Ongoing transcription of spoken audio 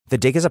The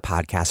Dig is a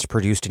podcast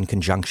produced in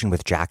conjunction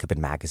with Jacobin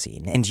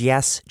Magazine. And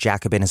yes,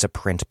 Jacobin is a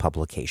print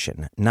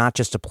publication, not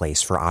just a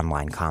place for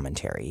online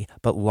commentary,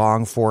 but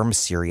long-form,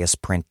 serious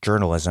print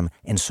journalism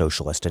and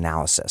socialist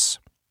analysis.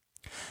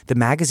 The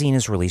magazine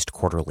is released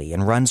quarterly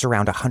and runs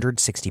around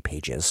 160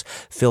 pages,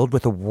 filled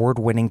with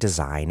award-winning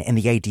design and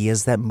the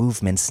ideas that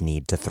movements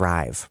need to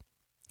thrive.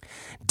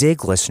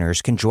 Dig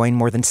listeners can join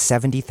more than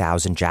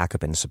 70,000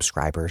 Jacobin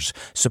subscribers,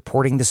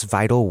 supporting this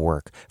vital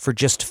work for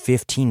just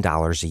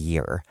 $15 a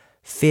year.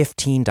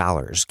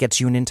 $15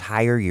 gets you an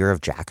entire year of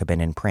Jacobin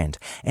in print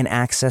and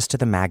access to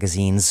the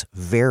magazine's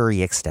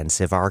very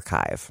extensive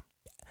archive.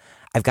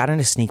 I've gotten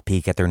a sneak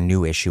peek at their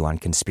new issue on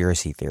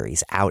conspiracy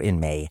theories out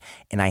in May,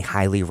 and I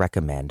highly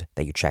recommend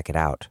that you check it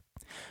out.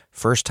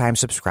 First-time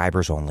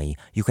subscribers only,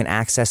 you can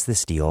access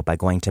this deal by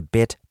going to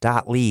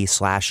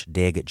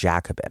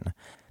bit.ly/digjacobin.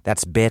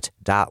 That's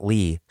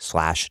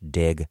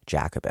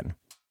bit.ly/digjacobin.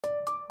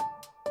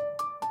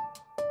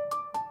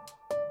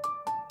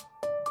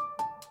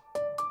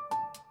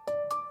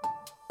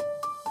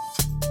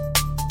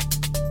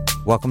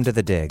 Welcome to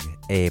The Dig,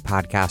 a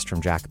podcast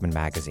from Jacobin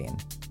Magazine.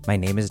 My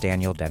name is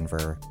Daniel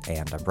Denver,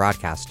 and I'm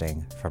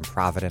broadcasting from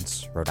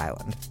Providence, Rhode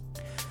Island.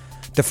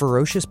 The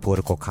ferocious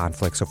political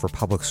conflicts over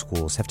public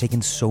schools have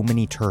taken so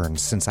many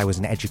turns since I was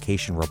an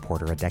education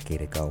reporter a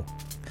decade ago.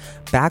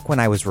 Back when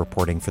I was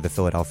reporting for the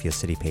Philadelphia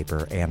City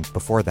Paper, and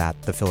before that,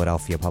 the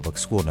Philadelphia Public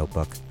School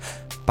Notebook,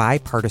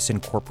 bipartisan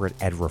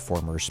corporate ed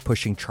reformers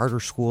pushing charter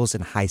schools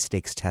and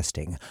high-stakes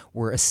testing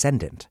were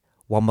ascendant,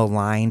 while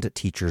maligned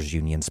teachers'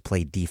 unions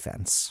played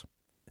defense.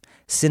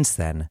 Since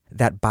then,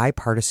 that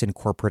bipartisan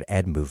corporate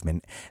ed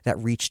movement that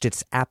reached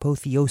its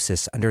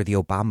apotheosis under the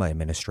Obama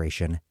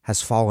administration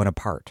has fallen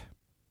apart.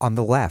 On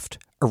the left,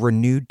 a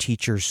renewed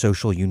teachers'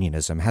 social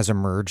unionism has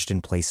emerged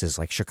in places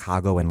like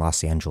Chicago and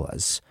Los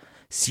Angeles,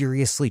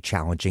 seriously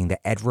challenging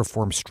the ed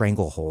reform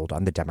stranglehold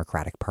on the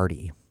Democratic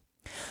Party.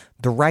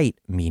 The right,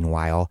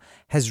 meanwhile,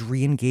 has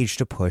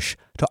re-engaged a push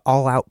to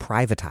all-out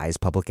privatize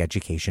public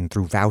education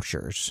through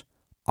vouchers,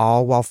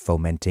 all while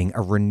fomenting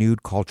a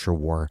renewed culture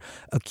war,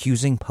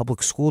 accusing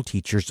public school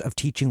teachers of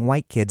teaching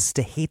white kids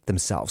to hate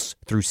themselves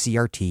through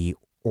CRT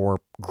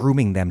or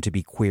grooming them to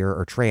be queer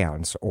or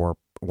trans or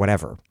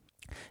whatever.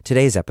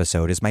 Today's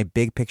episode is my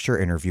big picture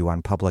interview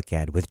on public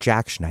ed with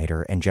Jack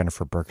Schneider and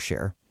Jennifer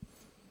Berkshire.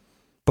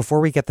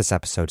 Before we get this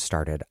episode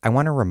started, I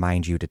want to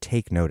remind you to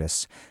take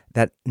notice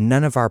that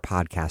none of our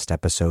podcast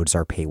episodes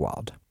are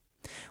paywalled.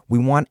 We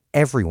want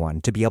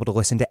everyone to be able to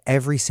listen to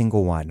every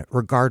single one,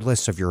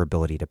 regardless of your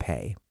ability to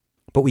pay.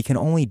 But we can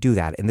only do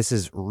that, and this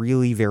is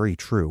really very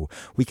true,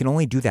 we can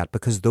only do that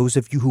because those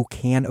of you who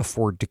can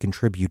afford to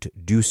contribute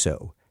do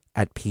so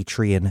at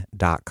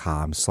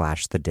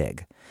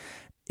patreon.com/thedig.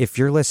 If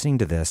you're listening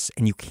to this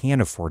and you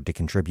can afford to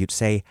contribute,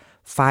 say,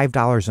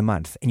 $5 a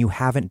month, and you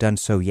haven't done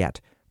so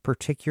yet,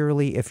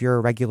 particularly if you're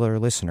a regular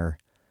listener,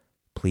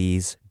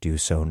 please do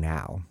so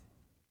now.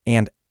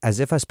 And as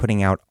if us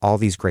putting out all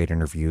these great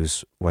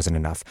interviews wasn't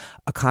enough,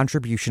 a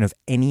contribution of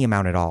any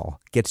amount at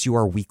all gets you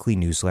our weekly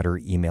newsletter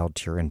emailed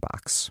to your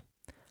inbox.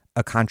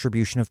 A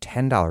contribution of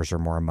 $10 or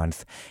more a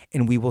month,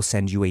 and we will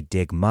send you a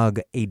Dig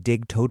mug, a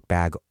Dig tote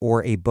bag,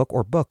 or a book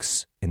or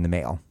books in the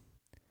mail.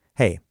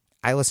 Hey,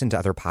 I listen to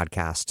other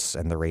podcasts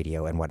and the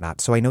radio and whatnot,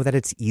 so I know that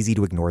it's easy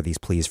to ignore these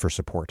pleas for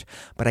support,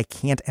 but I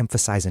can't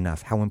emphasize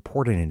enough how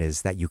important it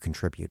is that you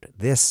contribute.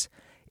 This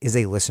is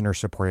a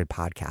listener-supported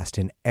podcast,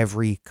 and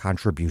every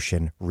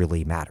contribution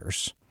really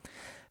matters.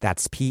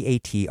 That's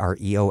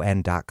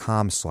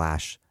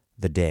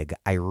patreon.com/thedig.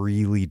 I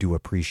really do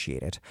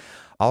appreciate it.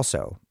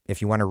 Also,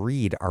 if you want to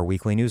read our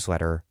weekly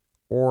newsletter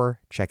or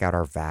check out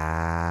our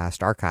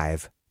vast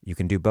archive, you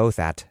can do both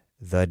at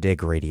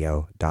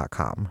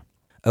thedigradio.com.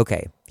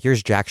 Okay,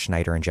 here's Jack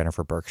Schneider and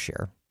Jennifer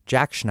Berkshire.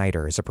 Jack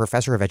Schneider is a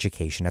professor of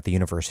education at the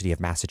University of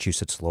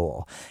Massachusetts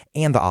Lowell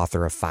and the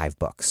author of 5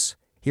 books.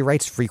 He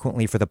writes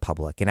frequently for the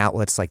public in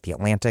outlets like The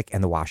Atlantic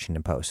and The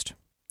Washington Post.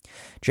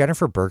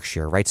 Jennifer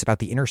Berkshire writes about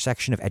the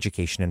intersection of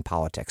education and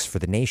politics for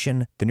The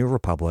Nation, The New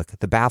Republic,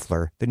 The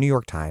Baffler, The New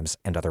York Times,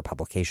 and other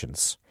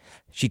publications.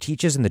 She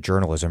teaches in the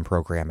journalism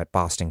program at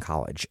Boston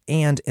College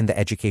and in the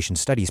education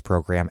studies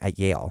program at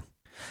Yale.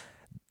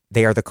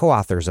 They are the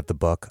co-authors of the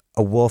book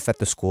A Wolf at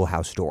the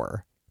Schoolhouse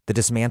Door, The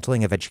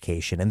Dismantling of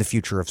Education and the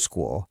Future of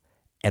School,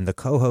 and the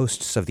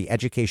co-hosts of the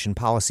Education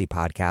Policy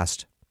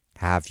podcast,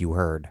 Have You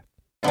Heard?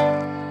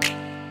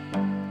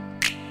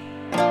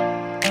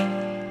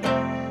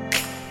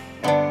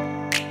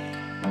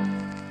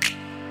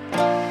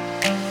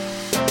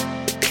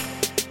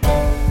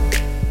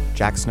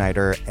 Jack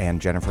Schneider and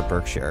Jennifer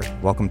Berkshire,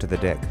 welcome to The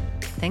Dig.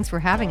 Thanks for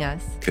having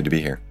us. Good to be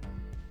here.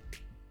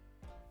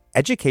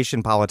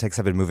 Education politics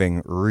have been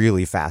moving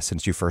really fast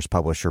since you first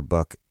published your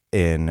book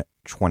in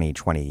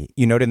 2020.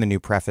 You note in the new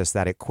preface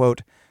that it,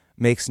 quote,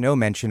 makes no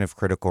mention of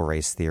critical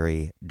race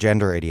theory,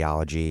 gender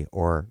ideology,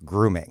 or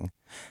grooming.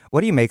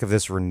 What do you make of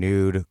this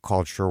renewed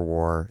culture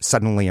war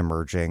suddenly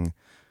emerging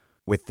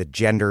with the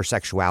gender,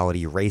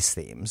 sexuality, race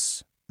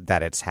themes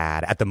that it's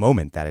had at the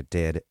moment that it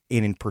did,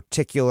 and in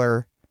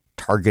particular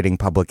targeting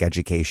public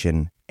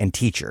education and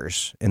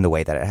teachers in the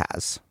way that it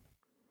has?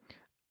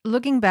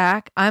 Looking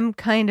back, I'm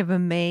kind of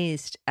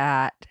amazed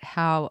at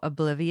how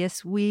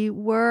oblivious we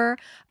were,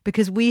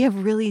 because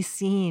we've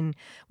seen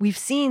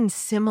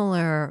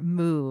similar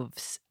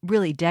moves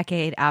really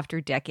decade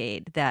after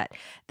decade that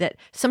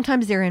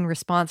sometimes they're in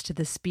response to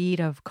the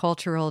speed of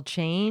cultural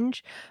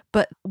change.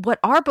 But what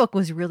our book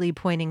was really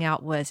pointing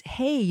out was,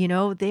 hey,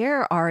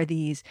 there are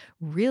these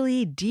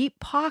really deep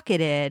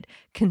pocketed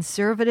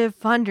conservative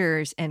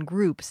funders and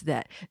groups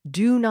that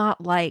do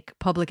not like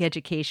public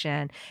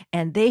education,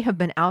 and they have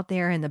been out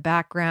there in the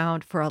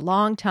background for a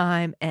long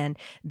time, and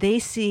they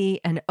see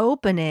an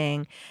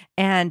opening.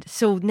 And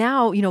so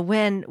now,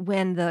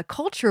 when the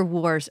culture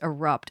wars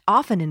erupt,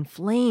 often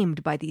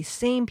inflamed by these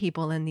same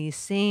people in these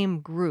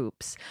same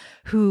groups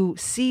who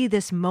see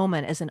this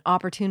moment as an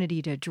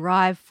opportunity to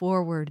drive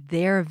forward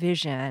their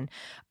vision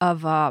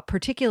of a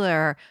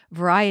particular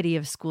variety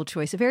of school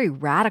choice, a very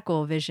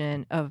radical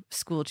vision of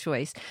school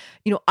choice.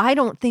 I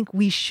don't think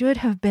we should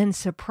have been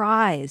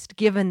surprised,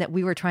 given that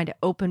we were trying to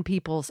open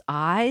people's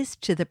eyes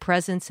to the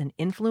presence and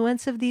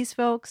influence of these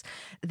folks,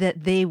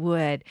 that they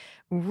would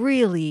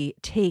really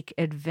take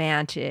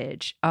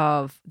advantage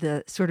of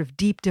the sort of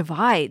deep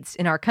divides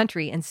in our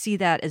country and see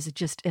that as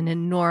just an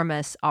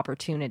enormous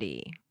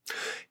opportunity.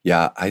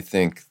 Yeah, I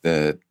think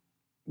that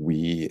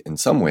we, in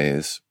some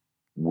ways,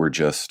 were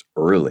just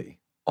early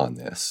on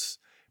this.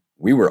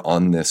 We were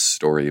on this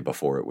story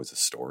before it was a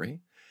story.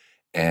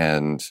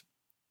 And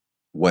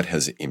what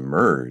has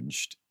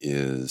emerged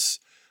is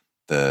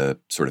the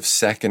sort of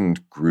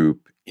second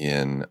group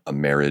in a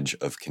marriage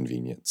of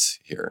convenience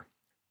here.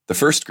 The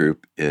first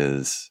group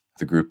is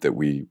the group that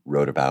we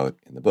wrote about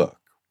in the book.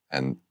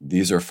 And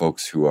these are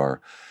folks who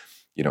are,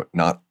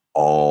 not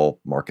all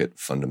market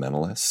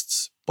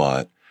fundamentalists,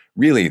 but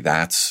really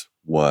that's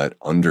what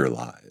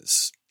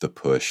underlies the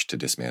push to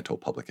dismantle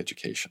public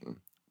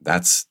education.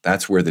 That's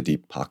where the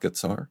deep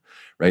pockets are,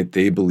 right?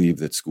 They believe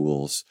that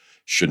schools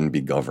shouldn't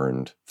be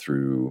governed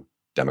through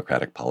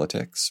democratic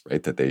politics,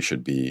 right? That they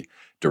should be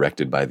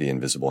directed by the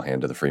invisible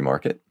hand of the free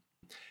market.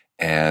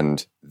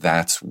 And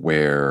that's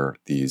where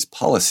these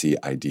policy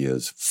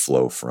ideas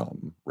flow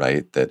from,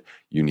 right? That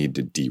you need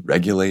to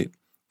deregulate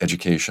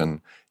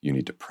education, you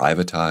need to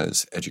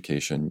privatize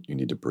education, you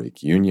need to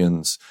break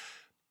unions.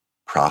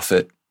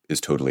 Profit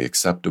is totally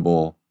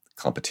acceptable.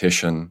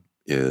 Competition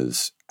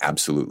is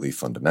absolutely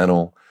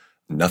fundamental.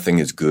 Nothing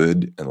is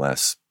good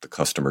unless the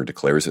customer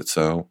declares it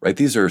so, right?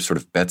 These are sort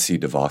of Betsy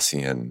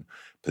DeVosian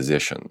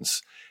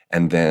positions.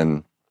 And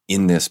then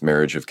in this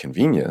marriage of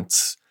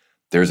convenience,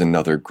 there's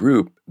another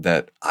group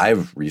that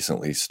I've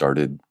recently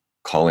started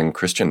calling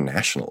Christian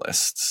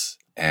nationalists.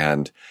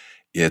 And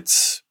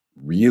it's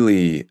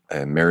really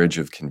a marriage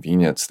of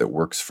convenience that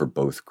works for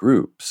both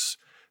groups.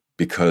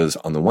 Because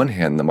on the one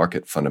hand, the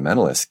market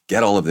fundamentalists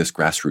get all of this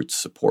grassroots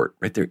support,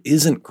 right? There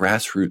isn't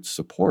grassroots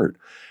support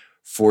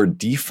for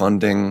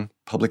defunding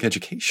public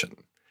education.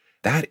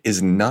 That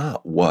is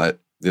not what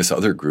this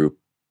other group,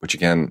 which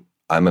again,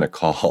 I'm going to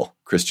call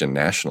Christian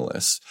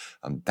nationalists,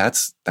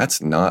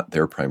 that's not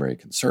their primary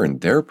concern.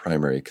 Their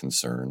primary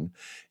concern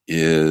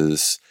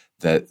is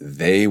that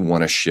they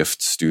want to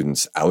shift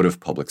students out of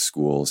public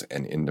schools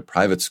and into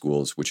private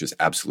schools, which is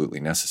absolutely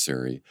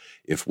necessary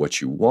if what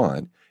you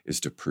want is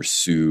to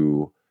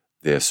pursue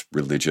this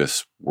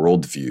religious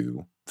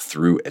worldview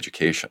through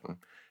education,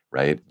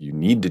 right? You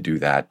need to do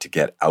that to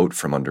get out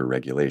from under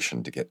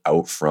regulation, to get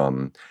out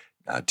from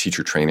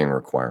teacher training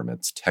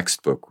requirements,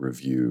 textbook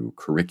review,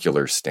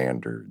 curricular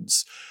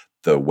standards,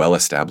 the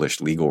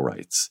well-established legal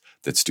rights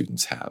that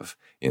students have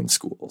in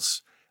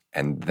schools.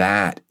 And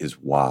that is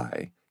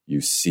why you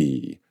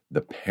see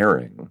the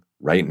pairing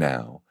right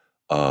now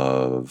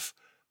of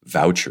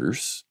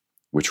vouchers,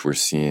 which we're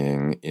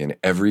seeing in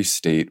every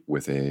state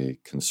with a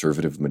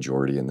conservative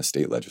majority in the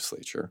state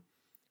legislature,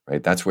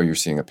 right? That's why you're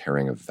seeing a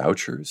pairing of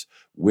vouchers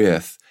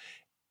with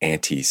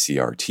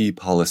anti-CRT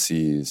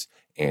policies,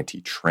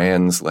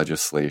 anti-trans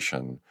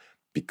legislation,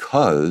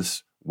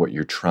 because what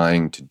you're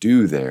trying to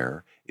do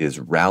there is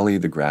rally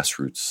the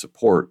grassroots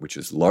support, which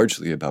is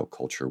largely about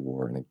culture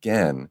war. And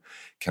again,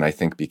 can I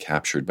think be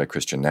captured by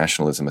Christian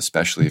nationalism,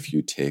 especially if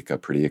you take a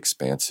pretty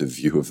expansive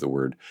view of the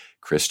word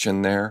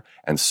Christian there,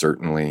 and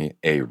certainly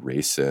a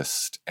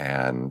racist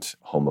and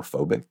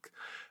homophobic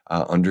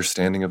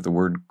understanding of the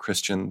word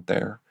Christian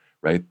there,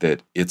 right?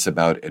 That it's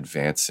about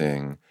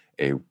advancing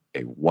a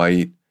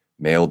white,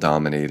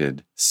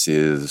 male-dominated,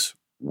 cis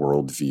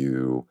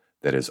worldview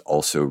that is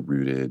also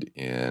rooted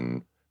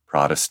in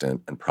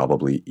Protestant and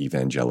probably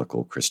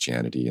evangelical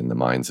Christianity in the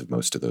minds of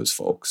most of those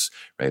folks,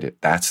 right?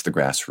 That's the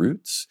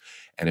grassroots.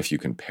 And if you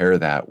compare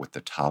that with the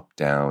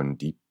top-down,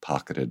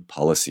 deep-pocketed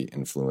policy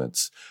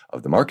influence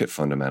of the market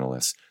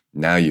fundamentalists,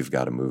 now you've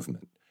got a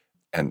movement.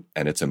 And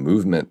it's a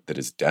movement that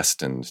is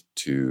destined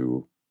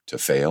to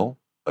fail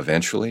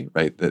eventually,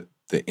 right?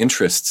 The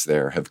interests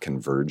there have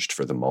converged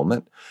for the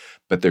moment,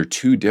 but they're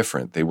too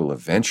different. They will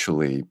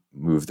eventually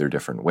move their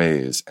different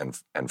ways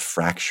and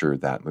fracture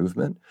that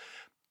movement.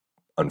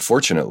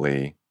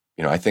 Unfortunately,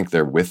 I think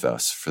they're with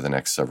us for the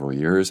next several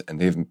years, and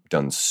they've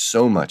done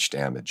so much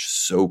damage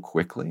so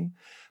quickly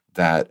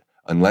that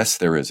unless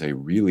there is a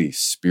really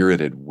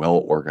spirited,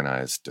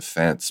 well-organized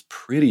defense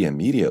pretty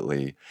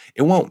immediately,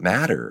 it won't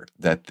matter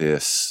that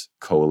this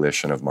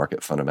coalition of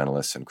market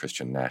fundamentalists and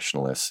Christian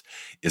nationalists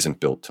isn't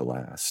built to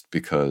last,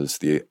 because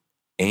the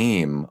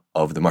aim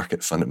of the market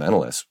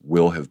fundamentalists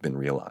will have been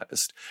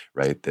realized,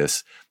 right?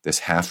 This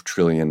 $500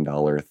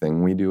 billion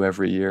thing we do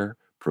every year,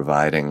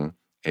 providing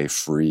a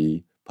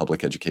free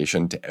public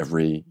education to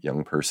every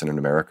young person in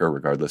America,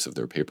 regardless of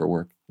their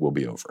paperwork, will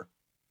be over.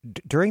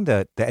 During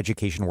the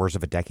education wars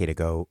of a decade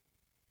ago,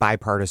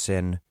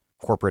 bipartisan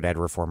corporate ed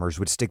reformers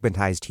would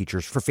stigmatize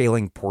teachers for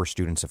failing poor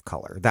students of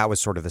color. That was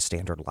sort of the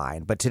standard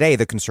line. But today,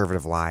 the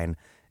conservative line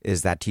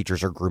is that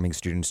teachers are grooming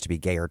students to be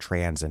gay or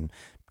trans and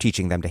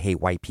teaching them to hate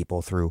white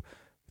people through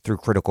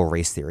critical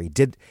race theory.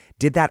 Did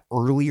that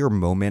earlier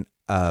moment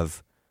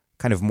of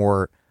kind of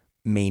more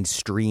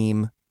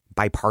mainstream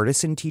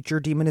bipartisan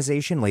teacher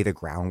demonization lay the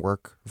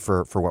groundwork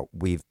for what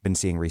we've been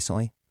seeing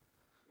recently?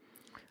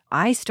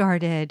 I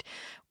started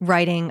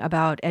writing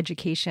about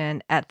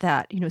education at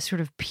that, sort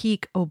of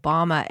peak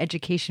Obama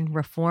education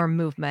reform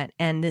movement.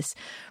 And this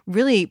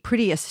really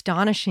pretty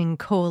astonishing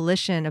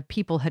coalition of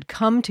people had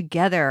come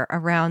together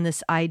around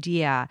this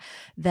idea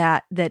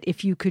that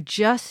if you could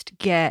just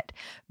get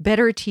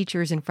better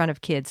teachers in front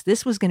of kids,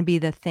 this was going to be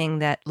the thing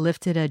that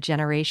lifted a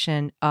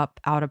generation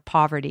up out of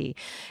poverty.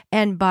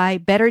 And by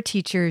better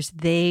teachers,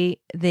 they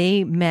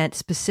meant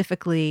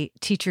specifically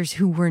teachers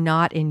who were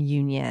not in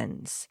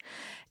unions.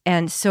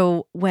 And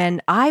so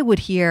when I would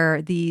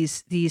hear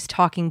these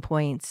talking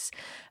points,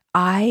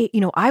 I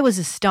was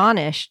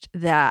astonished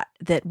that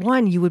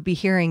one, you would be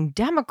hearing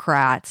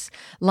Democrats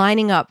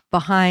lining up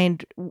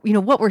behind,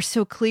 what were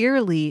so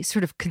clearly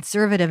sort of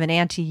conservative and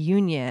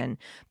anti-union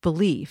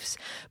beliefs,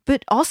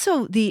 but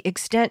also the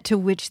extent to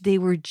which they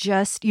were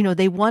just,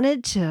 they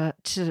wanted to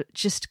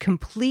just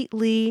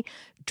completely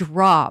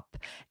drop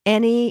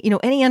any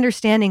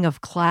understanding of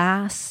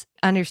class,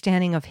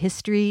 understanding of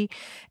history,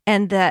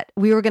 and that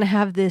we were going to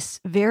have this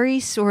very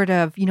sort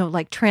of,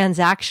 like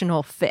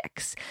transactional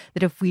fix,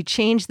 that if we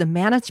change the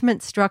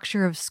management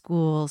structure of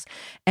schools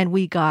and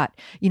we got,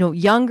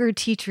 younger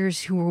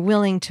teachers who were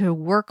willing to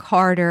work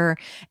harder,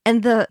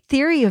 and the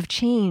theory of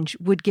change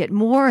would get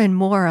more and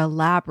more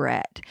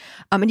elaborate.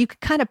 And you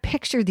could kind of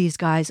picture these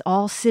guys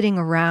all sitting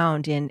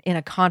around in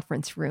a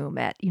conference room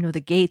at, the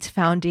Gates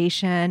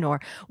Foundation or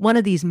one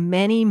of these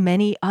many,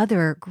 many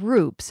other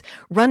groups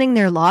running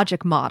their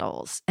logic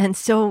models. And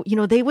so,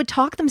 they would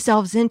talk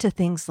themselves into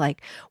things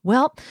like,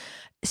 well,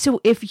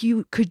 so if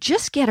you could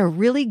just get a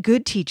really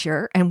good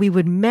teacher, and we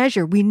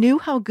knew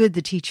how good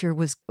the teacher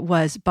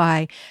was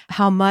by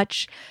how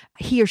much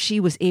he or she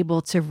was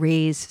able to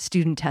raise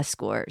student test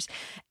scores.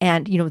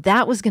 And,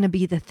 that was going to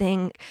be the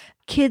thing.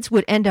 Kids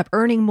would end up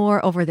earning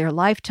more over their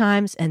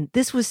lifetimes. And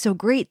this was so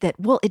great that,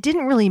 it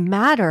didn't really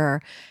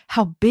matter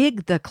how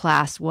big the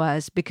class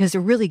was, because a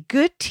really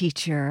good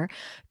teacher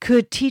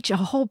could teach a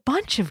whole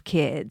bunch of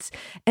kids.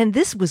 And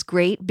this was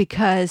great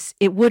because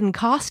it wouldn't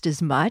cost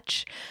as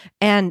much.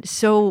 And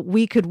so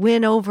we could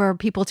win over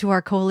people to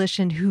our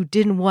coalition who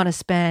didn't want to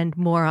spend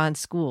more on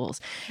schools.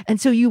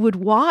 And so you would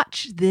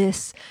watch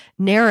this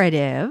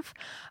narrative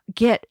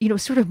get,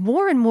 sort of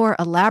more and more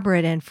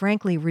elaborate and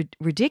frankly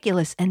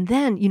ridiculous, and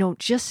then,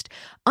 just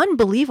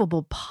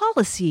unbelievable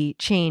policy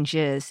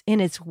changes in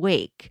its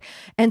wake.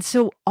 And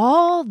so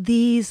all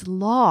these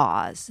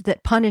laws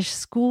that punish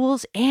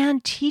schools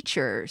and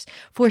teachers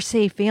for,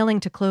 say, failing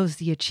to close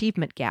the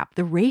achievement gap,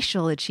 the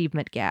racial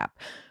achievement gap,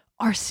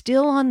 are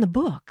still on the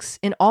books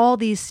in all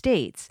these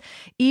states.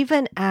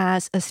 Even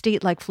as a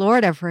state like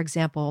Florida, for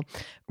example,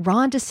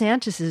 Ron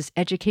DeSantis's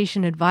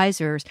education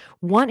advisors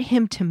want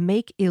him to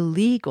make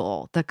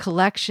illegal the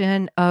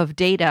collection of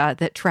data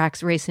that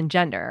tracks race and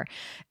gender.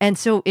 And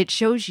so it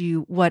shows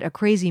you what a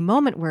crazy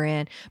moment we're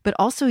in, but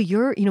also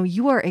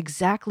you are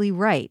exactly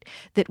right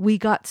that we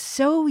got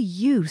so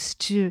used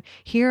to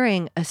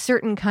hearing a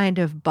certain kind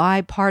of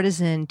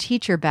bipartisan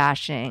teacher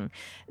bashing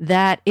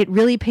that it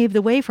really paved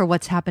the way for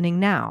what's happening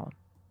now.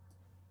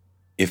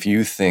 If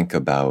you think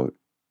about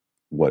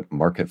what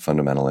market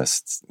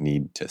fundamentalists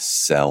need to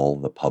sell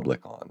the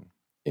public on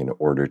in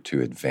order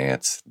to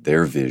advance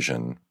their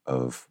vision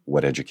of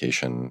what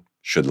education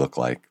should look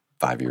like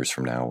 5 years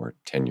from now or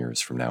 10 years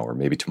from now or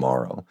maybe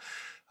tomorrow,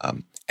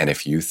 and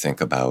if you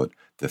think about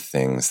the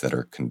things that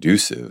are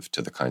conducive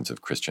to the kinds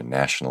of Christian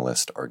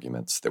nationalist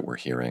arguments that we're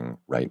hearing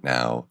right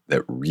now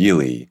that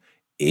really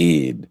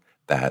aid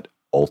that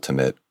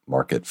ultimate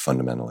market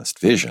fundamentalist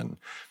vision,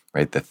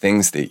 right? The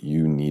things that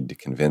you need to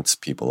convince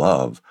people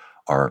of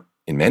are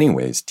in many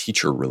ways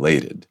teacher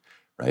related,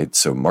 right?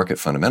 So market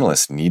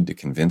fundamentalists need to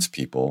convince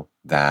people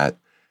that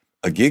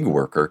a gig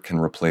worker can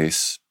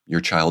replace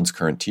your child's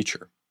current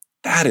teacher.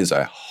 That is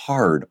a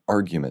hard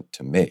argument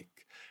to make,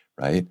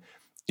 right?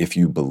 If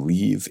you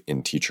believe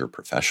in teacher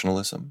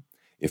professionalism,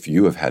 if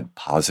you have had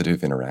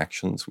positive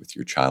interactions with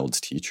your child's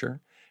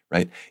teacher,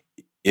 right?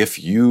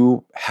 If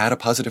you had a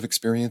positive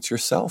experience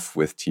yourself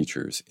with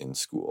teachers in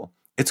school,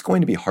 it's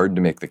going to be hard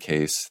to make the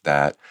case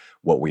that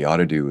what we ought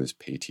to do is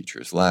pay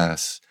teachers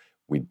less.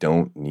 We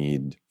don't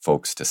need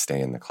folks to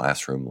stay in the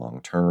classroom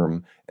long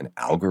term. An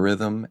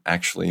algorithm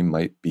actually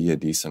might be a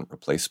decent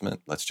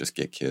replacement. Let's just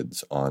get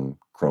kids on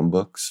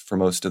Chromebooks for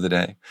most of the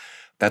day.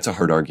 That's a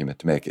hard argument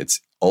to make.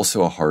 It's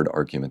also a hard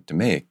argument to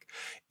make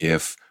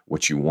if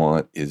what you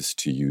want is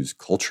to use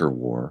culture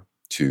war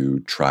to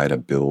try to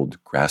build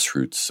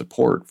grassroots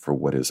support for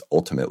what is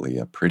ultimately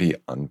a pretty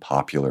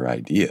unpopular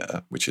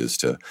idea, which is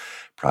to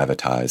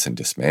privatize and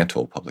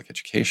dismantle public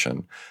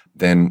education.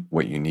 Then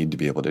what you need to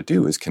be able to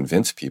do is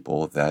convince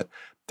people that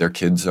their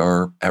kids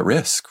are at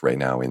risk right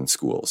now in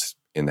schools,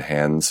 in the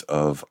hands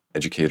of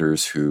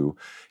educators who,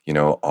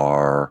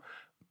 are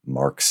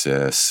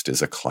Marxist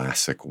is a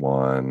classic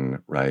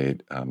one,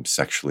 right?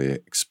 Sexually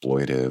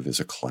exploitive is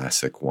a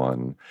classic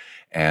one.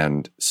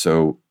 And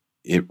so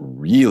it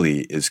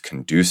really is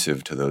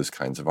conducive to those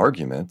kinds of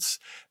arguments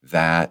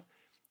that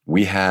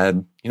we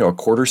had, a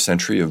quarter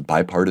century of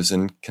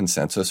bipartisan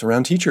consensus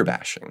around teacher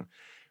bashing,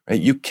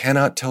 right? You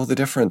cannot tell the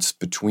difference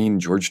between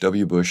George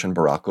W. Bush and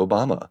Barack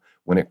Obama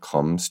when it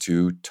comes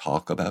to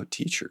talk about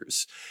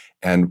teachers.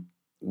 And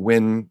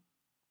when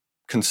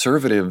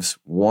conservatives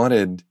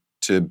wanted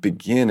to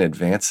begin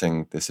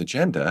advancing this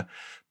agenda,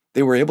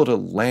 they were able to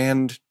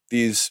land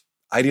these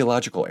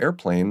ideological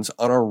airplanes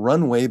on a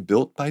runway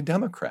built by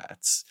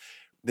Democrats.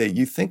 That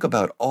you think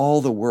about all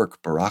the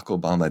work Barack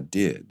Obama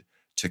did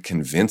to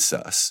convince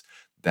us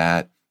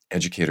that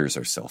educators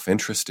are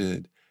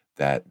self-interested,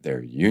 that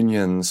their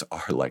unions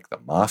are like the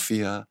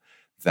mafia,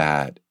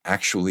 that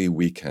actually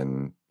we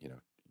can,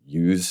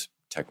 use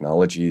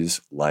technologies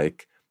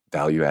like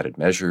value-added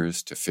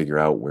measures to figure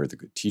out where the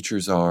good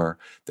teachers are,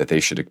 that they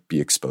should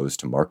be exposed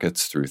to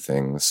markets through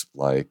things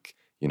like,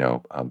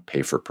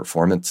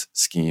 pay-for-performance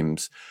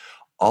schemes.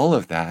 All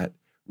of that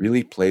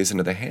really plays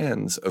into the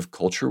hands of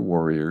culture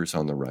warriors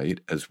on the right,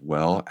 as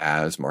well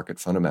as market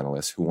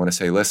fundamentalists who want to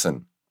say,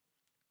 listen,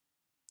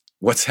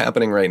 what's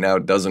happening right now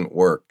doesn't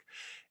work.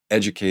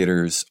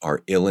 Educators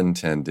are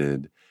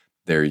ill-intended.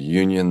 Their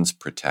unions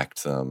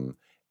protect them.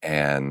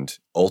 And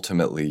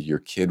ultimately, your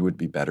kid would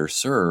be better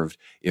served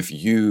if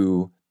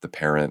you, the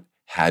parent,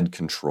 had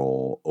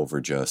control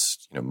over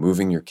just,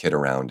 moving your kid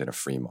around in a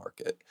free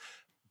market.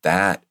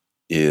 That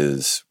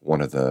is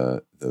one of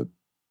the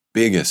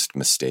biggest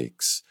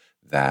mistakes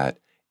that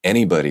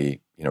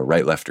anybody,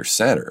 right, left, or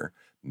center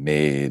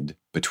made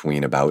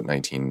between about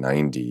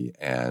 1990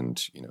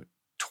 and,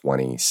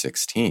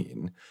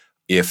 2016,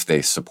 if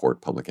they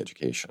support public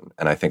education.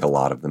 And I think a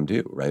lot of them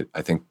do, right?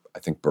 I think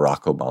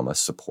Barack Obama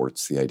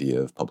supports the idea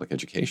of public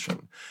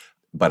education,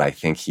 but I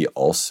think he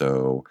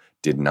also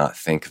did not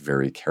think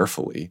very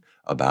carefully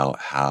about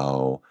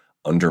how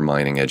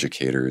undermining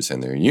educators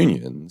and their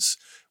unions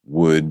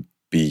would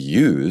be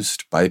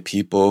used by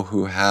people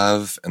who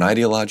have an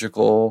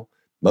ideological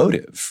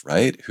motive,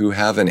 right? Who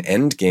have an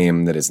end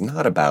game that is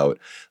not about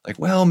like,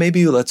 well,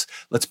 maybe let's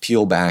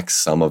peel back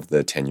some of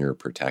the tenure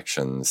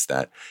protections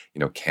that,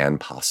 can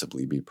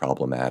possibly be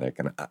problematic.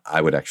 And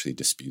I would actually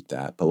dispute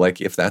that. But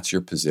like, if that's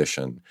your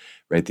position,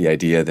 right, the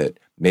idea that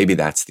maybe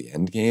that's the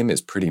end game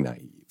is pretty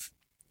naive.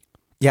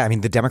 Yeah, I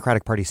mean, the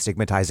Democratic Party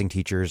stigmatizing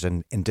teachers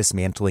and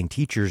dismantling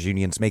teachers'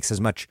 unions makes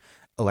as much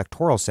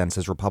electoral sense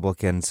as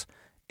Republicans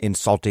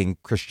insulting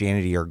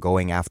Christianity or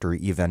going after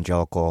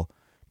evangelical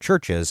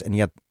churches. And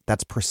yet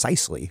that's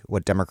precisely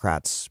what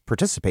Democrats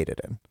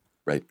participated in.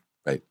 Right.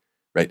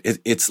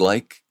 It's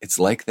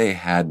like they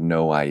had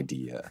no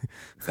idea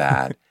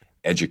that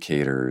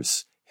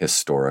educators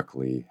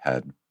historically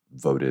had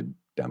voted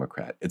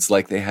Democrat. It's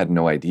like they had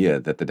no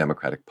idea that the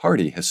Democratic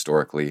Party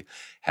historically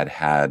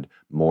had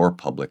more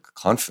public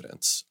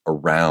confidence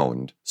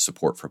around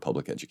support for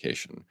public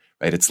education,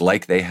 right? It's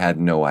like they had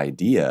no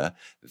idea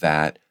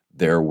that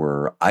there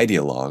were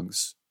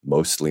ideologues,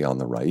 mostly on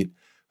the right,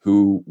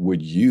 who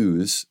would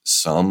use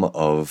some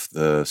of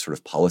the sort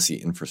of policy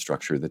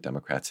infrastructure that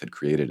Democrats had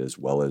created, as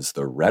well as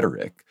the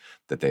rhetoric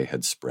that they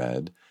had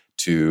spread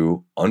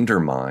to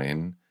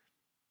undermine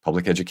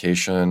public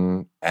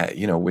education,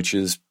 which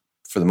is,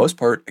 for the most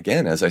part,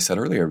 again, as I said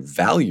earlier,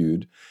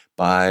 valued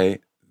by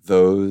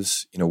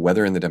those,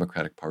 whether in the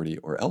Democratic Party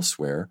or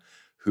elsewhere,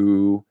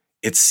 who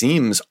it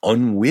seems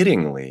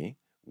unwittingly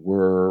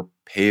were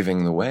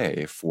paving the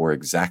way for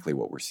exactly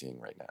what we're seeing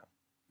right now.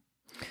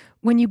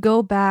 When you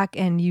go back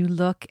and you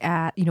look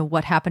at,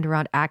 what happened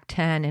around Act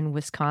 10 in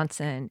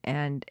Wisconsin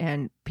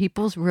and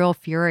people's real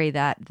fury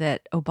that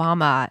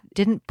Obama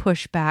didn't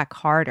push back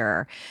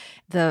harder,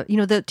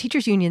 the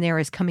teachers union there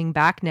is coming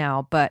back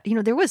now, but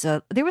there was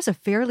a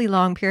fairly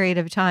long period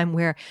of time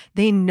where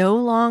they no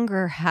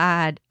longer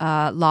had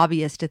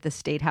lobbyists at the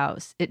state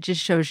house. It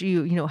just shows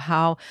you,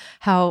 how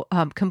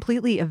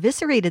completely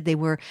eviscerated they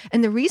were.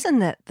 And the reason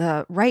that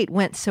the right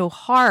went so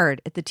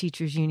hard at the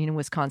teachers union in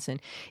Wisconsin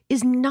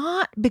is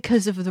not because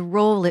of the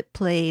role it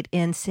played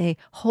in, say,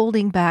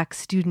 holding back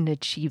student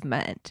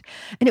achievement.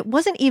 And it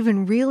wasn't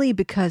even really really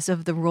because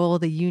of the role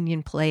the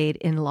union played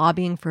in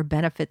lobbying for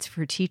benefits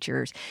for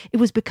teachers. It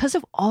was because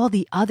of all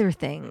the other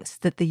things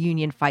that the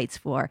union fights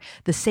for,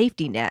 the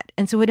safety net.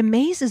 And so it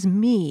amazes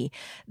me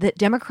that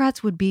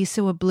Democrats would be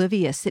so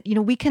oblivious that,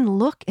 we can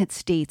look at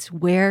states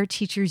where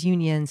teachers'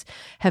 unions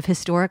have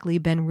historically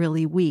been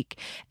really weak.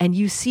 And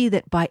you see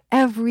that by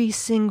every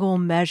single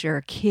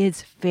measure,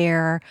 kids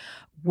fare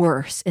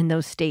worse in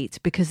those states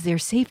because their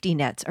safety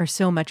nets are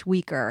so much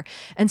weaker.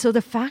 And so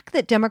the fact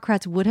that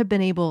Democrats would have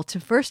been able to,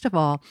 first of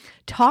all,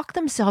 talk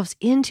themselves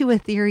into a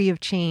theory of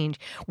change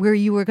where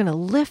you were going to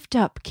lift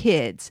up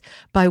kids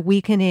by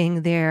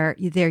weakening their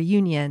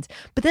unions,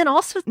 but then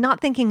also not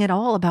thinking at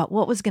all about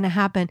what was going to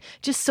happen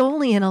just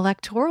solely in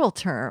electoral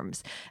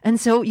terms.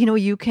 And so,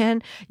 you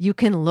can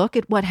look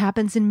at what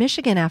happens in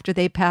Michigan after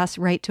they pass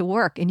right to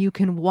work, and you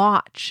can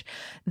watch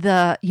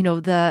the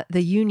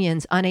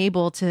unions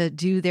unable to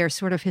do their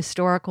sort of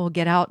historical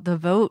get out the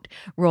vote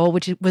role,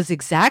 which was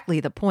exactly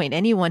the point.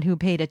 Anyone who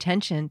paid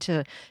attention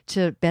to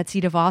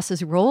Betsy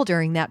DeVos's role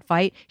during that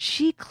fight,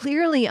 she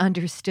clearly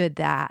understood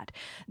that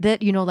that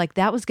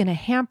was going to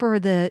hamper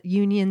the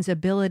union's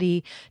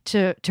ability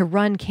to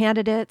run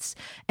candidates.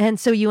 And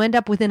so you end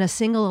up within a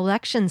single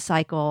election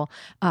cycle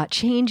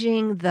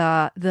changing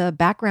the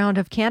background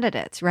of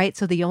candidates, right?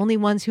 So the only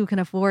ones who can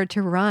afford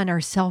to run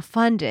are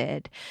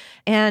self-funded.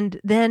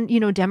 And then,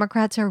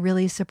 Democrats are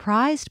really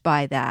surprised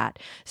by that.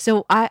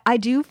 So I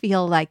do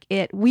feel like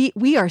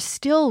we are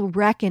still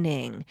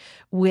reckoning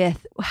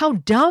with how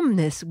dumb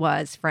this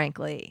was,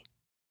 frankly.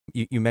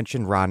 You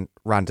mentioned Ron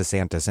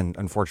DeSantis, and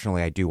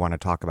unfortunately I do want to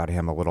talk about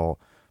him a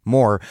little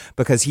more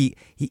because he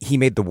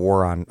made the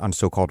war on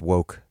so-called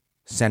woke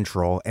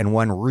central and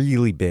won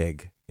really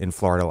big in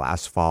Florida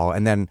last fall.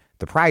 And then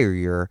the prior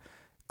year,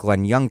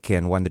 Glenn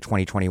Youngkin won the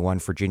 2021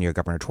 Virginia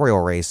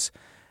gubernatorial race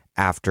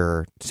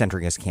after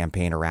centering his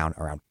campaign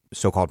around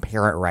so-called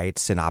parent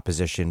rights in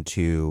opposition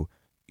to,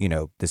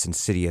 this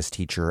insidious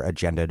teacher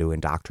agenda to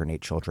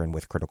indoctrinate children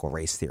with critical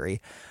race theory.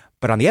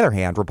 But on the other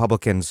hand,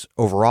 Republicans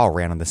overall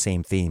ran on the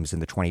same themes in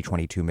the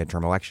 2022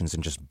 midterm elections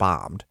and just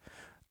bombed.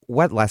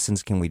 What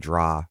lessons can we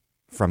draw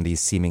from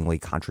these seemingly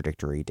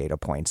contradictory data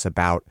points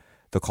about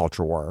the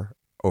culture war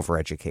over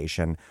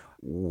education,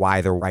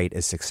 why the right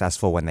is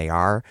successful when they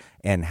are,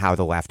 and how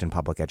the left and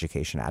public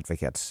education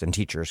advocates and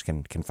teachers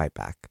can fight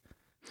back?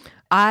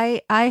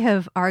 I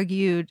have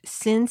argued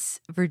since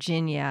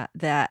Virginia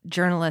that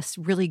journalists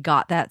really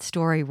got that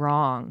story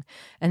wrong,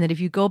 and that if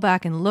you go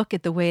back and look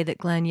at the way that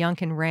Glenn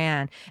Youngkin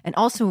ran and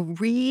also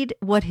read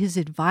what his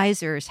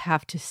advisors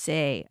have to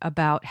say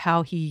about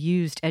how he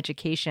used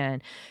education,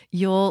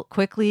 you'll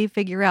quickly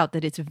figure out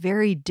that it's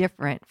very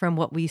different from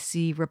what we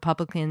see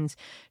Republicans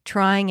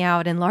trying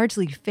out and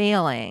largely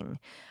failing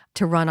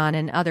to run on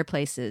in other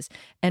places.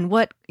 And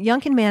what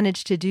Youngkin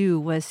managed to do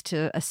was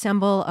to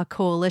assemble a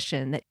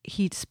coalition that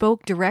he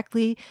spoke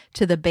directly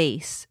to the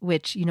base,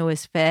 which,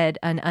 is fed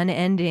an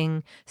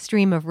unending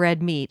stream of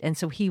red meat. And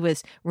so he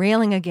was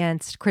railing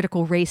against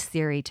critical race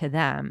theory to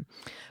them.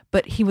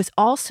 But he was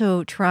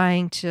also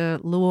trying to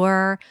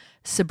lure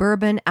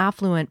suburban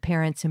affluent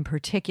parents in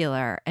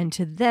particular. And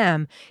to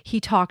them, he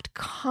talked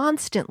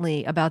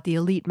constantly about the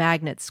elite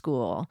magnet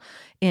school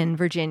in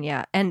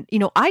Virginia. And,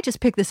 I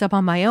just picked this up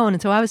on my own.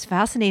 And so I was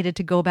fascinated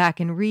to go back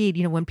and read,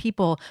 when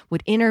people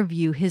would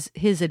interview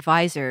his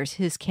advisors,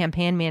 his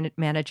campaign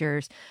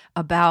managers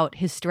about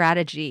his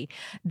strategy,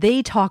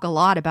 they talk a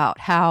lot about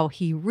how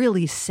he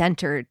really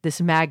centered this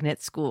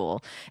magnet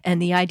school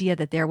and the idea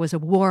that there was a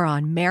war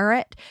on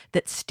merit,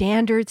 that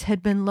standards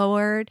had been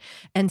lowered.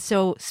 And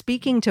so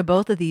speaking to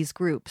both of these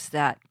groups,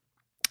 that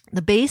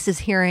the base is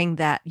hearing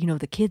that,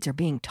 the kids are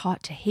being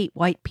taught to hate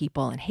white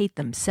people and hate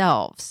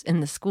themselves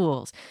in the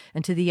schools.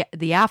 And to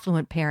the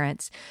affluent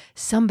parents,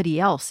 somebody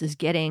else is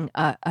getting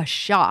a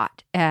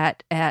shot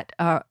at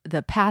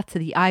the path to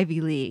the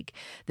Ivy League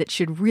that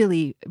should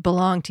really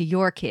belong to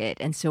your kid.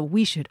 And so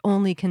we should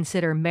only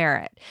consider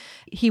merit.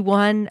 He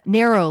won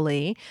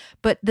narrowly,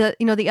 but the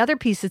other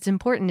piece that's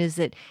important is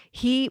that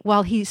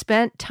while he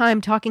spent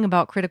time talking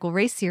about critical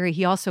race theory,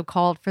 he also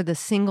called for the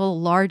single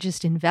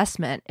largest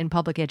investment in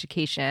public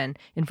education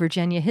in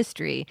Virginia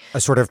history. A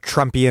sort of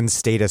Trumpian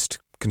statist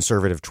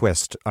conservative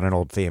twist on an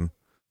old theme.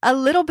 A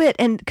little bit,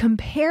 and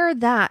compare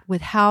that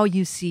with how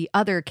you see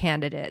other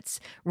candidates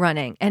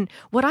running. And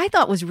what I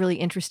thought was really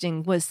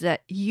interesting was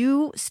that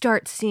you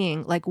start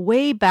seeing, like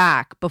way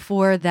back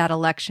before that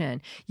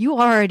election, you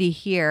already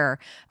hear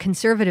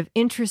conservative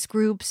interest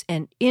groups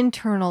and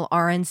internal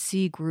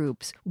RNC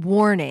groups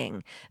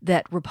warning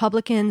that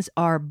Republicans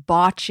are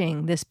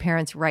botching this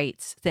parents'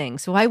 rights thing.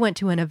 So I went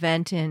to an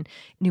event in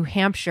New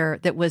Hampshire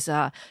that was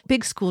a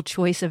big school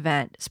choice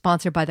event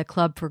sponsored by the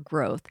Club for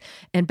Growth.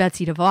 And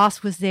Betsy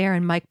DeVos was there,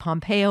 and Michael Mike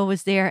Pompeo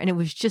was there, and it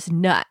was just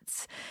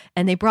nuts.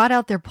 And they brought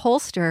out their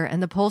pollster,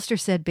 and the pollster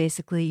said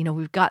basically,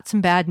 we've got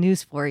some bad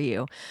news for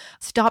you.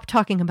 Stop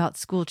talking about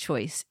school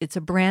choice. It's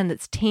a brand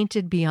that's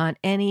tainted beyond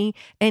any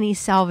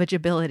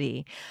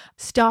salvageability.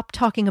 Stop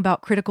talking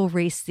about critical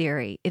race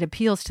theory. It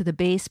appeals to the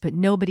base, but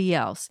nobody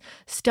else.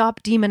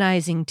 Stop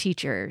demonizing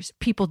teachers.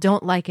 People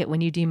don't like it when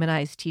you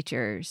demonize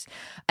teachers.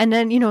 And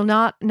then,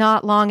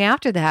 not long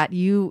after that,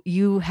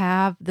 you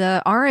have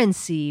the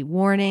RNC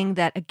warning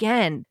that,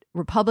 again,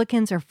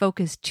 Republicans are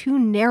focused too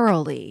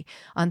narrowly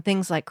on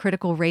things like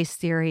critical race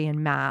theory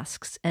and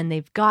masks, and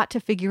they've got to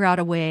figure out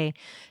a way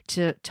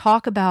to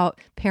talk about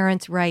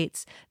parents'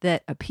 rights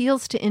that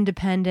appeals to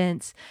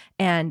independence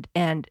and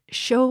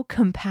show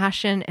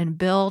compassion and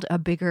build a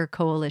bigger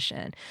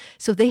coalition.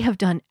 So they have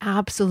done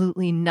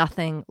absolutely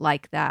nothing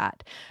like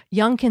that.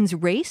 Youngkin's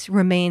race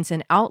remains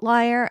an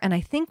outlier, and I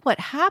think what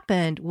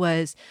happened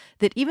was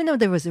that even though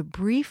there was a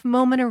brief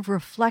moment of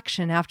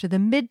reflection after the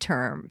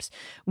midterms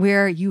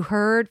where you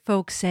heard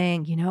folks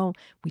saying,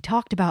 we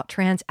talked about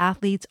trans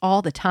athletes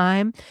all the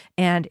time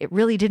and it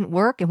really didn't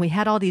work. And we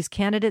had all these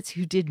candidates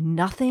who did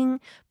nothing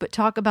but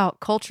talk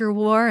about culture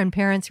war and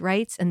parents'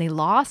 rights, and they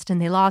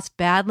lost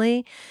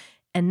badly.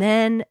 And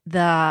then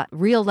the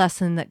real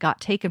lesson that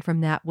got taken from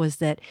that was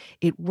that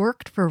it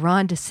worked for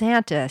Ron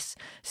DeSantis.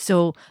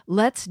 So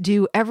let's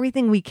do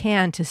everything we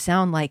can to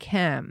sound like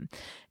him.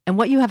 And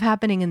what you have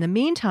happening in the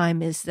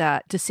meantime is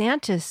that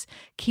DeSantis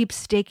keeps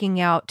staking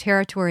out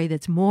territory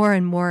that's more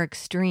and more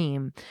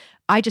extreme.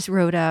 I just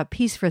wrote a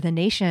piece for The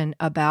Nation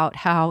about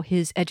how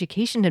his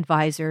education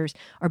advisors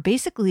are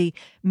basically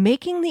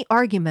making the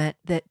argument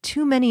that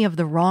too many of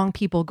the wrong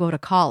people go to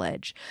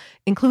college,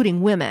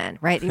 including women,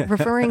 right?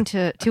 Referring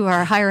to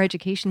our higher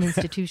education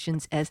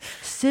institutions as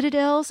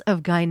citadels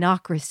of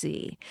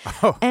gynocracy.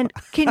 Oh. And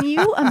can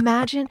you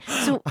imagine?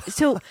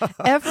 So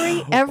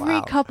every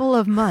Wow. couple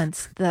of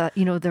months,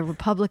 the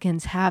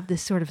Republicans have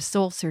this sort of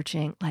soul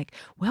searching, like,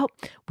 well,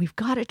 we've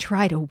got to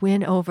try to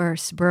win over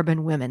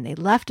suburban women. They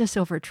left us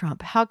over Trump.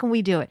 How can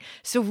we do it?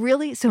 So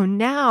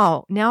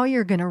now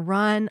you're going to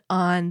run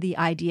on the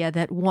idea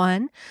that,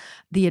 one,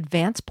 the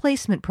advanced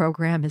placement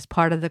program is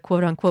part of the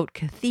quote unquote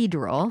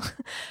cathedral,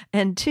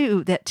 and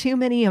two, that too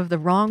many of the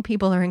wrong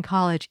people are in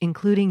college,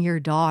 including your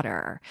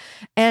daughter.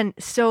 And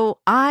so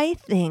I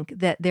think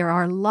that there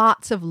are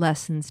lots of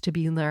lessons to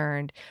be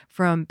learned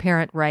from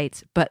parent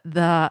rights, but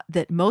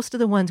that most of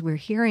the ones we're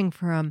hearing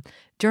from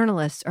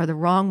journalists are the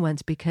wrong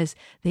ones because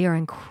they are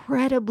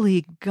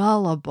incredibly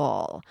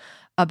gullible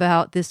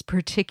about this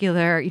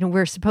particular,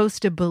 we're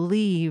supposed to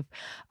believe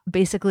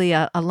basically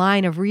a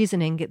line of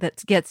reasoning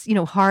that gets,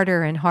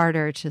 harder and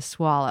harder to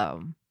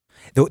swallow.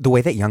 The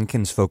way that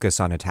Youngkin's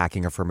focus on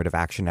attacking affirmative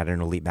action at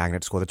an elite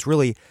magnet school, that's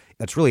really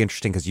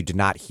interesting, because you did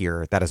not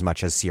hear that as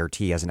much as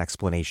CRT as an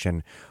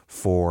explanation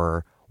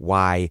for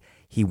why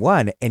he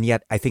won. And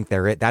yet I think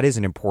that is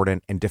an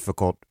important and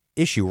difficult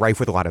issue, rife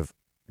with a lot of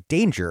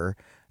danger.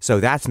 So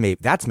that's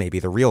maybe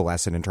the real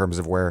lesson in terms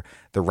of where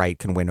the right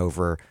can win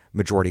over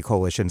majority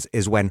coalitions,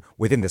 is when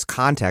within this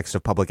context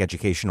of public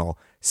educational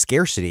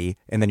scarcity,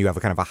 and then you have a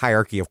kind of a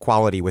hierarchy of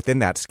quality within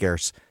that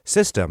scarce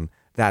system,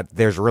 that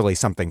there's really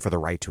something for the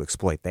right to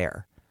exploit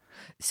there.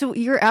 So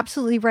you're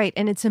absolutely right.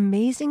 And it's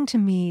amazing to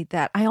me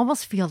that I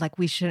almost feel like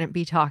we shouldn't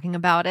be talking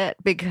about it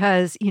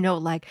because,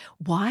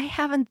 why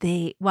haven't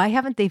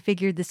they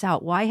figured this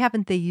out? Why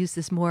haven't they used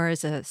this more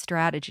as a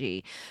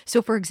strategy?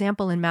 So, for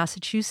example, in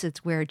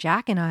Massachusetts, where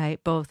Jack and I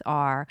both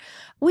are,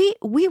 we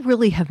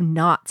really have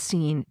not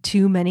seen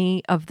too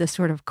many of the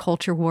sort of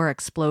culture war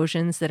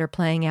explosions that are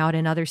playing out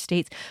in other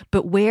states.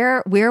 But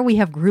where we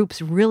have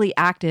groups really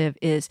active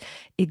is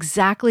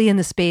exactly in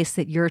the space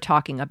that you're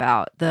talking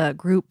about, the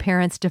group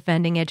Parents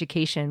Defending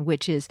Education,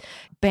 which is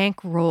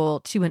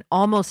bankrolled to an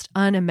almost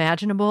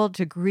unimaginable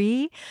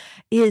degree.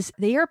 Is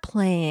they are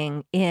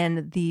playing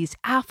in these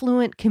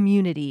affluent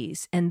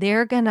communities, and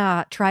they're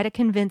gonna try to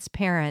convince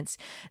parents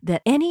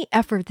that any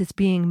effort that's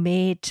being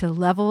made to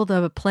level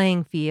the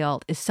playing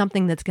field is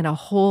something that's going to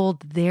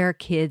hold their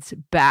kids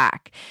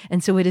back.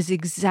 And so it is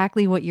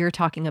exactly what you're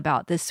talking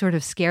about, this sort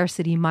of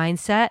scarcity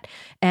mindset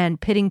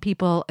and pitting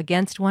people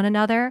against one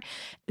another.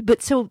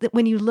 But so that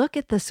when you look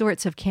at the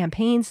sorts of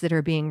campaigns that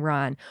are being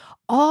run,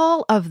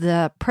 all of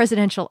the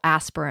presidential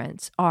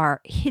aspirants are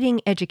hitting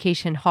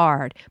education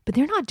hard, but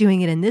they're not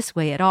doing it in this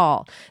way at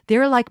all.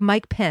 They're like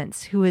Mike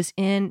Pence, who is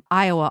in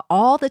Iowa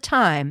all the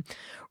time,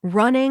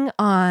 running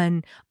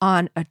on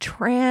a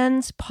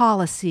trans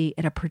policy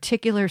at a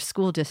particular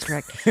school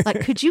district. Like,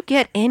 could you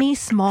get any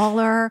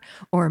smaller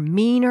or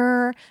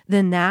meaner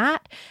than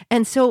that?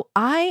 And so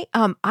I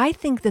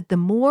think that the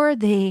more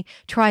they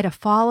try to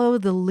follow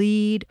the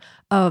lead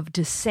of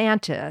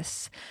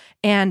DeSantis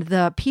and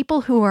the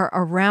people who are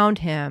around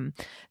him,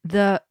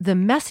 the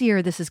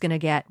messier this is going to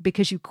get,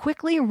 because you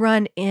quickly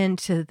run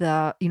into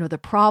the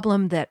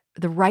problem that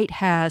the right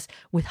has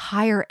with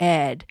higher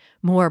ed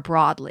more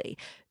broadly.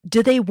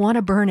 Do they want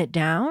to burn it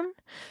down?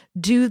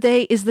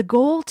 Is the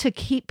goal to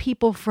keep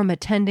people from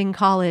attending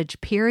college,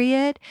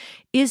 period?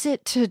 Is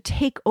it to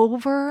take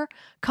over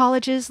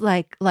colleges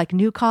like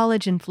New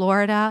College in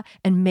Florida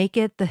and make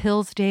it the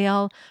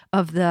Hillsdale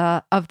of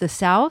the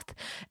South?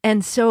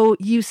 And so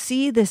you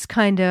see this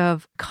kind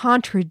of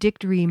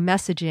contradictory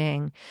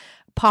messaging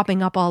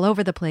popping up all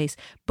over the place.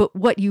 But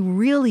what you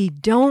really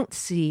don't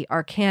see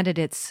are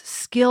candidates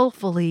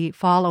skillfully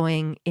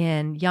following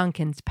in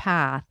Youngkin's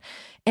path.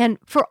 And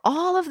for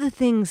all of the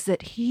things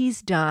that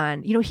he's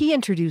done, he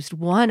introduced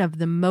one of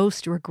the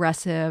most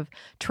regressive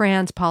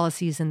trans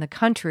policies in the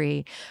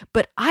country.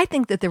 But I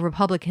think that the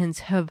Republicans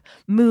have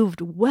moved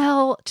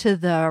well to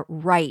the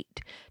right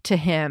to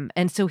him.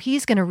 And so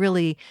he's going to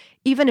really,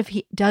 even if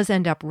he does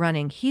end up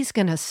running, he's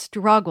going to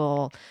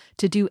struggle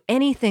to do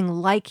anything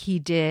like he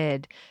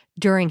did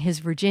during his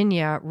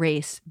Virginia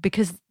race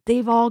because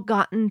they've all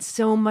gotten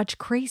so much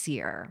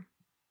crazier.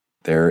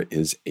 There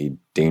is a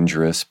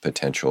dangerous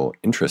potential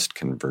interest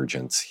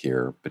convergence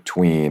here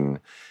between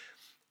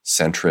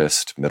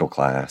centrist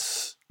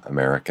middle-class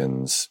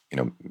Americans.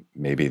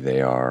 Maybe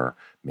they are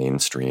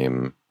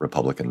mainstream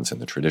Republicans in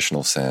the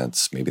traditional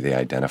sense. Maybe they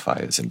identify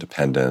as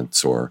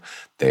independents, or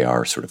they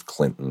are sort of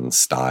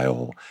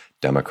Clinton-style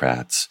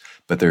Democrats.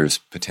 But there's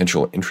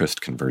potential interest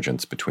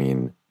convergence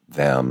between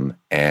them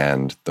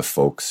and the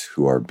folks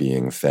who are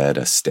being fed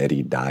a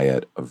steady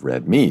diet of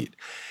red meat.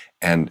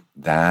 And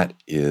that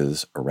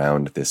is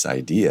around this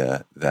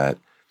idea that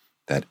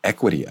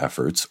equity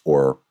efforts,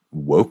 or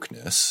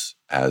wokeness,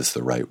 as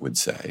the right would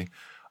say,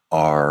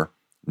 are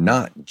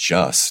not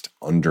just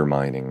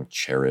undermining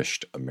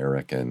cherished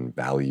American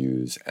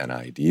values and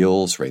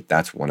ideals, right?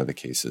 That's one of the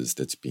cases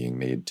that's being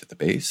made to the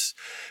base,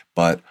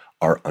 but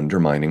are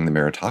undermining the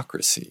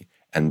meritocracy.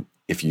 And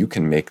if you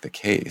can make the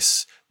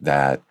case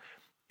that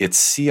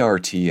it's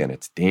CRT and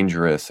it's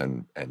dangerous,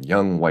 and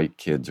young white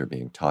kids are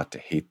being taught to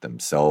hate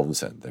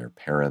themselves and their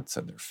parents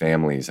and their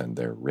families and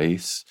their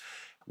race,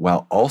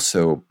 while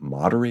also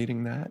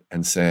moderating that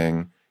and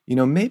saying,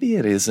 maybe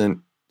it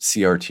isn't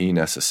CRT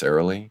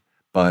necessarily,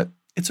 but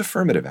it's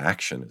affirmative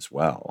action as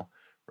well,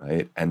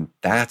 right? And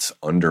that's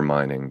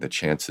undermining the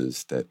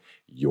chances that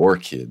your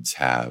kids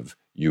have,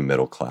 you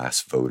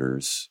middle-class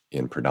voters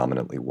in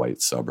predominantly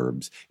white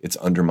suburbs. It's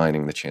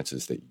undermining the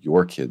chances that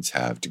your kids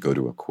have to go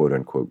to a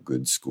quote-unquote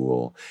good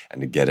school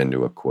and to get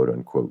into a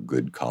quote-unquote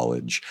good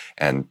college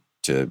and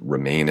to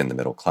remain in the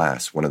middle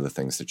class. One of the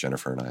things that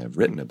Jennifer and I have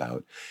written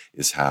about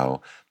is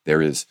how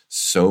there is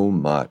so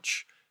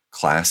much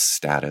class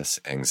status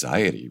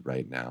anxiety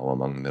right now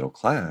among the middle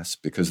class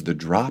because the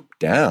drop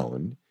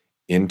down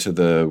into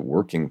the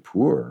working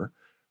poor,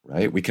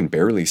 right? We can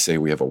barely say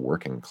we have a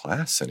working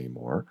class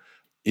anymore,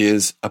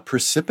 is a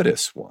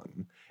precipitous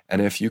one.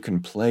 And if you can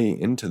play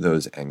into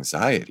those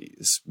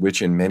anxieties,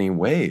 which in many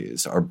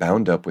ways are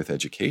bound up with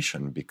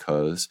education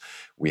because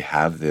we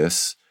have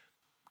this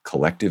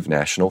collective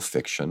national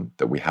fiction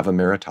that we have a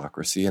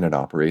meritocracy and it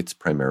operates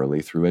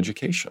primarily through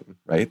education,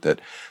 right?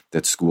 That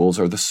schools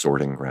are the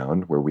sorting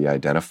ground where we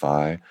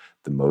identify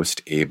the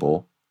most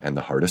able and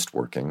the hardest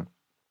working,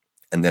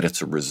 and that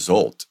it's a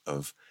result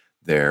of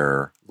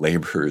their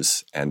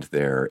labors and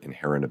their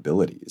inherent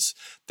abilities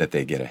that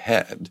they get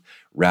ahead,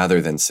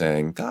 rather than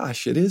saying,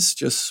 gosh, it is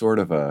just sort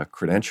of a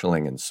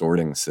credentialing and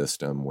sorting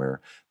system where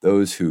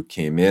those who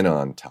came in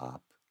on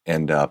top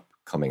end up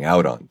coming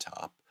out on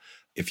top.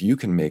 If you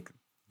can make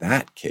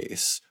that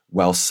case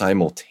while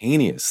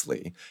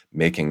simultaneously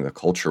making the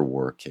culture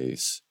war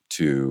case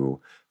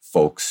to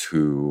folks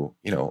who,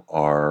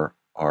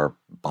 are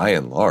by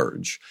and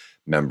large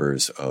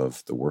members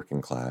of the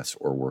working class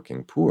or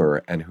working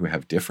poor and who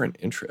have different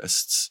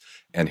interests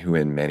and who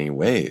in many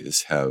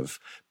ways have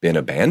been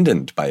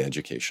abandoned by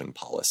education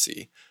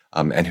policy,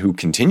 and who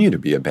continue to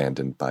be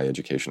abandoned by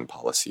education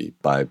policy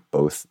by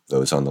both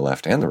those on the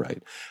left and the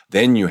right,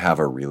 then you have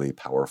a really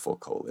powerful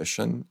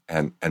coalition,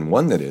 and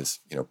one that is,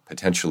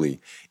 potentially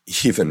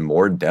even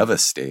more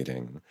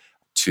devastating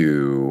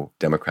to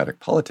democratic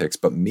politics,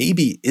 but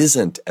maybe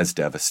isn't as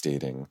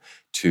devastating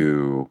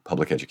to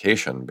public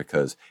education,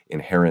 because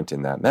inherent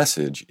in that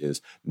message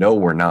is, no,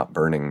 we're not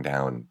burning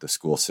down the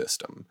school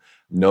system.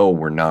 No,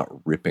 we're not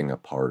ripping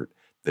apart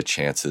the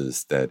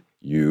chances that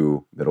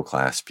you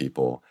middle-class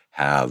people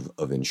have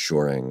of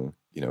ensuring,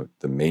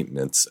 the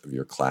maintenance of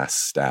your class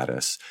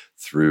status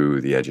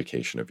through the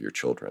education of your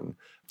children.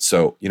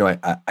 So,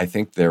 I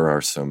think there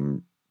are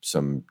some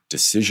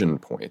decision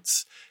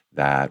points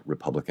that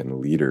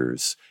Republican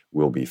leaders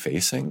will be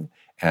facing,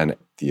 and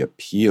the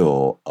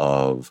appeal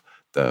of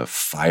the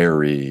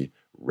fiery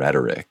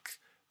rhetoric,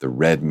 the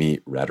red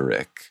meat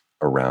rhetoric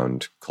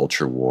around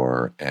culture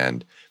war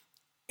and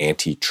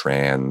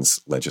anti-trans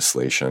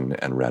legislation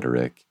and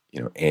rhetoric,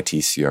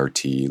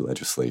 anti-CRT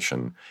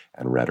legislation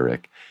and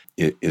rhetoric,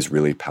 it is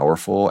really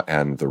powerful,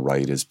 and the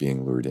right is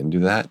being lured into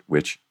that,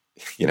 which,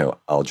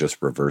 I'll just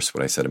reverse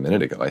what I said a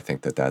minute ago. I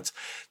think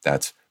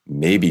that's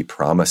maybe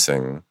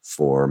promising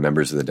for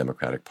members of the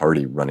Democratic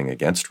Party running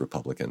against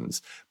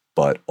Republicans,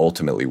 but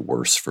ultimately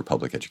worse for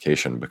public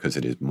education because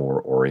it is more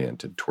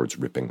oriented towards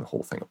ripping the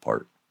whole thing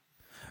apart.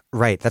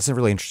 Right. That's a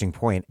really interesting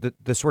point.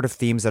 The sort of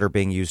themes that are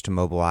being used to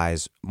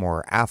mobilize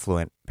more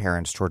affluent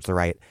parents towards the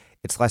right,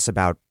 it's less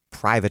about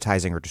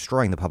privatizing or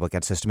destroying the public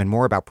ed system and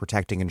more about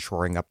protecting and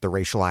shoring up the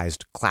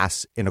racialized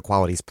class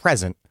inequalities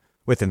present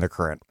within the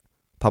current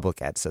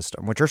public ed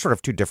system, which are sort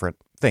of two different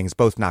things,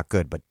 both not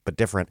good, but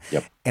different.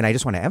 Yep. And I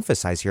just want to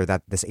emphasize here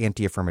that this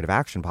anti-affirmative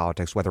action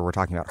politics, whether we're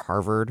talking about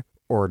Harvard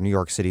or New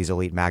York City's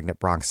elite magnet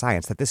Bronx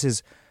Science, that this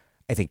is,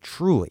 I think,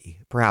 truly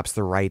perhaps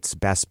the right's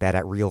best bet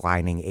at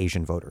realigning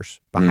Asian voters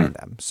behind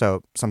them.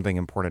 So something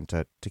important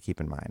to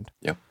keep in mind.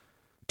 Yep.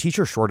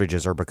 Teacher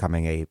shortages are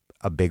becoming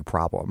a big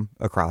problem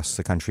across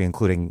the country,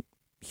 including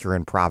here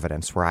in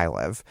Providence, where I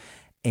live.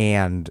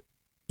 And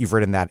you've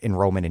written that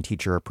enrollment in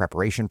teacher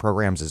preparation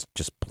programs is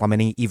just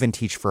plummeting. Even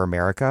Teach for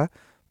America,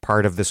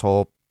 part of this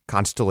whole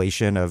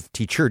constellation of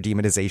teacher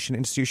demonization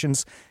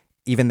institutions,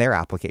 even their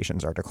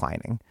applications are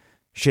declining.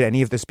 Should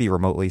any of this be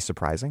remotely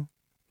surprising,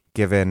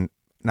 given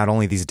not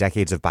only these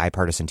decades of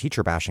bipartisan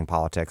teacher bashing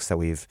politics that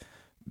we've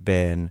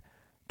been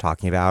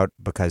talking about,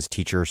 because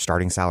teacher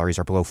starting salaries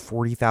are below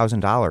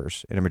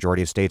 $40,000 in a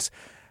majority of states,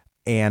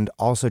 and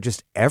also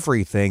just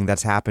everything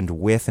that's happened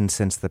with and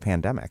since the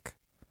pandemic?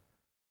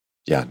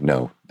 Yeah,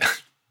 no,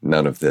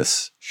 none of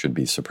this should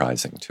be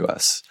surprising to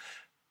us.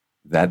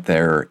 That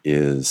there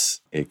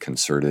is a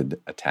concerted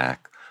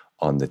attack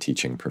on the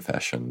teaching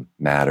profession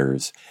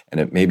matters,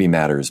 and it maybe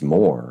matters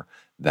more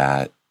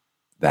that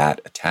that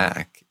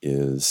attack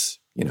is,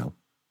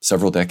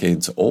 several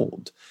decades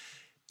old.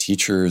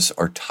 Teachers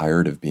are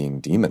tired of being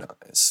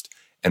demonized.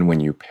 And when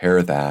you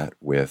pair that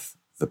with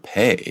the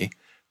pay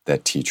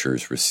that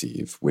teachers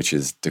receive, which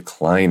is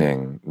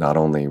declining not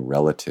only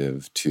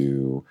relative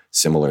to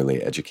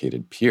similarly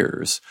educated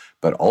peers,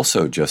 but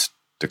also just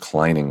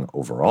declining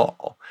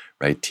overall,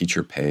 right?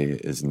 Teacher pay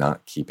is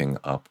not keeping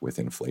up with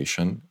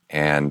inflation.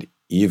 And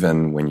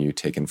even when you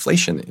take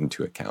inflation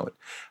into account,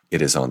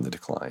 it is on the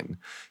decline.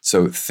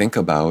 So think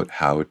about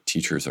how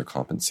teachers are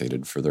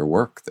compensated for their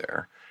work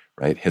there,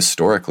 right?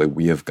 Historically,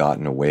 we have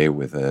gotten away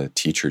with a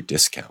teacher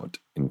discount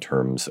in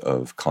terms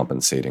of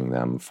compensating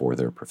them for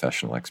their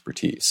professional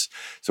expertise.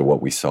 So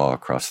what we saw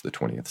across the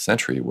 20th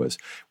century was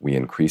we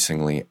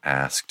increasingly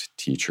asked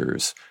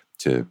teachers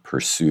to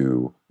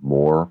pursue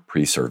more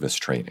pre-service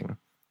training.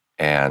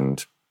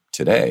 And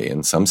today,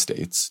 in some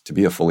states, to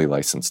be a fully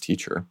licensed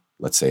teacher,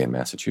 let's say in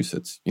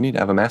Massachusetts, you need to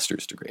have a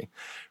master's degree,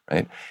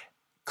 right?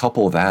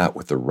 Couple that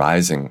with the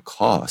rising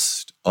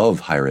cost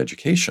of higher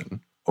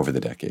education over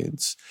the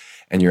decades,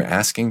 and you're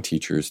asking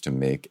teachers to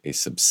make a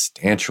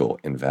substantial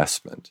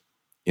investment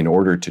in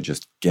order to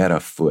just get a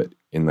foot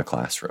in the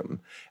classroom.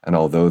 And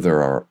although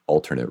there are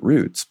alternate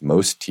routes,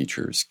 most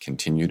teachers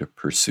continue to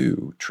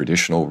pursue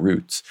traditional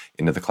routes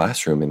into the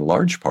classroom in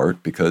large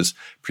part because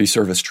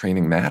pre-service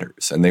training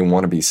matters and they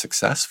want to be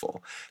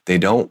successful. They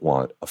don't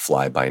want a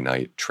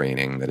fly-by-night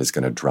training that is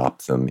going to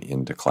drop them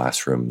into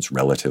classrooms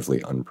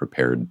relatively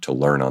unprepared to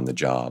learn on the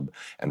job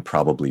and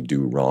probably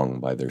do wrong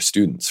by their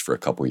students for a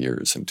couple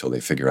years until they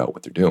figure out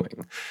what they're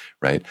doing,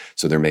 right?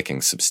 So they're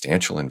making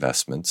substantial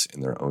investments in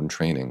their own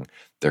training.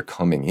 They're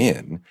coming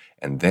in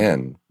and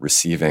then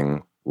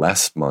receiving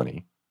less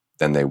money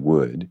than they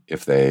would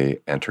if they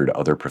entered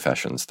other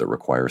professions that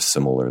require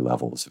similar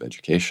levels of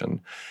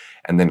education.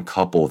 And then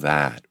couple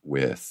that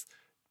with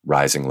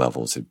rising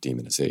levels of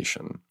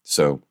demonization.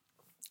 So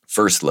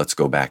first, let's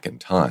go back in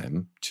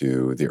time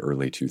to the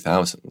early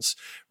 2000s,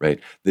 right?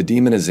 The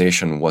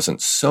demonization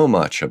wasn't so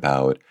much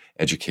about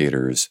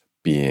educators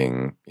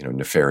being,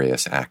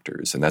 nefarious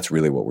actors. And that's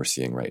really what we're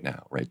seeing right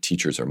now, right?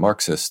 Teachers are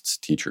Marxists,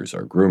 teachers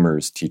are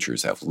groomers,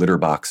 teachers have litter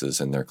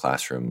boxes in their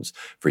classrooms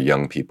for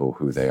young people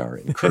who they are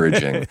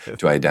encouraging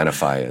to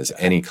identify as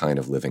any kind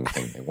of living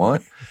thing they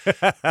want.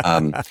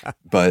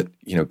 But,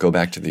 go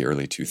back to the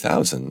early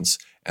 2000s,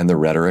 and the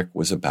rhetoric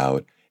was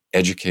about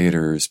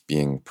educators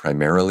being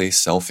primarily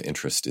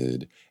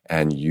self-interested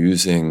and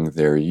using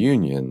their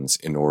unions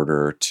in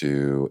order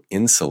to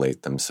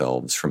insulate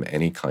themselves from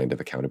any kind of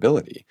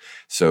accountability.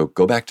 So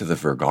go back to the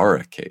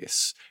Vergara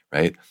case,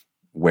 right,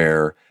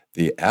 where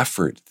the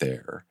effort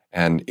there,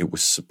 and it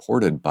was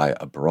supported by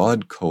a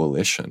broad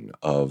coalition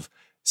of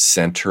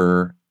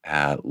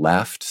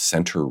center-left,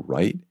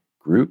 center-right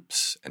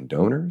groups and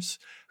donors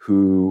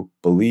who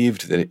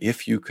believed that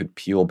if you could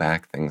peel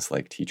back things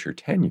like teacher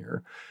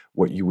tenure,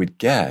 what you would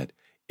get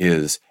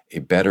is a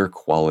better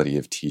quality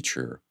of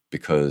teacher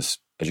because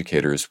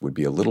educators would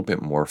be a little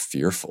bit more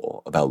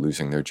fearful about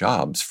losing their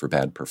jobs for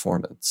bad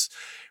performance,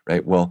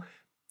 right? Well,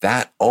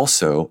 that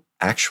also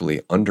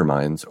actually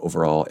undermines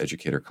overall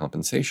educator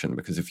compensation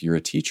because if you're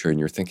a teacher and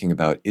you're thinking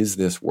about, is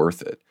this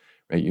worth it,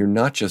 right? You're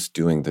not just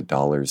doing the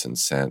dollars and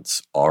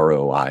cents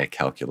ROI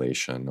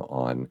calculation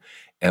on,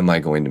 am I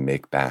going to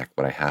make back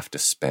what I have to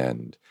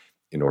spend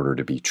in order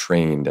to be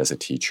trained as a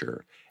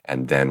teacher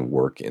and then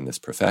work in this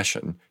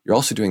profession? You're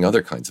also doing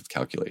other kinds of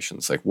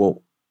calculations like,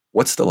 well,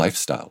 what's the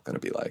lifestyle going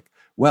to be like?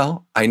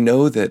 Well, I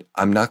know that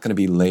I'm not going to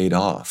be laid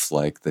off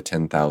like the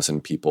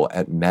 10,000 people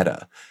at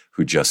Meta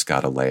who just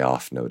got a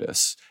layoff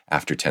notice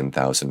after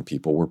 10,000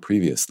 people were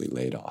previously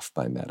laid off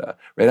by Meta,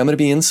 right? I'm going to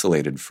be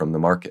insulated from the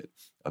market.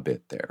 a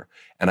bit there.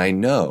 And I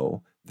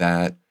know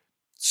that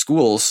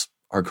schools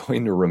are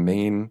going to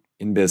remain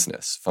in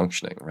business,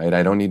 functioning, right?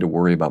 I don't need to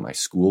worry about my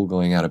school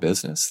going out of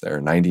business. There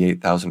are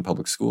 98,000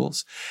 public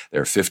schools.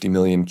 There are 50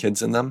 million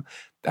kids in them.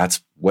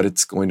 That's what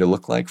it's going to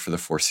look like for the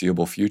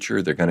foreseeable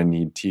future. They're going to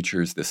need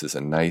teachers. This is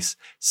a nice,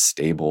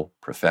 stable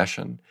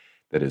profession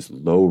that is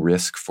low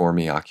risk for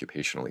me,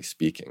 occupationally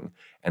speaking.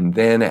 And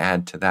then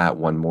add to that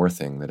one more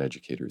thing that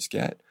educators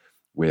get,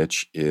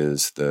 which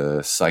is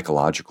the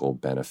psychological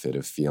benefit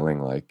of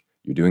feeling like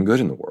you're doing good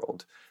in the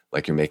world,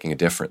 like you're making a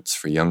difference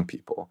for young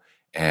people.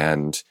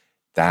 And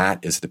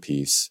that is the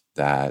piece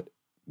that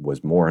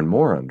was more and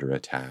more under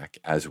attack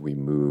as we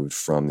moved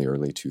from the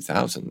early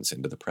 2000s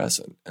into the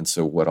present. And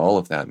so what all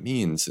of that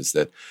means is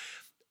that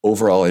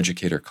overall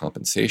educator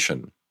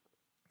compensation,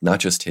 not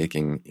just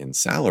taking in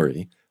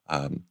salary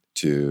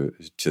to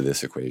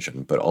this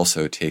equation, but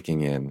also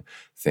taking in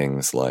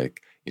things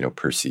like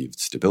perceived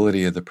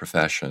stability of the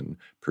profession,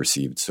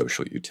 perceived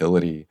social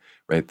utility,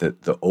 right?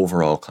 That the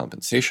overall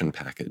compensation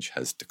package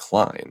has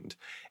declined.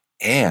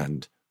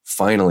 And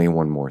finally,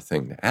 one more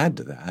thing to add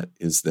to that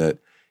is that,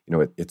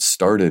 it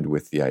started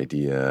with the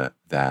idea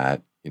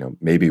that,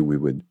 maybe we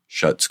would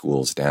shut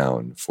schools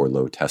down for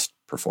low test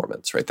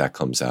performance, right? That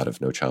comes out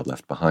of No Child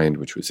Left Behind,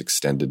 which was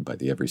extended by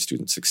the Every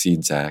Student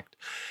Succeeds Act.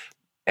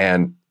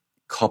 And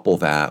couple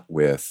that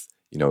with,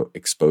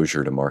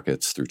 exposure to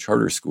markets through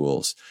charter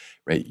schools,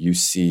 right? You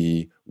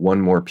see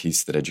one more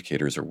piece that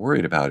educators are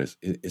worried about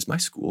is my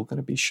school going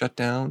to be shut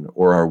down?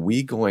 Or are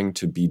we going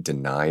to be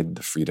denied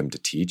the freedom to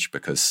teach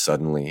because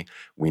suddenly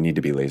we need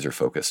to be laser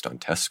focused on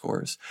test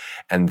scores?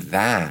 And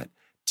that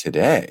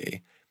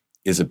today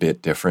is a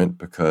bit different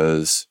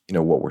because,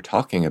 what we're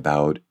talking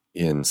about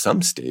in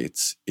some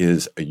states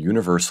is a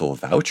universal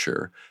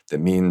voucher that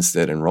means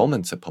that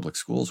enrollments at public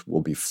schools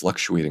will be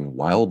fluctuating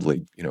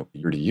wildly,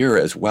 year to year,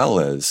 as well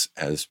as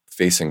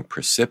facing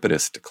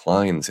precipitous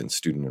declines in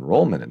student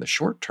enrollment in the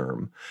short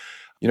term.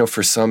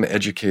 For some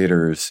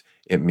educators,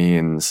 it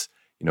means,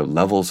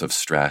 levels of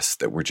stress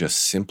that were just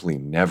simply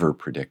never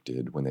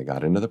predicted when they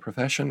got into the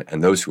profession.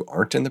 And those who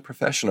aren't in the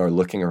profession are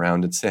looking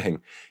around and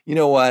saying, you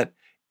know what,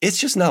 it's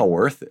just not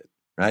worth it,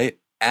 right?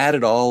 Add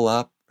it all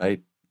up,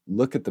 right?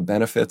 Look at the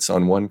benefits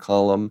on one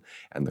column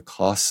and the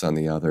costs on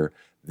the other.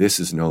 This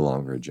is no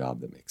longer a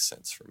job that makes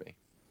sense for me.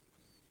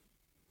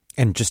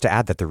 And just to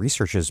add that the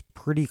research is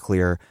pretty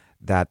clear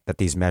that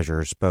these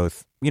measures,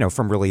 both,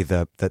 from really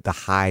the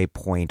high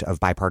point of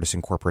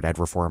bipartisan corporate ed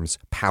reforms,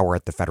 power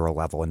at the federal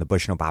level in the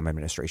Bush and Obama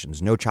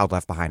administrations, No Child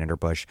Left Behind under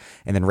Bush,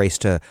 and then race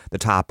to the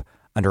top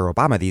under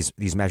Obama,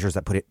 these measures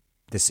that put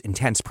this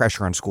intense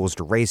pressure on schools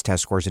to raise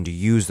test scores and to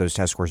use those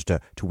test scores to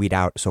weed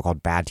out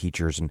so-called bad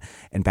teachers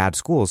and bad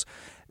schools,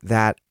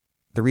 that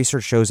the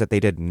research shows that they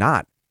did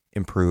not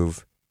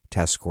improve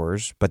test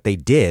scores, but they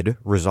did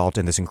result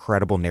in this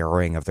incredible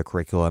narrowing of the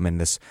curriculum and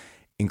this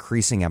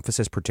increasing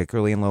emphasis,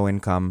 particularly in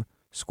low-income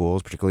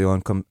schools, particularly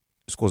low-income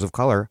schools of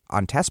color,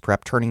 on test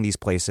prep, turning these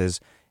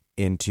places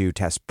into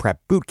test prep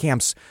boot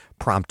camps,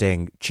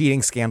 prompting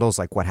cheating scandals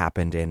like what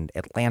happened in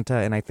Atlanta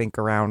and I think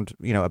around,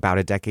 about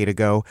a decade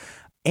ago.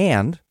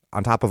 And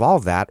on top of all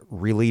of that,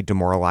 really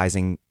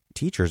demoralizing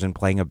teachers and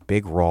playing a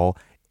big role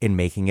in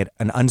making it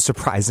an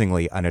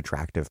unsurprisingly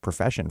unattractive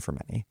profession for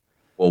many.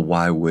 Well,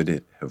 why would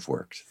it have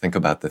worked? Think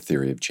about the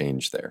theory of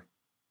change there.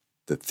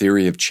 The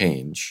theory of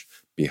change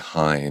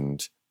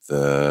behind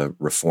the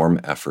reform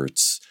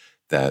efforts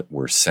that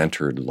were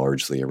centered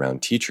largely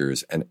around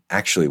teachers, and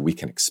actually we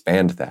can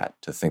expand that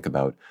to think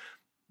about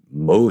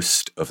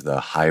most of the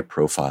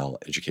high-profile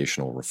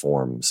educational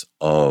reforms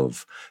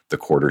of the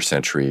quarter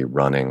century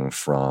running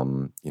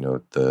from,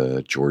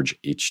 the George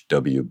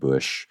H.W.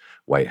 Bush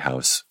White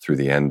House through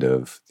the end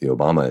of the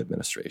Obama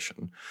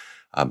administration.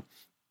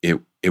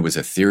 It was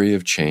a theory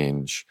of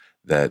change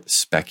that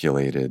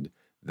speculated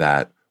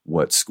that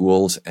what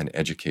schools and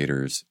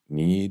educators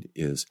need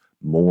is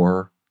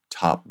more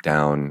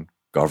top-down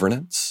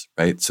governance,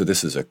 right? So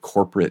this is a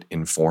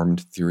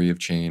corporate-informed theory of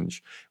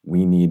change.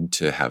 We need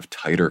to have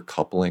tighter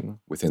coupling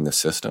within the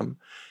system.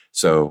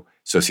 So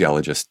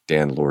sociologist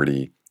Dan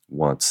Lordy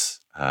once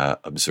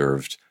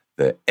observed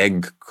the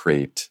egg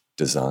crate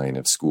design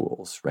of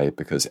schools, right?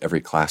 Because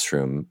every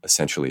classroom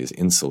essentially is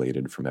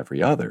insulated from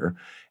every other.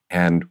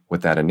 And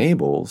what that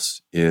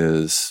enables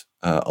is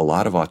a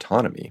lot of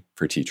autonomy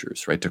for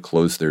teachers, right? To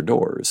close their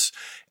doors.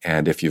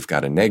 And if you've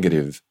got a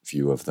negative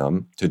view of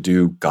them, to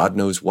do God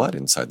knows what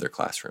inside their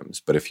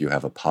classrooms. But if you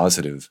have a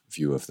positive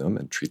view of them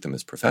and treat them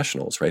as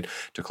professionals, right?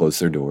 To close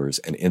their doors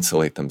and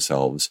insulate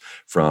themselves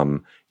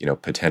from,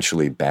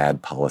 potentially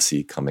bad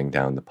policy coming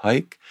down the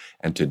pike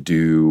and to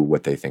do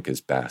what they think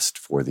is best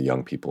for the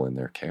young people in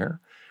their care.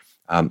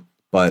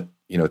 But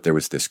there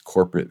was this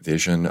corporate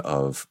vision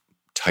of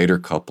tighter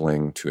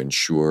coupling to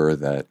ensure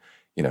that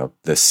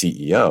the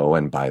CEO,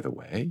 and by the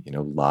way,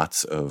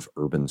 lots of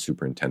urban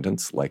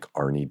superintendents like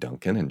Arne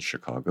Duncan in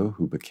Chicago,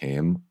 who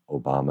became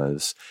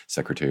Obama's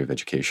Secretary of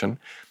Education,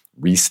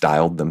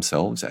 restyled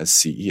themselves as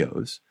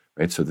CEOs,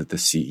 right? So that the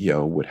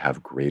CEO would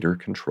have greater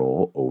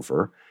control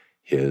over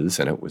his,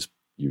 and it was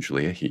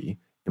usually a he,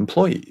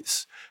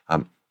 employees.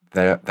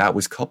 That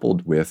was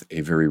coupled with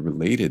a very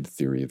related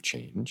theory of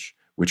change,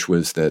 which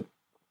was that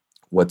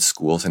what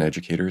schools and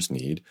educators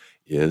need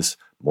is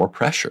more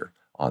pressure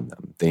on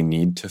them. They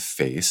need to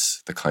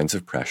face the kinds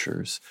of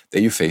pressures that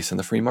you face in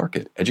the free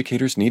market.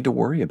 Educators need to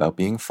worry about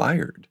being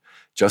fired,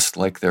 just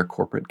like their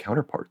corporate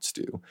counterparts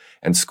do.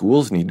 And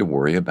schools need to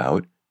worry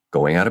about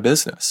going out of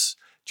business,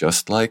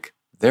 just like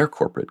their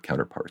corporate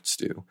counterparts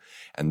do.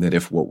 And that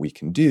if what we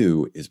can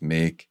do is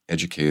make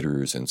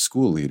educators and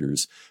school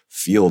leaders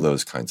feel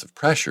those kinds of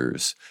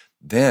pressures,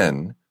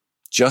 then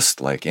just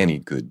like any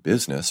good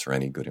business or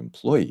any good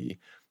employee,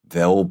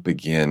 they'll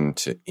begin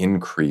to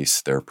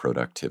increase their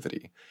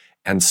productivity.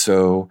 And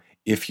so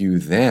if you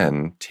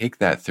then take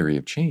that theory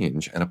of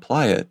change and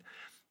apply it,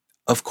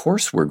 of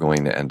course we're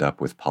going to end up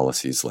with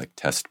policies like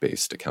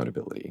test-based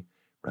accountability,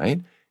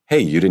 right? Hey,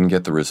 you didn't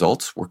get the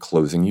results, we're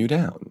closing you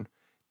down.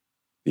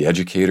 The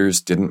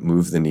educators didn't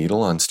move the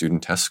needle on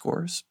student test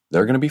scores,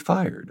 they're going to be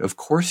fired. Of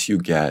course you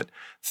get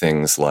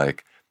things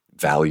like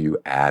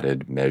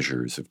value-added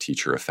measures of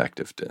teacher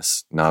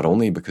effectiveness, not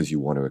only because you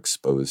want to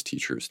expose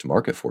teachers to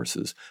market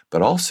forces,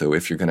 but also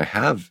if you're going to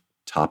have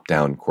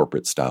top-down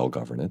corporate-style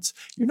governance,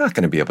 you're not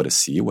going to be able to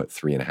see what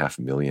 3.5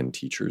 million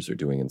teachers are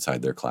doing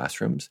inside their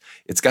classrooms.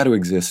 It's got to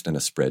exist in a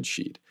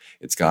spreadsheet.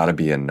 It's got to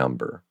be a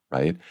number,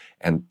 right?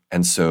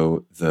 And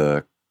so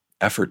the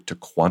effort to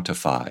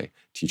quantify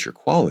teacher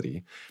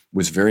quality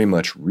was very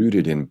much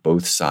rooted in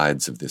both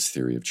sides of this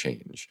theory of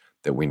change,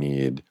 that we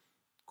need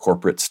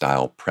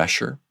corporate-style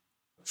pressure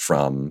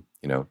from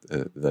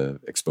the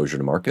exposure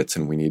to markets,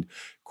 and we need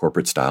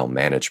corporate-style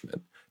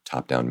management,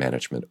 top-down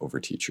management over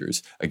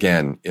teachers.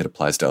 Again, it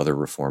applies to other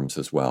reforms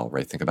as well,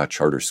 right? Think about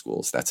charter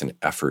schools. That's an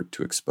effort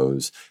to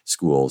expose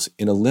schools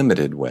in a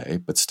limited way,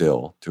 but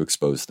still to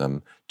expose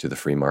them to the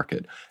free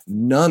market.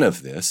 None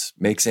of this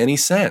makes any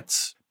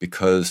sense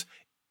because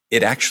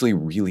it actually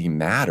really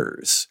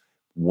matters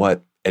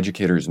what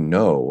educators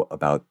know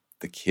about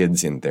the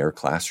kids in their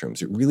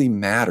classrooms. It really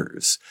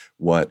matters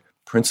what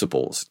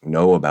principals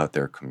know about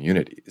their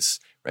communities,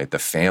 right? The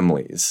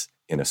families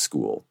in a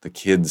school, the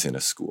kids in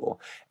a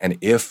school. And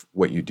if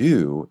what you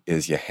do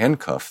is you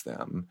handcuff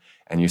them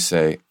and you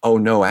say, oh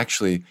no,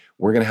 actually,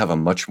 we're going to have a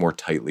much more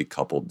tightly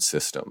coupled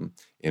system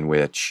in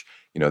which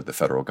the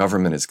federal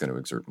government is going to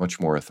exert much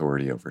more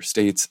authority over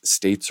states.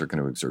 States are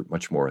going to exert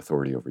much more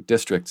authority over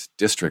districts,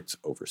 districts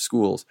over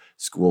schools,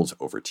 schools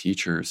over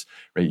teachers,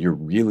 right? You're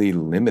really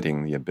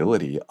limiting the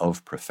ability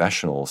of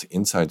professionals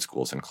inside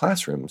schools and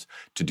classrooms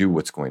to do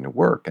what's going to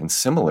work. And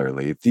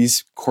similarly,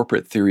 these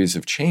corporate theories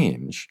of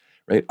change,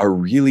 right, are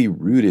really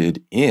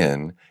rooted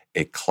in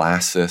a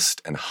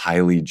classist and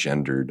highly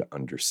gendered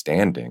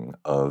understanding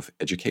of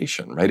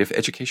education, right? If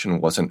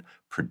education wasn't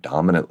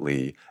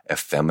predominantly a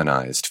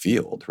feminized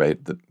field, right,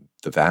 the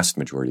vast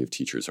majority of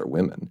teachers are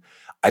women,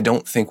 I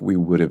don't think we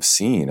would have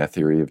seen a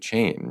theory of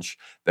change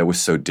that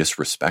was so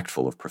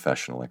disrespectful of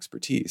professional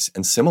expertise.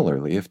 And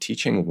similarly, if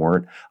teaching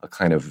weren't a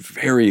kind of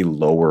very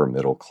lower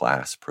middle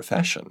class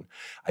profession,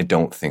 I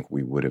don't think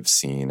we would have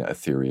seen a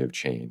theory of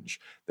change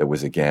that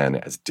was, again,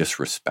 as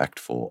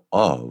disrespectful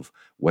of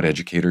what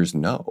educators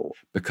know,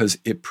 because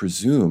it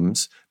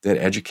presumes that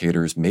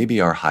educators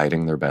maybe are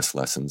hiding their best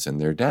lessons in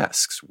their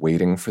desks,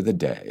 waiting for the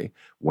day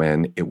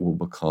when it will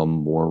become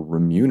more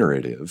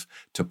remunerative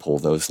to pull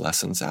those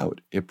lessons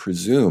out. It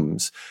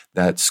presumes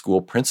that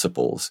school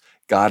principals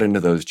got into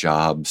those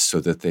jobs so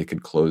that they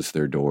could close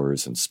their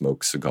doors and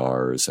smoke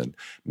cigars and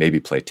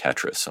maybe play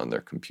Tetris on their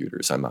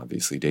computers. I'm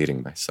obviously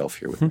dating myself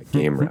here with my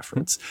game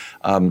reference.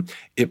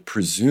 It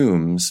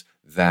presumes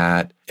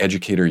that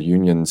educator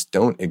unions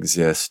don't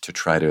exist to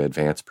try to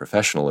advance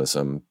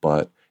professionalism,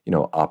 but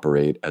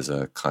operate as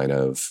a kind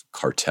of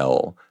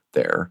cartel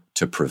there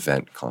to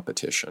prevent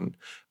competition.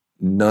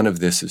 None of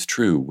this is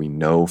true. We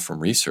know from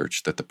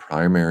research that the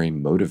primary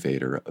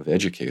motivator of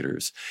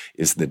educators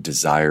is the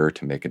desire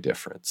to make a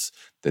difference,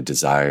 the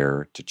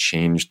desire to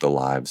change the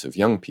lives of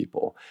young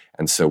people.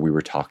 And so we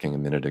were talking a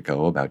minute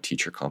ago about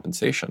teacher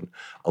compensation.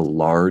 A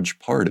large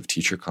part of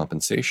teacher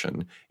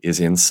compensation is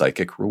in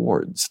psychic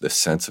rewards, the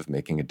sense of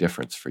making a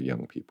difference for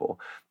young people,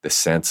 the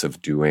sense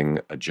of doing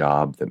a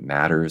job that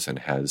matters and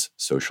has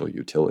social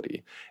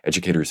utility.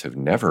 Educators have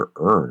never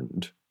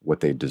earned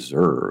what they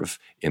deserve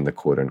in the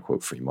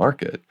quote-unquote free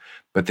market,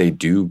 but they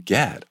do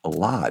get a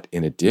lot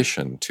in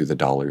addition to the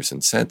dollars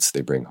and cents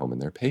they bring home in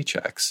their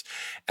paychecks.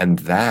 And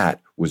that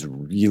was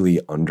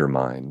really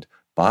undermined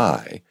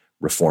by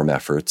reform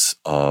efforts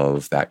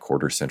of that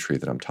quarter century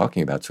that I'm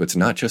talking about. So it's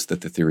not just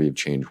that the theory of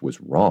change was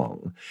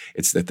wrong,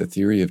 it's that the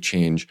theory of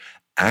change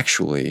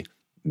actually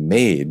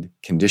made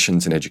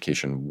conditions in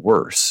education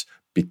worse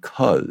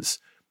because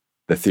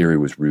the theory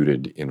was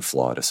rooted in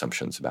flawed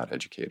assumptions about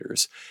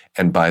educators.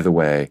 And by the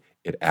way,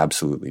 it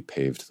absolutely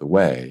paved the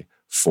way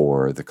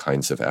for the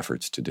kinds of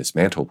efforts to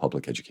dismantle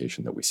public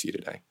education that we see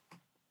today.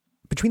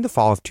 Between the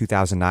fall of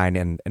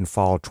 2009 and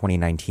fall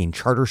 2019,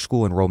 charter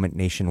school enrollment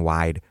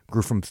nationwide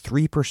grew from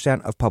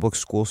 3% of public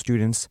school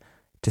students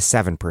to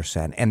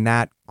 7%, and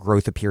that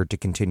growth appeared to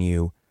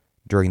continue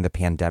during the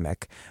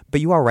pandemic.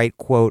 But you all write,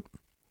 quote,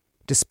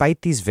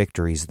 Despite these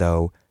victories,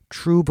 though,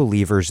 true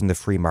believers in the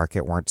free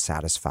market weren't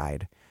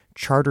satisfied.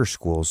 Charter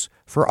schools,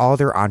 for all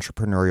their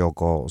entrepreneurial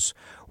goals,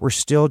 were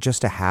still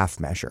just a half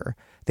measure.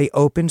 They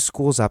opened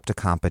schools up to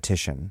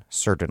competition,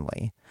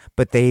 certainly,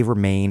 but they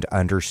remained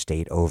under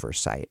state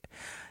oversight.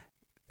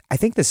 I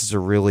think this is a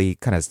really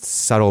kind of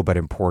subtle but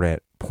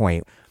important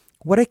point.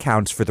 What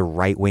accounts for the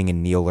right-wing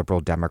and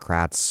neoliberal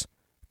Democrats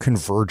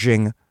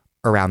converging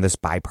around this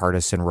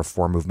bipartisan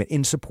reform movement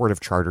in support of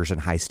charters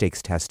and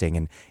high-stakes testing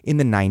and in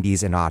the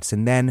 90s and aughts,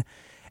 and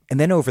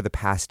then over the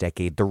past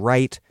decade, the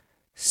right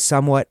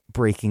somewhat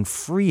breaking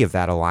free of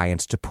that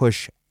alliance to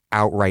push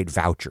outright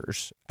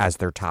vouchers as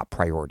their top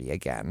priority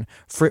again.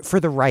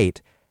 For the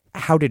right,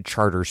 how did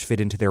charters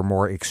fit into their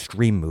more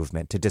extreme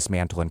movement to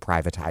dismantle and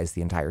privatize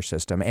the entire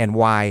system? And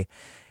why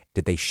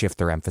did they shift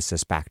their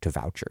emphasis back to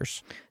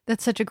vouchers?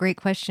 That's such a great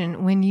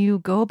question. When you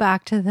go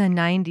back to the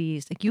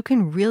 90s, like, you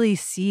can really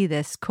see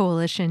this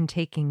coalition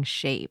taking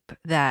shape.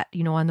 That,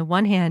 on the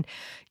one hand,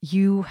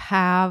 you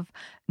have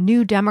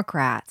New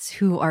Democrats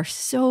who are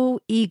so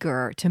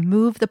eager to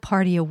move the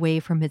party away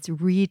from its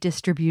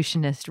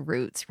redistributionist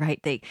roots, right?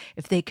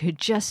 If they could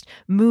just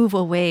move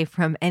away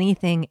from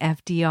anything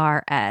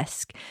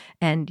FDR-esque.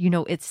 And,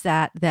 it's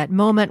that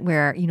moment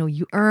where,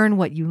 you earn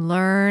what you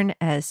learn,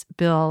 as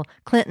Bill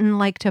Clinton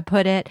liked to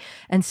put it.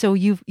 And so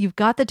you've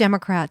got the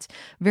Democrats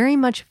very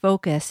much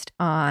focused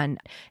on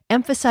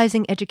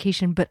emphasizing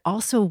education, but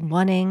also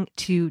wanting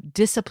to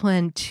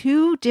discipline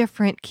two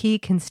different key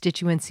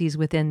constituencies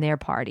within their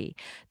party: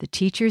 the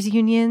teachers'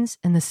 unions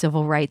and the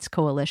Civil Rights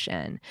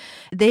Coalition.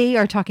 They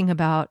are talking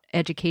about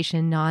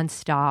education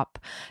nonstop.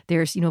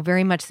 There's,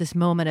 very much this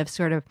moment of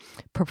sort of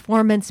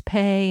performance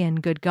pay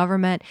and good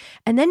government.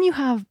 And then you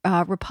have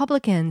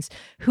Republicans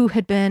who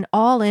had been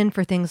all in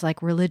for things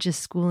like religious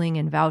schooling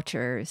and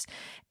vouchers.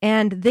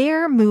 And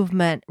their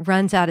movement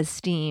runs out of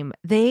steam.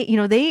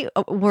 They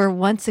were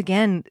once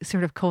again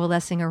sort of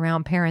coalescing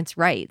around parents'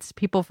 rights.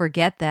 People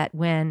forget that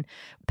when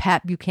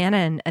Pat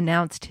Buchanan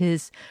announced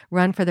his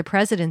run for the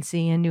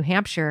presidency in New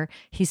Hampshire,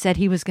 he said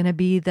he was going to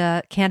be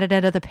the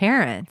candidate of the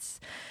parents.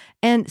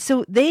 And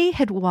so they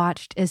had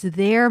watched as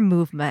their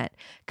movement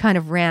kind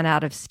of ran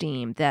out of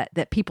steam,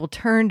 that people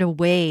turned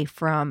away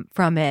from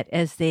it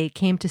as they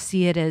came to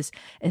see it as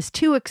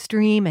too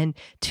extreme and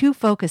too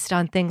focused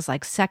on things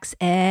like sex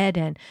ed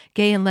and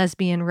gay and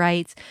lesbian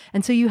rights.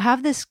 And so you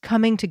have this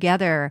coming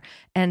together,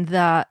 and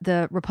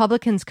the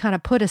Republicans kind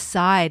of put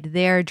aside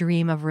their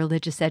dream of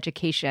religious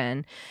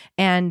education,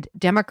 and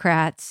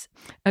Democrats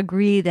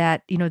agree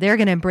that, they're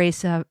going to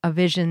embrace a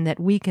vision that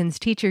weakens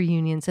teacher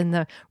unions, and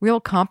the real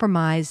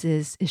compromise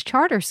is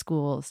charter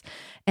schools.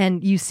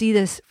 And you see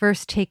this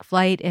first take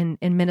flight in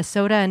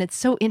Minnesota, and it's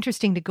so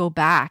interesting to go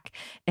back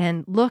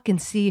and look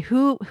and see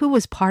who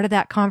was part of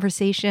that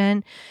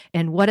conversation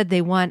and what did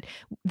they want.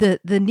 The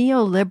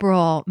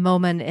neoliberal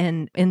moment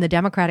in the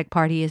Democratic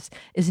Party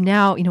is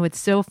now, it's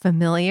so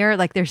familiar,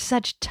 like there's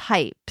such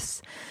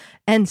types.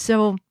 And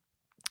so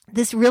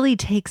this really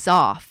takes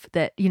off,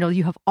 that,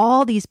 you have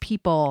all these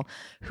people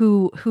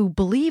who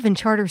believe in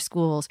charter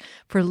schools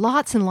for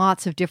lots and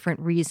lots of different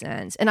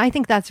reasons. And I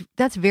think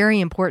that's very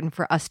important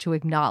for us to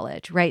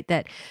acknowledge, right?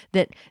 That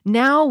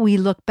now we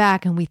look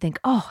back and we think,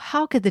 oh,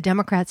 how could the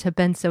Democrats have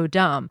been so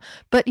dumb?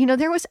 But,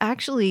 there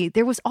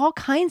was all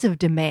kinds of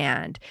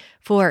demand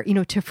for,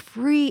 to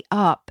free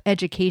up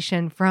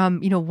education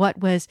from, what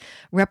was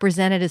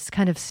represented as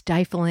kind of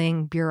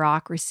stifling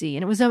bureaucracy.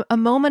 And it was a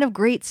moment of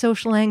great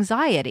social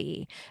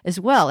anxiety as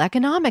well,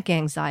 economic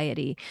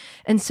anxiety.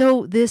 And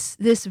so this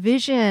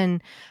vision,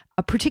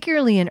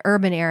 particularly in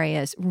urban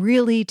areas,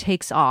 really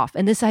takes off.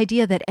 And this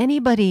idea that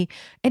anybody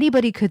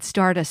could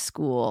start a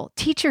school.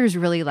 Teachers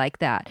really like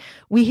that.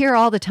 We hear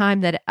all the time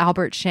that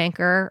Albert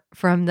Shanker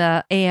from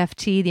the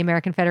AFT, the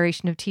American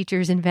Federation of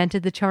Teachers,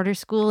 invented the charter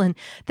school. And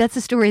that's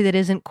a story that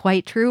isn't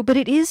quite true, but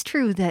it is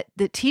true that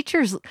the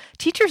teachers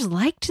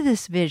liked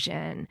this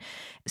vision.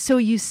 So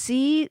you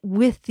see,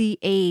 with the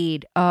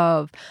aid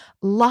of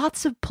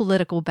lots of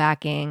political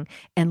backing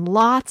and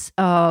lots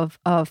of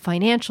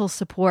financial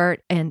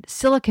support and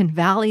Silicon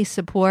Valley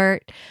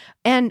support,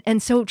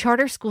 and so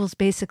charter schools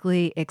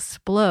basically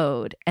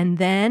explode. And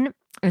then,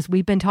 as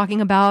we've been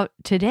talking about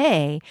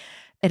today,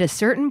 at a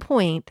certain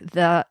point,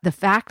 the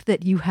fact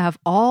that you have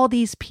all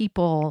these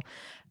people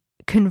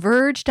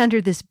converged under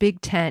this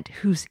big tent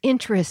whose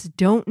interests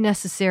don't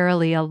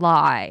necessarily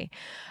ally,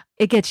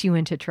 it gets you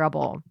into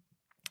trouble.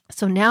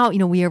 So now,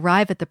 we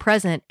arrive at the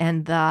present,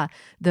 and the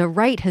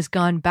right has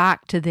gone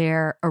back to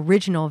their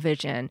original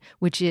vision,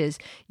 which is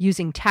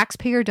using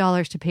taxpayer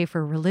dollars to pay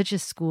for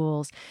religious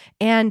schools,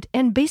 and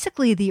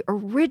basically the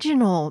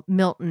original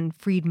Milton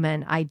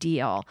Friedman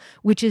ideal,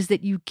 which is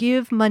that you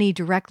give money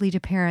directly to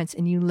parents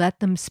and you let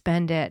them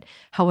spend it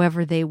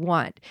however they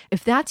want.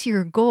 If that's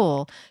your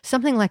goal,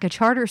 something like a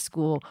charter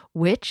school,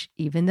 which,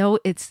 even though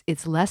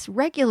it's less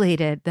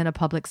regulated than a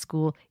public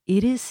school,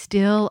 it is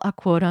still a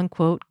quote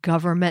unquote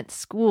government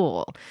school.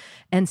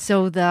 And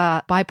so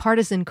the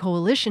bipartisan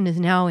coalition is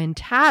now in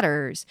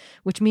tatters,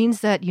 which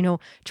means that,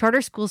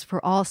 charter schools,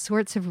 for all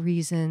sorts of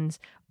reasons,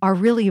 are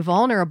really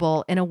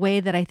vulnerable in a way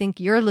that I think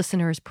your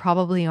listeners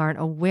probably aren't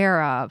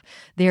aware of.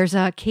 There's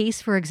a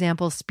case, for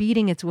example,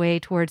 speeding its way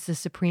towards the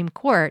Supreme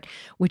Court,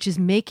 which is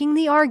making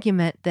the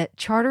argument that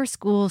charter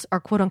schools are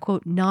quote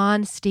unquote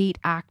non-state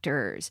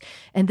actors.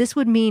 And this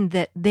would mean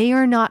that they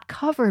are not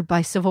covered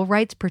by civil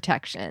rights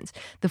protections.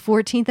 The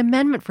 14th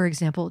Amendment, for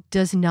example,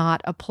 does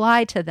not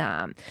apply to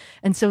them.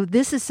 And so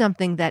this is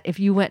something that if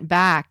you went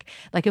back,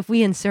 like if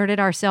we inserted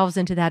ourselves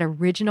into that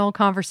original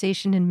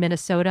conversation in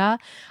Minnesota,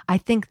 I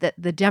think that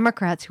the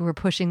Democrats who were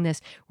pushing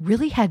this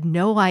really had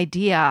no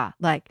idea,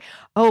 like,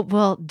 oh,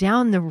 well,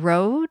 down the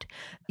road,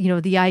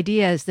 the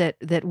idea is that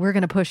we're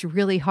going to push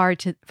really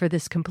hard for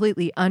this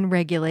completely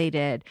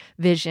unregulated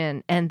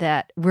vision, and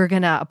that we're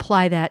going to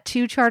apply that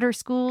to charter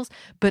schools,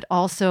 but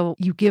also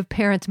you give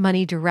parents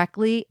money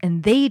directly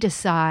and they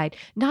decide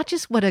not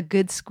just what a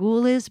good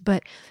school is,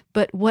 but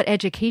what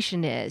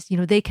education is.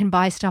 They can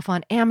buy stuff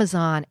on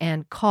Amazon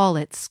and call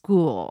it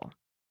school.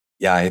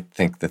 Yeah, I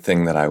think the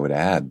thing that I would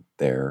add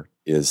there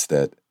is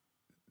that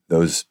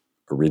those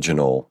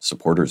original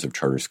supporters of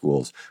charter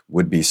schools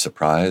would be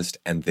surprised,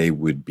 and they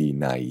would be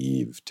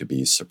naive to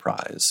be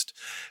surprised,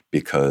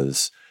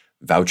 because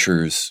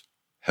vouchers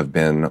have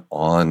been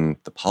on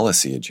the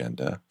policy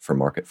agenda for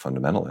market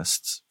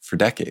fundamentalists for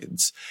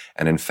decades.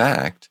 And in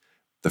fact,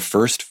 the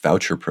first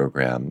voucher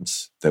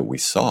programs that we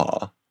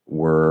saw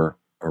were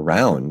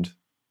around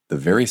the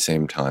very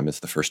same time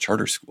as the first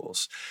charter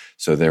schools.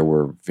 So there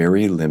were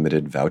very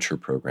limited voucher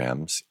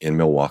programs in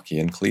Milwaukee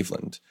and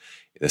Cleveland.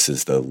 This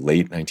is the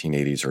late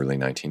 1980s, early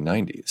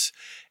 1990s.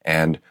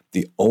 And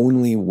the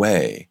only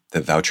way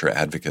that voucher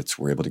advocates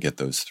were able to get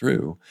those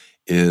through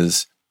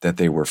is that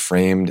they were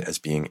framed as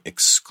being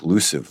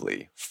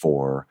exclusively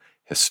for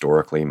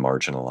historically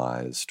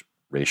marginalized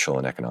racial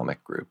and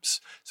economic groups.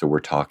 So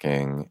we're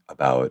talking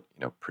about,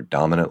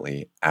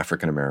 predominantly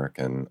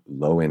African-American,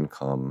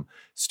 low-income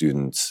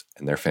students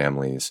and their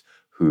families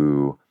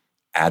who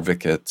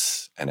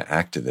advocates and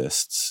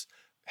activists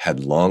had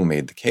long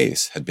made the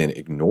case had been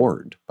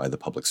ignored by the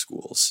public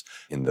schools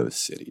in those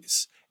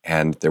cities.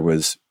 And there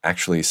was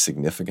actually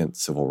significant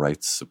civil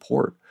rights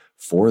support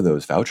for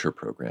those voucher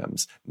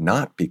programs,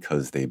 not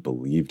because they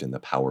believed in the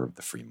power of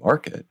the free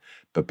market,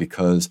 but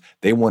because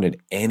they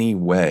wanted any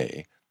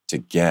way to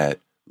get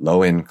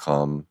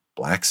low-income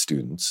Black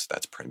students,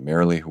 that's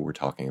primarily who we're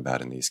talking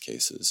about in these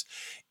cases,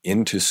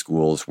 into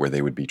schools where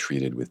they would be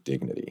treated with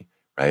dignity,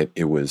 right?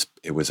 It was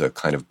a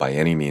kind of by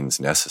any means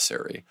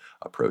necessary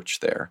approach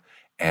there.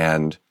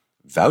 And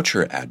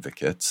voucher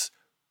advocates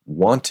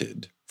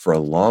wanted for a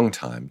long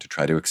time to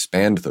try to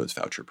expand those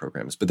voucher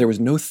programs, but there was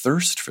no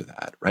thirst for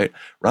that, right?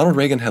 Ronald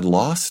Reagan had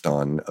lost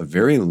on a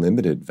very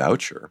limited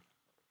voucher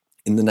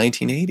in the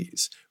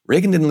 1980s.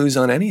 Reagan didn't lose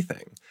on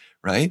anything,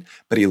 right?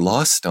 But he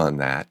lost on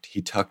that.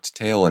 He tucked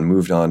tail and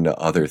moved on to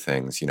other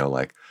things,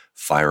 like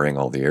firing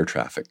all the air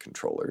traffic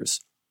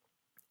controllers.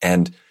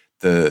 And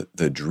the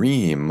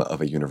dream of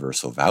a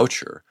universal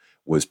voucher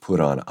was put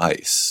on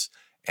ice.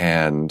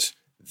 And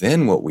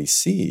then what we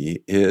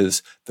see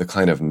is the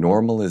kind of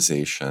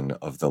normalization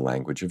of the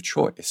language of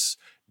choice,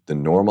 the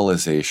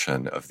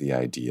normalization of the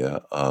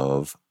idea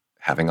of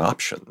having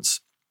options.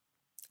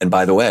 And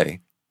by the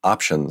way,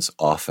 options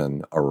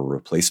often are a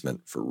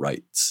replacement for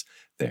rights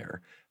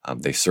there.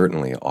 They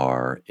certainly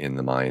are in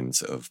the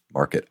minds of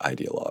market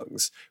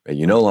ideologues. Right?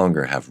 You no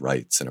longer have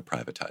rights in a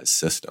privatized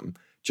system.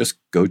 Just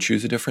go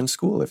choose a different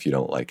school if you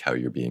don't like how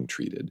you're being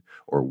treated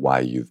or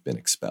why you've been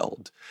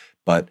expelled.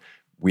 But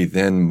we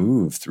then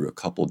move through a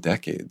couple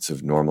decades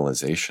of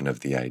normalization of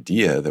the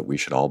idea that we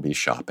should all be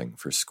shopping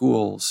for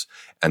schools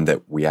and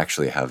that we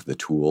actually have the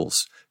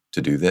tools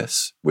to do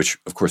this, which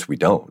of course we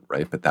don't,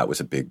 right? But that was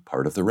a big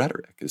part of the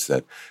rhetoric, is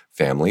that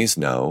families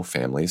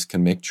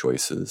can make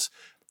choices.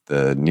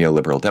 The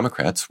neoliberal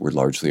Democrats were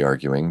largely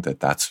arguing that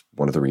that's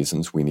one of the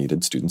reasons we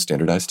needed student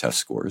standardized test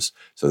scores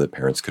so that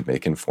parents could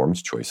make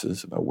informed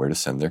choices about where to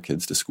send their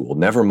kids to school.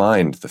 Never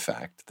mind the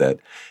fact that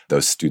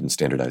those student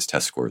standardized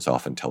test scores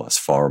often tell us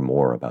far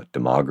more about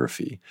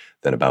demography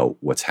than about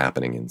what's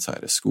happening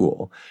inside a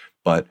school.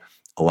 But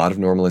a lot of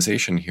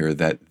normalization here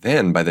that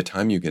then by the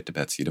time you get to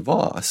Betsy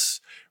DeVos,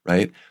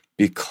 right,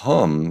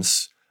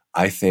 becomes,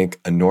 I think,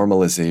 a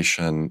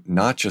normalization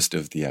not just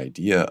of the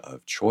idea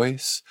of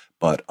choice,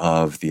 but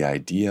of the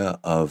idea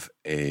of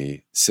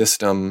a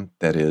system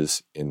that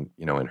is, in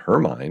her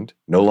mind,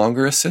 no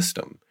longer a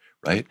system,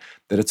 right?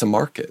 That it's a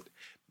market.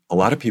 A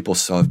lot of people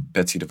saw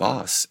Betsy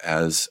DeVos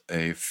as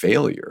a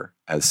failure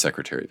as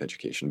Secretary of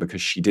Education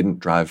because she didn't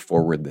drive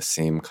forward the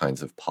same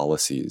kinds of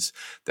policies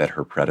that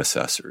her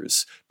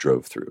predecessors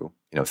drove through.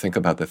 Think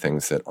about the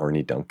things that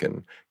Arne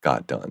Duncan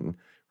got done,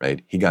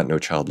 right? He got No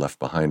Child Left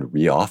Behind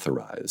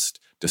reauthorized,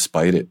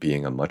 despite it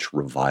being a much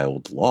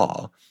reviled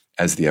law,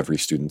 as the Every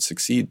Student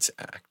Succeeds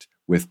Act,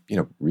 with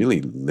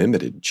really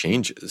limited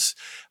changes.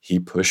 He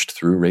pushed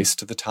through Race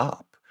to the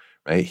Top,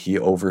 right? He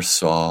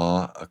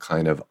oversaw a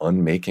kind of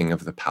unmaking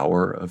of the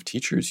power of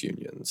teachers'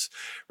 unions,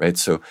 right?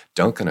 So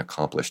Duncan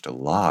accomplished a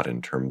lot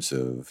in terms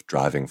of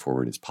driving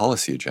forward his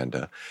policy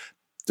agenda.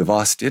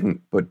 DeVos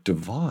didn't, but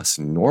DeVos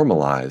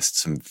normalized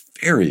some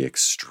very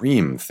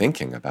extreme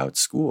thinking about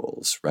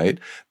schools, right?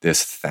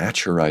 This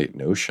Thatcherite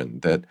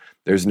notion that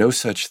there's no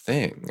such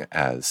thing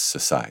as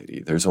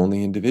society. There's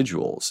only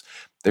individuals.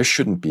 There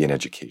shouldn't be an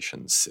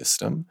education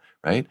system,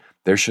 right?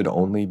 There should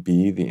only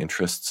be the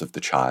interests of the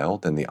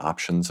child and the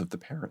options of the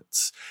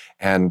parents.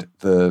 And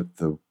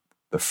the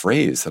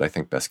phrase that I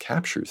think best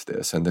captures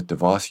this, and that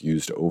DeVos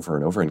used over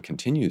and over and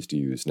continues to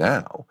use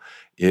now,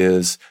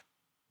 is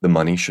the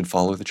money should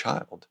follow the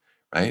child,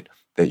 right?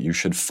 That you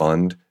should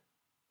fund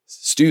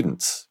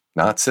students,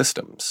 not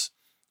systems.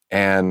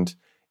 And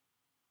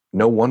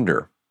no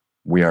wonder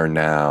we are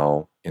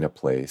now in a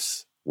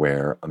place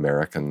where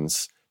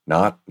Americans,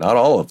 not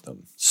all of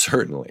them,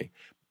 certainly,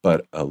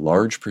 but a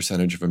large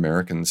percentage of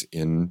Americans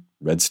in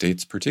red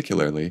states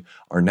particularly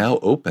are now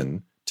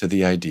open to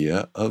the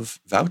idea of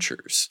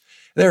vouchers.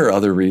 There are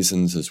other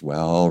reasons as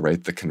well,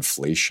 right? The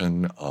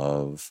conflation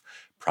of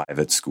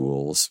private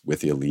schools with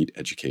the elite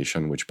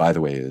education, which, by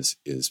the way,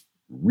 is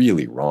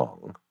really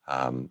wrong.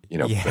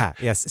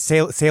 Yes. Say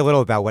a little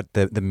about what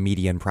the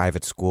median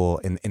private school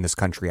in this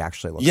country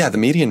actually looks like. Yeah, the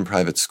median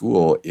private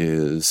school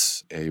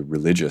is a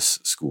religious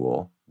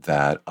school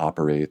that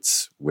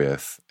operates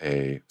with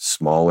a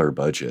smaller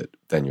budget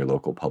than your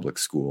local public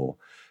school,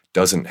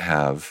 doesn't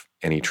have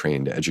any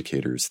trained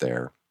educators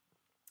there,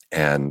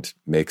 and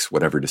makes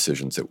whatever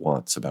decisions it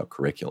wants about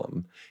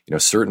curriculum.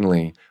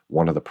 Certainly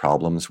one of the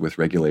problems with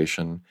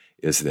regulation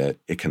is that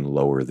it can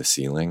lower the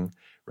ceiling,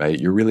 right?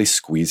 You're really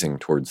squeezing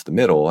towards the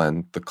middle,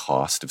 and the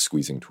cost of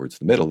squeezing towards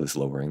the middle is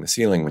lowering the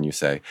ceiling when you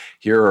say,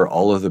 here are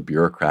all of the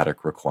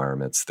bureaucratic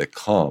requirements that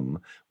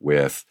come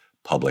with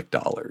public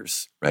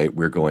dollars, right?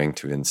 We're going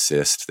to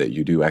insist that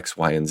you do X,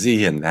 Y, and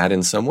Z, and that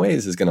in some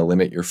ways is going to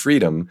limit your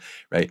freedom,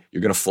 right?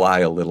 You're going to fly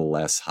a little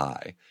less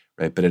high.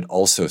 Right? But it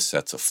also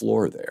sets a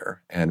floor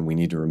there. And we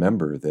need to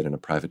remember that in a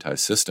privatized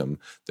system,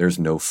 there's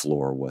no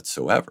floor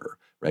whatsoever,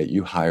 right?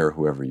 You hire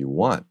whoever you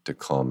want to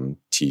come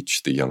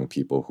teach the young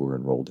people who are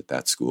enrolled at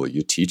that school.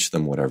 You teach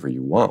them whatever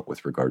you want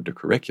with regard to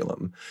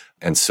curriculum.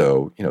 And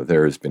so,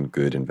 there has been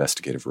good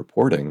investigative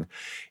reporting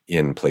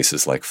in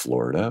places like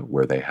Florida,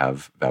 where they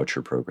have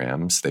voucher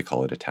programs. They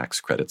call it a tax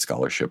credit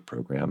scholarship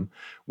program,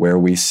 where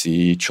we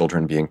see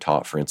children being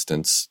taught, for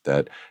instance,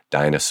 that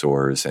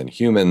dinosaurs and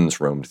humans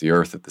roamed the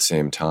earth at the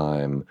same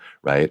time,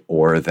 right?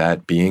 Or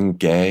that being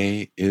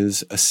gay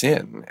is a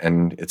sin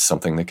and it's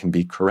something that can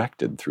be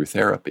corrected through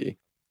therapy.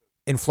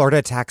 In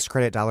Florida, tax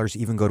credit dollars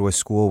even go to a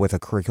school with a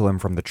curriculum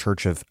from the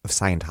Church of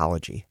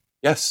Scientology.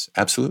 Yes,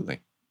 absolutely.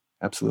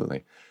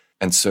 Absolutely.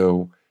 And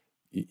so,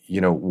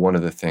 one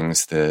of the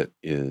things that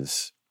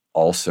is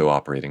also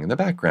operating in the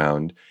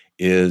background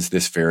is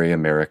this very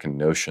American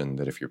notion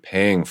that if you're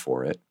paying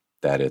for it,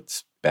 that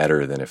it's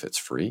better than if it's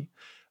free.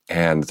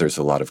 And there's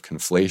a lot of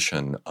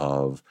conflation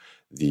of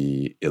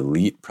the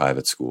elite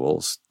private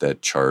schools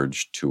that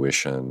charge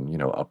tuition,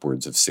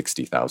 upwards of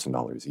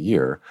 $60,000 a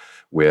year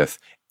with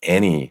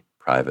any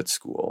private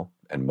school.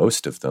 And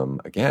most of them,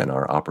 again,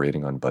 are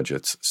operating on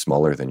budgets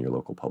smaller than your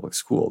local public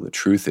school. The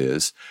truth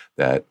is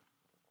that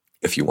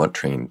if you want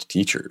trained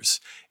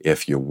teachers,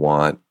 if you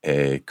want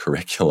a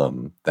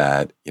curriculum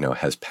that,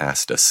 has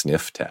passed a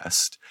sniff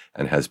test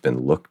and has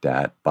been looked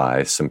at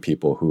by some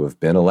people who have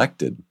been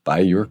elected by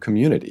your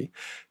community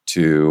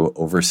to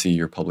oversee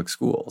your public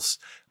schools,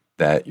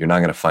 that you're not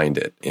going to find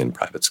it in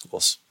private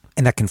schools.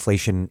 And that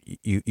conflation,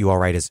 you all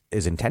right,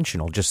 is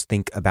intentional. Just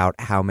think about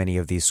how many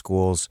of these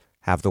schools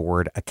have the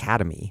word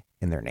academy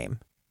in their name.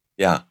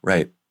 Yeah,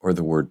 right. Or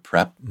the word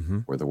prep,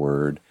 or the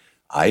word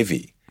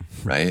Ivy,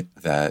 right?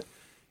 That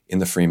in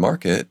the free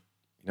market,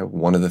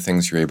 one of the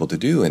things you're able to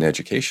do in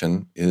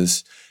education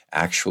is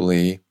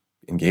actually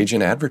engage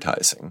in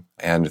advertising.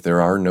 And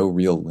there are no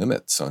real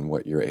limits on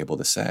what you're able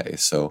to say.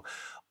 So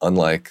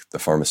unlike the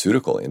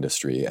pharmaceutical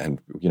industry, and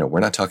we're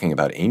not talking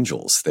about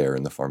angels there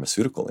in the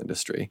pharmaceutical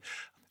industry,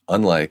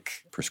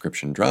 unlike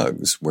prescription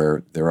drugs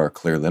where there are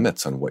clear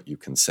limits on what you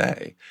can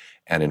say.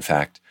 And in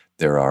fact,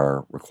 there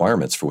are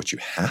requirements for what you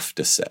have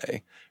to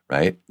say,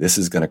 right? This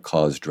is going to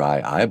cause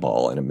dry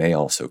eyeball and it may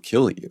also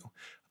kill you.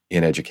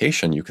 In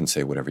education, you can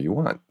say whatever you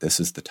want. This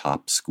is the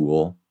top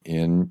school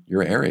in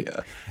your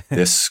area.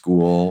 This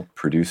school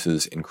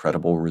produces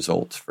incredible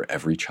results for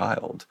every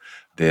child.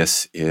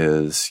 This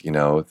is,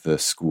 the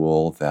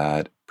school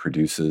that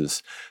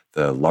produces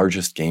the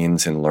largest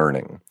gains in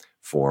learning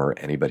for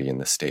anybody in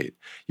the state.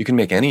 You can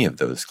make any of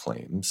those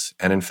claims.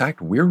 And in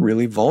fact, we're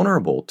really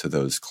vulnerable to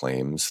those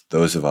claims,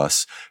 those of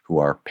us who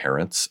are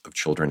parents of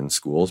children in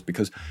schools,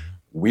 because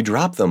we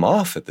drop them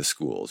off at the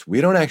schools.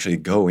 We don't actually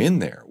go in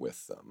there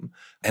with them.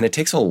 And it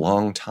takes a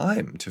long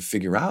time to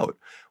figure out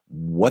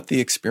what the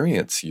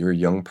experience your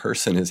young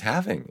person is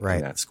having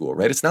in that school,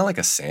 right? It's not like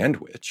a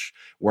sandwich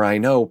where I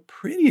know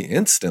pretty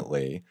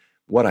instantly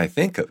what I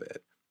think of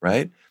it,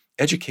 right?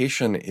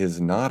 Education is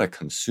not a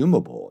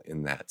consumable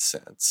in that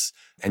sense.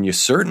 And you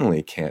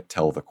certainly can't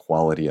tell the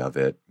quality of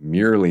it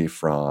merely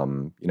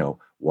from,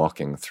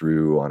 walking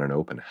through on an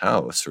open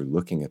house or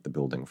looking at the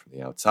building from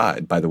the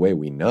outside. By the way,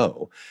 we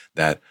know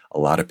that a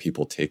lot of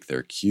people take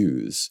their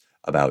cues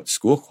about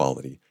school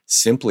quality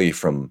simply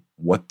from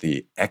what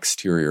the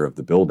exterior of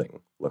the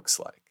building looks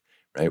like,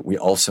 right? We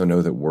also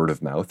know that word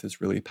of mouth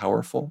is really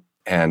powerful,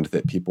 and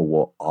that people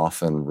will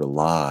often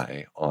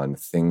rely on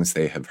things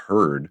they have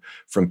heard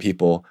from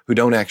people who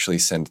don't actually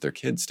send their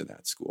kids to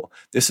that school.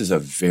 This is a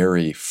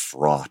very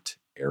fraught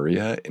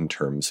area in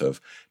terms of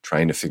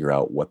trying to figure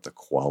out what the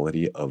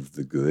quality of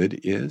the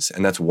good is.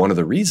 And that's one of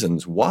the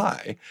reasons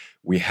why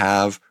we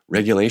have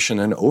regulation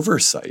and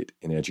oversight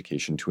in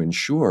education to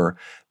ensure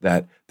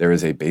that there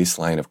is a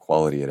baseline of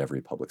quality at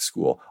every public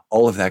school.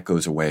 All of that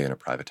goes away in a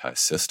privatized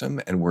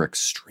system, and we're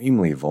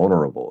extremely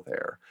vulnerable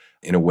there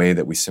in a way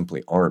that we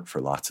simply aren't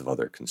for lots of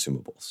other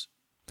consumables.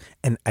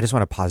 And I just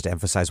want to pause to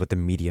emphasize what the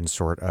median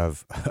sort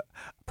of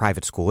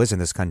private school is in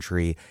this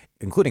country,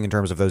 including in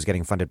terms of those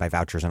getting funded by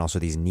vouchers and also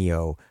these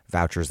neo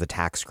vouchers, the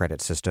tax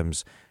credit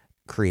systems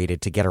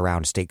created to get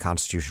around state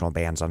constitutional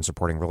bans on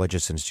supporting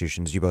religious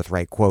institutions. You both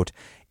write, quote,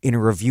 in a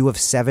review of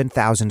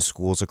 7,000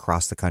 schools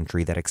across the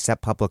country that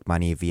accept public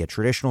money via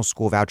traditional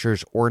school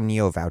vouchers or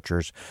neo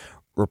vouchers,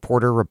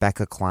 reporter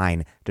Rebecca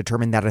Klein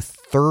determined that a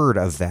third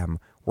of them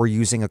were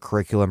using a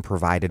curriculum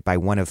provided by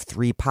one of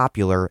three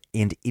popular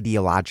and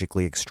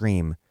ideologically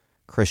extreme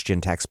Christian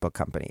textbook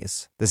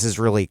companies. This is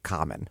really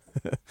common.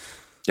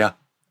 Yeah,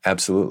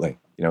 absolutely.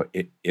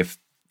 If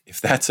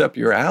that's up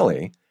your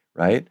alley,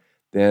 right,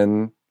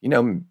 then,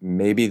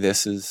 maybe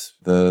this is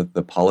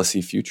the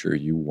policy future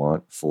you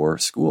want for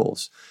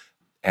schools.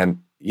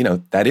 And,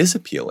 that is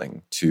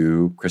appealing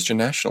to Christian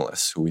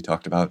nationalists who we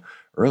talked about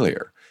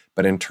earlier.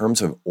 But in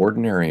terms of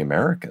ordinary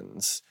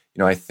Americans,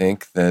 I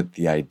think that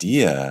the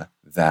idea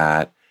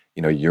that,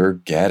 you're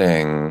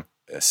getting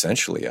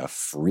essentially a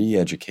free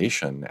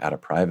education at a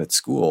private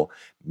school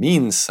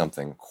means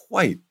something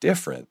quite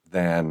different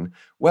than,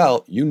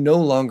 well, you no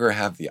longer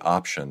have the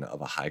option of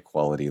a high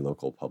quality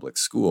local public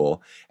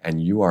school,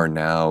 and you are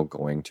now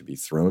going to be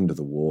thrown to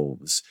the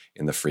wolves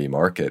in the free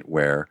market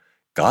where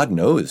God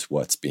knows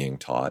what's being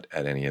taught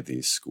at any of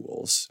these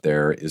schools.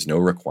 There is no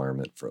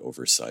requirement for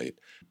oversight.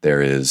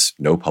 There is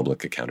no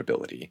public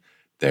accountability.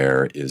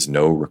 There is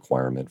no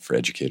requirement for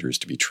educators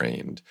to be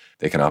trained.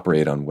 They can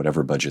operate on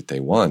whatever budget they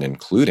want,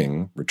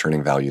 including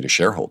returning value to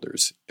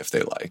shareholders if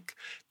they like.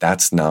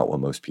 That's not what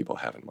most people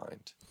have in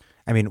mind.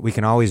 I mean, we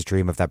can always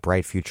dream of that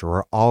bright future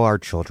where all our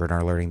children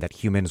are learning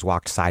that humans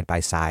walked side by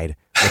side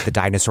with the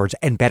dinosaurs,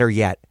 and better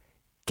yet,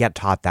 get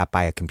taught that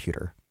by a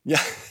computer.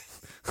 Yeah.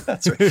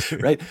 That's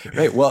right.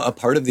 Right. Well, a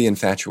part of the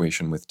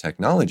infatuation with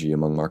technology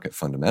among market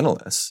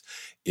fundamentalists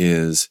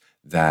is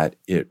that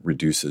it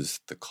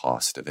reduces the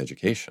cost of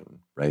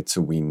education, right?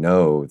 So we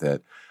know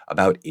that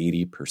about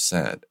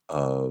 80%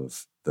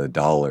 of the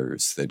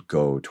dollars that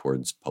go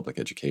towards public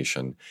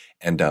education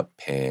end up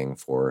paying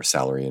for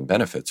salary and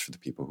benefits for the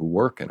people who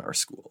work in our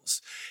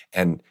schools.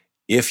 And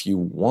if you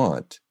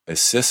want a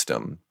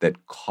system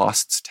that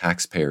costs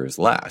taxpayers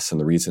less,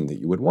 and the reason that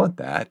you would want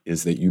that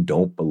is that you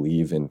don't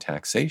believe in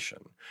taxation,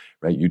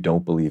 right? You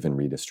don't believe in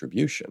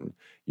redistribution.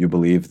 You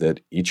believe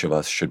that each of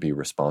us should be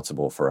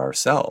responsible for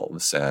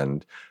ourselves.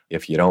 And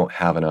if you don't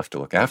have enough to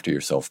look after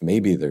yourself,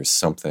 maybe there's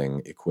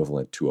something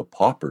equivalent to a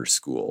pauper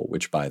school,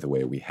 which, by the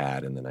way, we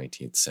had in the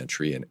 19th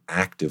century and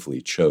actively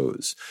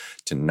chose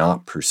to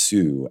not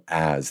pursue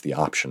as the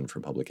option for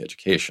public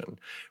education,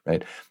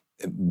 right?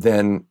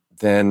 Then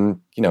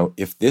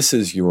if this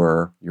is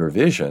your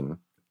vision,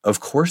 of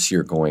course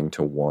you're going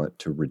to want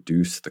to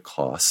reduce the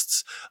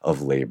costs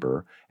of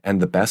labor. And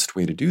the best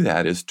way to do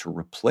that is to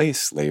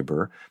replace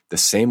labor the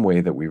same way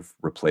that we've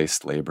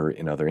replaced labor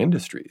in other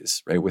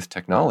industries, right? With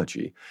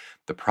technology.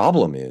 The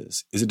problem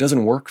is it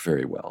doesn't work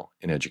very well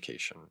in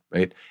education,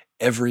 right?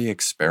 Every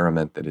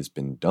experiment that has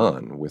been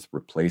done with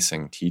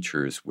replacing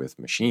teachers with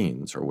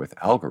machines or with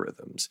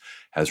algorithms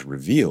has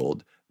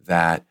revealed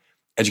that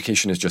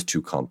education is just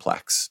too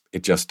complex.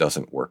 It just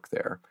doesn't work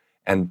there.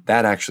 And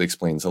that actually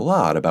explains a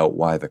lot about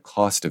why the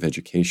cost of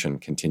education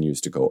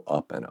continues to go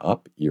up and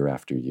up year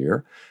after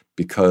year,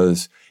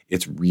 because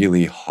it's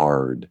really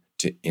hard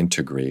to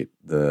integrate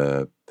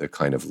the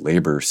kind of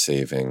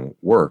labor-saving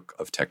work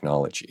of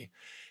technology.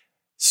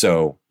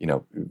 So,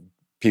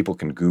 people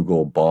can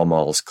Google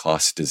Baumol's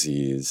cost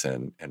disease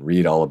and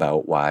read all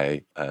about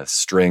why a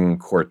string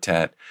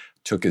quartet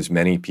took as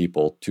many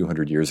people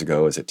 200 years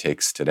ago as it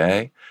takes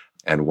today,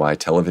 and why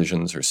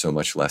televisions are so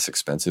much less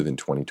expensive in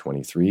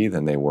 2023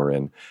 than they were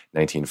in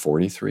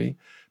 1943.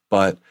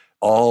 But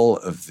all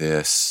of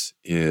this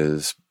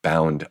is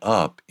bound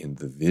up in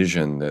the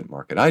vision that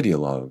market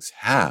ideologues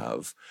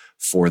have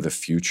for the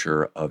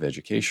future of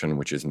education,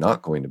 which is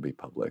not going to be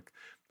public,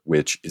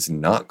 which is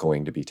not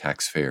going to be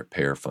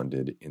taxpayer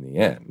funded in the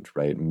end,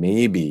 right?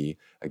 Maybe,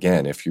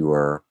 again, if you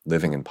are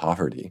living in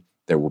poverty,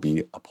 there will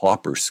be a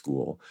pauper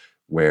school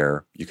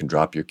where you can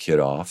drop your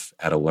kid off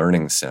at a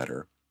learning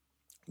center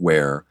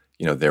where,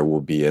 there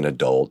will be an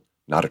adult,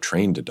 not a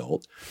trained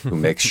adult, who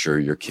makes sure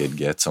your kid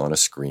gets on a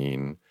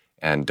screen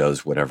and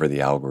does whatever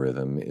the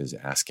algorithm is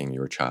asking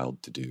your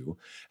child to do.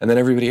 And then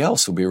everybody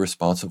else will be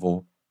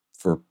responsible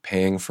for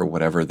paying for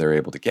whatever they're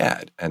able to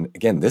get. And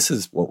again, this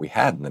is what we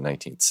had in the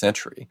 19th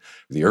century,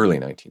 the early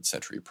 19th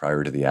century,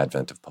 prior to the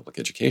advent of public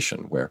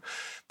education, where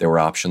there were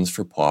options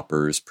for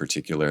paupers,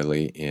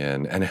 particularly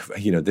in, and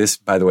this,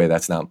 by the way,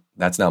 that's not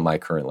my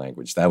current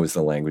language. That was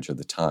the language of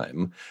the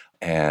time.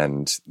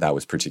 And that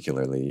was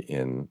particularly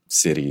in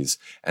cities.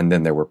 And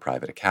then there were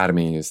private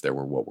academies. There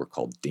were what were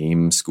called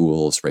dame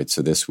schools, right?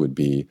 So this would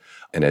be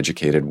an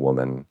educated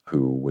woman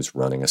who was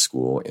running a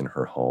school in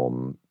her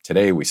home.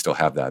 Today, we still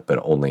have that, but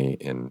only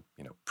in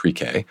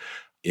pre-K.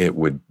 It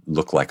would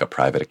look like a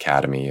private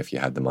academy if you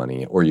had the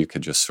money, or you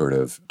could just sort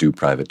of do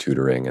private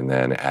tutoring and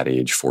then at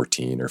age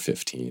 14 or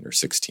 15 or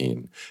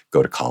 16,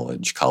 go to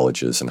college.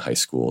 Colleges and high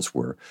schools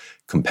were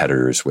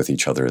competitors with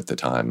each other at the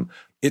time.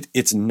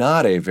 It's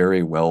not a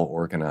very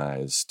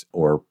well-organized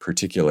or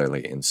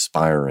particularly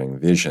inspiring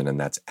vision, and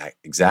that's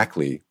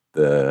exactly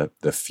the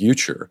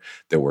future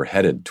that we're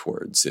headed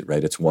towards,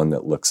 right? It's one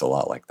that looks a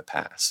lot like the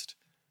past.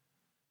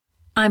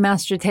 I'm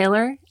Astra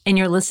Taylor, and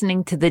you're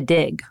listening to The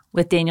Dig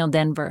with Daniel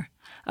Denvir,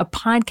 a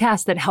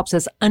podcast that helps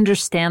us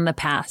understand the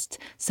past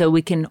so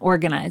we can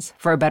organize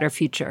for a better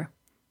future.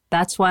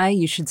 That's why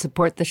you should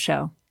support the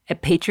show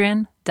at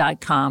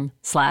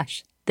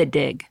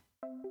patreon.com/thedig.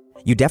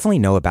 You definitely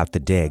know about The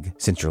Dig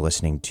since you're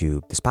listening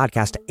to this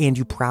podcast, and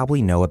you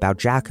probably know about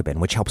Jacobin,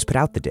 which helps put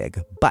out The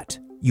Dig. But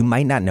you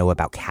might not know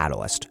about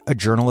Catalyst, a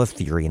journal of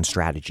theory and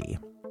strategy.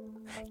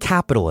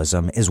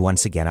 Capitalism is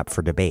once again up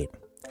for debate.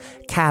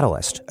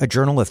 Catalyst, a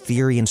journal of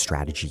theory and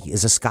strategy,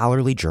 is a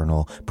scholarly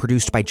journal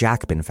produced by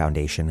Jacobin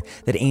Foundation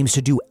that aims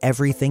to do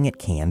everything it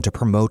can to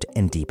promote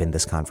and deepen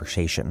this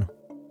conversation.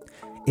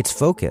 Its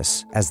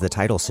focus, as the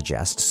title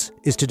suggests,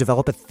 is to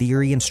develop a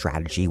theory and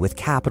strategy with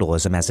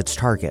capitalism as its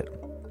target,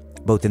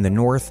 both in the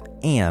North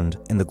and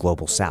in the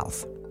global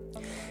South.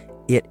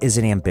 It is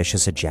an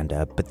ambitious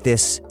agenda, but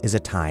this is a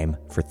time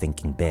for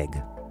thinking big.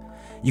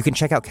 You can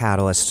check out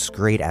Catalyst's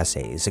great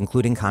essays,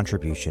 including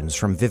contributions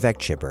from Vivek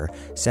Chibber,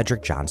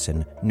 Cedric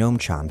Johnson, Noam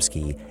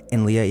Chomsky,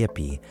 and Leah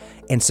Ypi,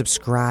 and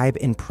subscribe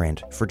in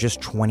print for just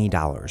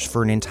 $20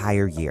 for an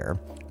entire year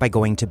by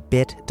going to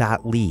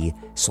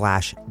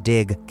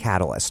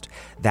bit.ly/digcatalyst.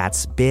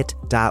 That's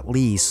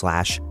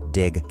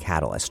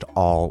bit.ly/digcatalyst,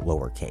 all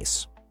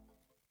lowercase.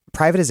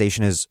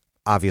 Privatization is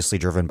obviously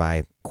driven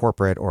by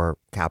corporate or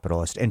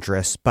capitalist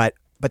interests, but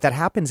that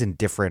happens in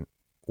different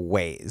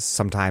ways.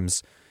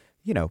 Sometimes,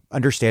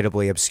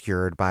 understandably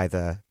obscured by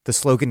the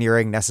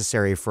sloganeering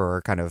necessary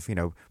for kind of,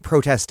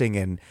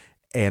 protesting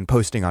and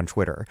posting on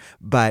Twitter.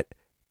 But,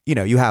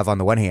 you have on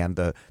the one hand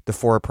the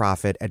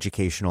for-profit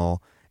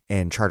educational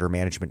and charter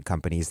management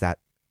companies that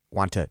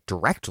want to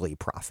directly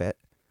profit.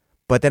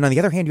 But then on the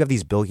other hand, you have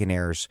these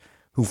billionaires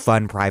who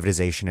fund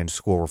privatization and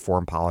school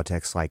reform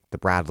politics, like the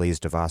Bradleys,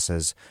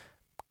 DeVosses,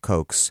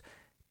 Kochs.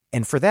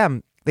 And for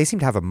them, they seem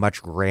to have a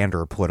much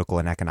grander political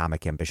and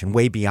economic ambition,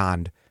 way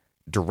beyond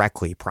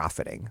directly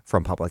profiting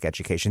from public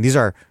education. These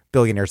are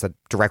billionaires that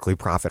directly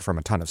profit from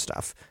a ton of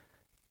stuff.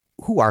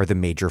 Who are the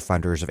major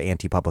funders of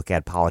anti-public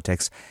ed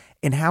politics,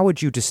 and how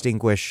would you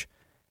distinguish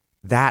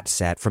that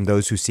set from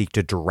those who seek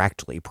to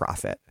directly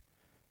profit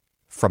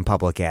from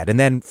public ed? And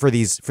then for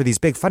these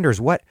big funders,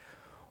 what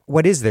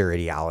is their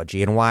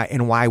ideology, and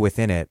why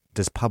within it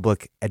does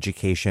public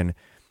education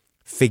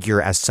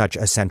figure as such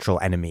a central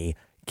enemy,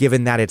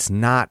 given that it's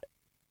not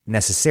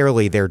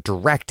necessarily their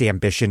direct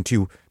ambition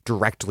to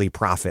directly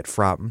profit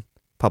from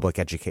public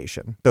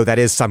education, though that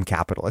is some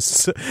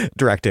capitalists'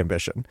 direct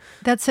ambition?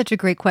 That's such a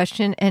great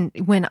question. And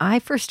when I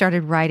first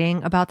started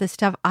writing about this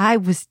stuff, I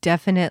was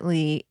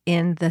definitely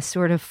in the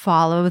sort of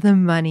follow the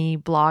money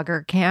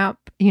blogger camp.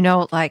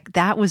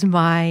 That was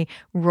my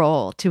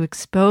role, to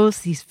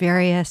expose these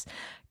various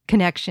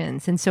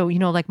connections. And so,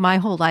 my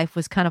whole life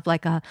was kind of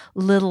like a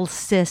little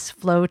cis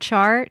flow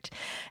chart.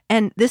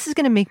 And this is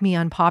going to make me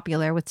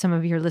unpopular with some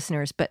of your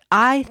listeners, but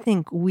I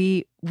think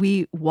we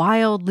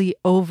wildly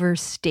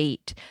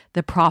overstate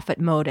the profit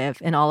motive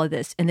in all of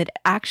this. And it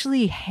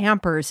actually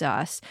hampers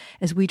us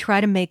as we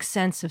try to make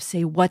sense of,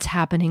 say, what's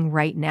happening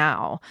right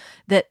now.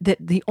 That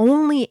the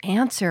only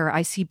answer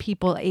I see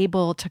people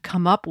able to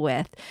come up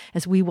with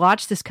as we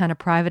watch this kind of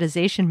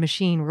privatization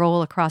machine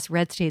roll across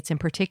red states in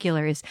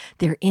particular is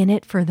they're in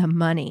it for the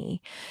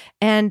money.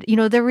 And,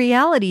 the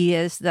reality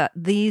is that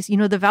these,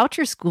 the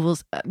voucher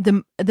schools,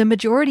 the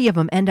majority of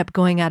them end up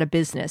going out of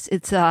business.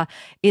 It's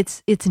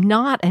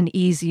not an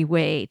easy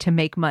way to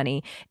make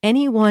money.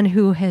 Anyone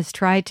who has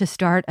tried to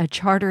start a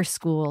charter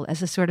school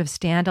as a sort of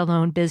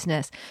standalone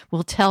business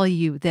will tell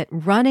you that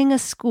running a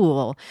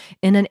school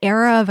in an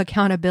era of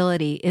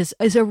accountability is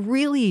a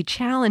really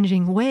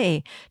challenging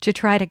way to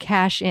try to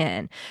cash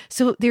in.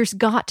 So there's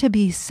got to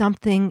be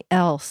something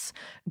else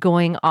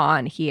going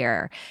on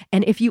here.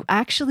 And if you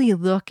actually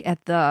look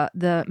at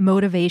the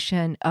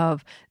motivation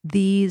of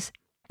these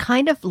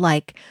kind of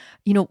like,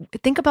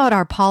 think about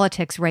our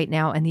politics right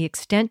now and the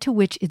extent to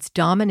which it's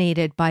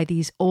dominated by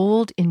these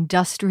old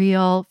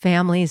industrial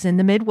families in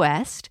the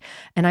Midwest.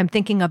 And I'm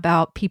thinking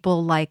about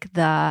people like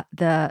the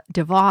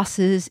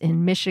DeVosses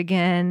in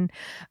Michigan,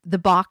 the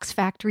box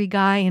factory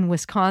guy in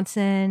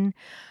Wisconsin,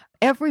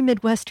 every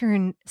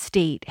Midwestern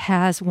state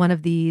has one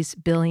of these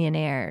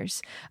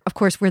billionaires. Of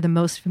course, we're the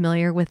most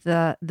familiar with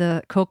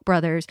the Koch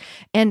brothers.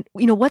 And,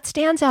 what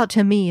stands out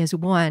to me is,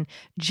 one,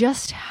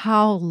 just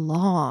how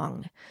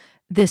long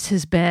this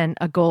has been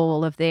a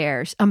goal of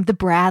theirs. The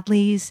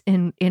Bradleys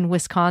in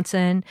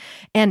Wisconsin,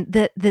 and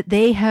that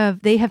they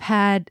have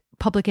had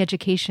public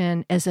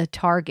education as a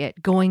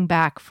target going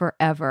back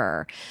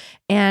forever.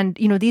 And,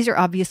 these are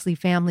obviously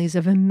families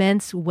of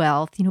immense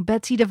wealth.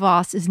 Betsy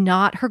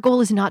DeVos her goal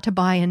is not to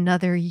buy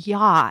another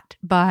yacht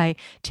by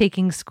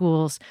taking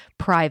schools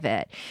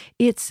private.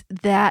 It's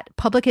that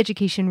public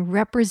education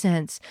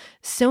represents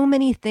so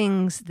many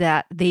things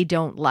that they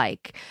don't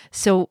like.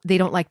 So they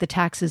don't like the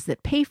taxes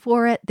that pay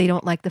for it. They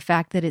don't like the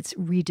fact that it's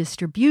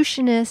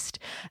redistributionist.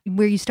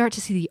 Where you start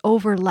to see the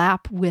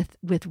overlap with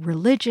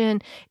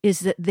religion is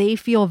that they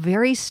feel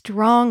very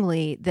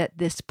strongly that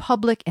this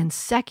public and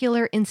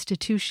secular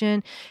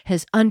institution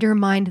has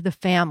undermined the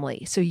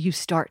family. So you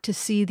start to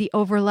see the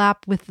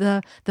overlap with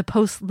the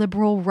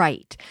post-liberal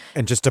right.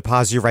 And just to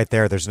pause you right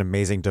there, there's an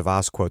amazing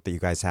DeVos quote that you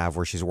guys have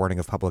where she's warning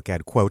of public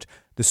ed, quote,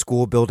 "The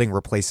school building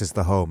replaces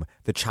the home,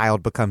 the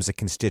child becomes a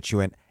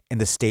constituent, and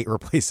the state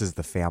replaces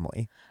the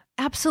family."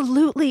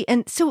 Absolutely.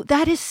 And so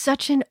that is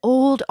such an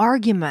old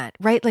argument,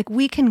 right? Like,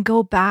 we can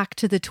go back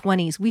to the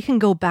 20s. We can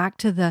go back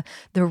to the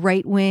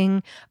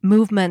right-wing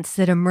movements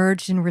that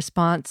emerged in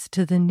response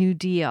to the New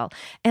Deal.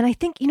 And I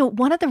think,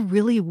 one of the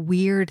really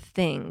weird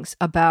things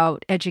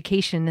about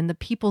education and the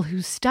people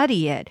who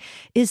study it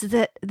is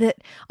that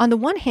on the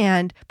one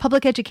hand,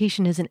 public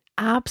education is an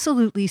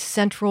absolutely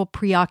central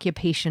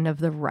preoccupation of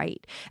the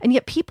right. And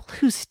yet people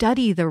who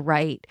study the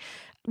right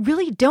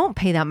really don't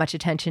pay that much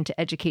attention to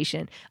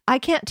education. I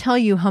can't tell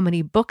you how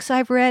many books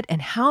I've read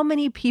and how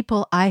many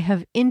people I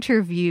have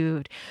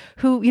interviewed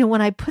who,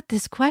 when I put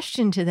this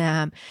question to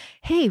them,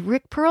 "Hey,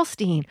 Rick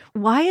Perlstein,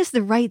 why is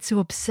the right so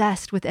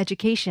obsessed with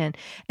education?"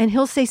 And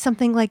he'll say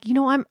something like,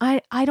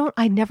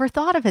 I never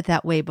thought of it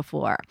that way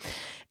before.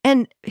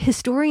 And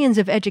historians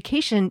of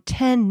education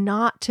tend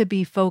not to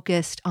be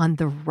focused on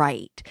the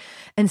right.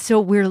 And so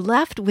we're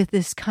left with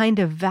this kind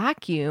of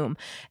vacuum.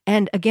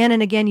 And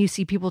again, you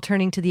see people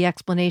turning to the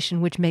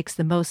explanation which makes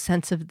the most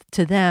sense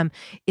to them.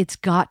 It's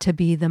got to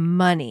be the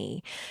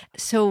money.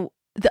 So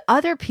the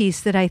other piece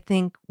that I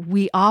think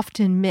we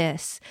often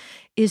miss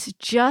is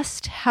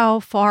just how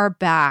far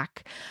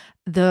back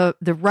the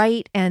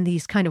right and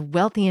these kind of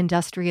wealthy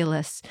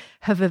industrialists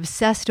have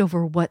obsessed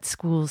over what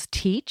schools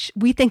teach.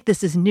 We think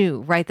this is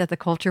new, right? That the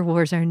culture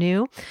wars are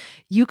new.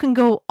 You can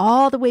go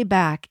all the way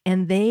back,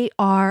 and they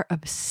are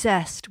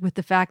obsessed with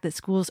the fact that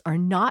schools are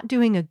not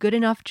doing a good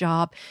enough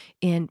job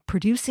in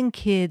producing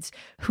kids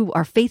who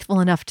are faithful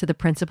enough to the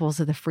principles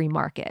of the free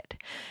market.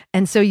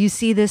 And so you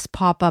see this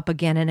pop up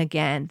again and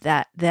again,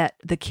 that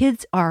the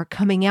kids are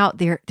coming out,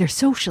 they're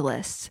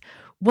socialists.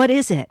 What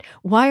is it?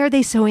 Why are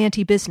they so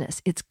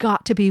anti-business? It's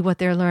got to be what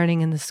they're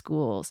learning in the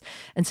schools.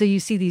 And so you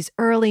see these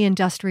early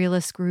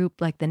industrialist group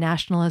like the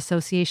National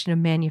Association of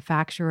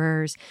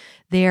Manufacturers.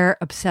 They're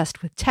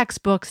obsessed with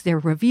textbooks. They're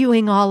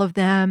reviewing all of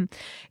them.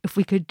 If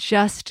we could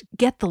just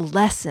get the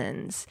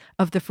lessons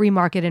of the free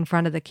market in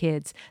front of the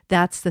kids,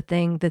 that's the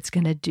thing that's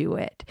going to do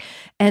it.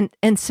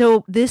 And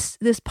so this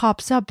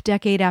pops up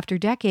decade after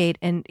decade,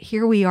 and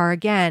here we are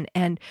again.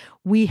 And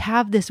we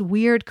have this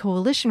weird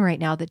coalition right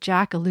now that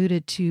Jack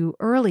alluded to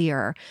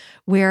earlier,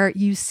 where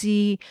you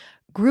see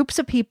groups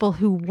of people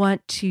who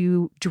want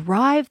to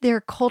drive their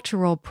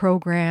cultural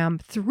program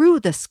through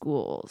the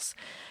schools,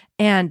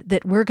 and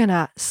that we're going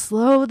to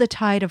slow the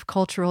tide of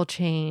cultural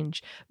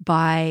change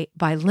by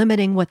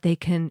limiting what they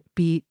can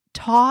be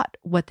taught,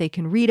 what they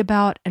can read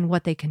about, and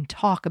what they can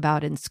talk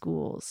about in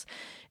schools.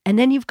 And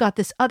then you've got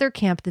this other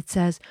camp that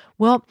says,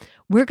 well,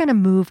 we're going to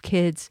move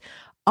kids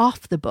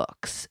off the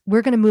books.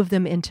 We're going to move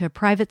them into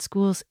private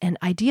schools and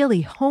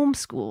ideally home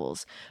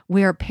schools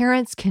where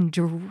parents can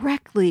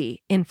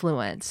directly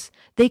influence.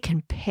 They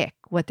can pick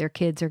what their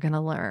kids are going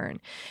to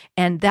learn.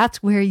 And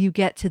that's where you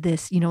get to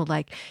this,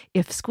 like,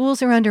 if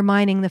schools are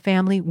undermining the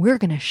family, we're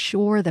going to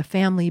shore the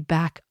family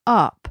back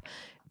up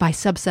by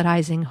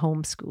subsidizing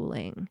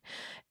homeschooling.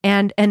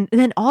 And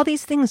then all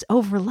these things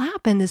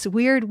overlap in this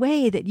weird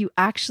way that you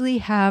actually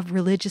have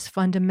religious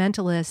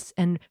fundamentalists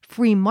and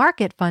free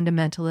market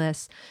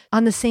fundamentalists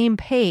on the same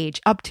page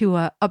up to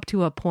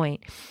a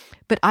point.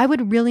 But I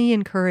would really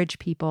encourage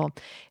people,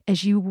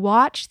 as you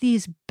watch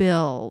these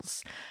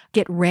bills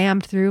get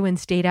rammed through in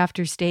state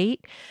after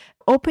state,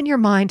 open your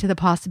mind to the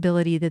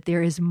possibility that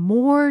there is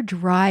more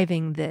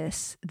driving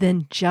this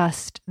than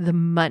just the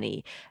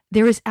money.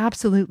 There is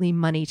absolutely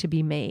money to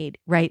be made,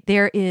 right?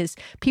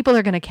 People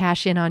are going to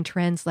cash in on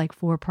trends like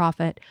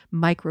for-profit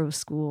micro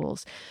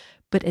schools.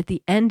 But at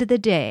the end of the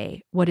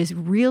day, what is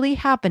really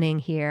happening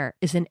here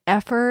is an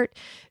effort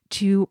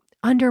to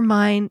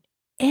undermine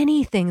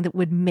anything that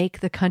would make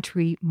the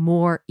country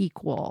more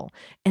equal.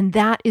 And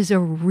that is a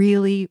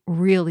really,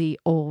 really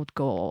old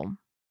goal.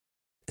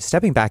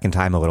 Stepping back in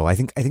time a little, I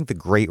think the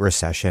Great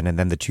Recession and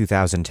then the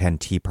 2010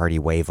 Tea Party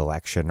wave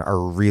election are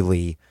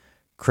really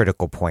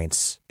critical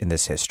points in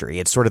this history.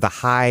 It's sort of the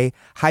high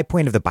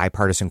point of the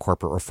bipartisan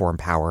corporate reform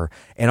power,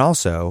 and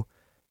also,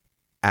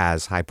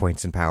 as high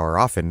points in power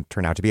often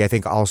turn out to be, I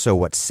think also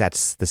what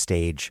sets the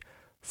stage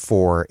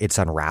for its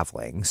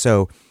unraveling.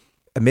 So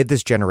amid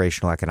this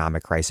generational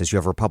economic crisis, you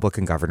have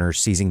Republican governors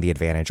seizing the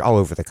advantage all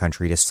over the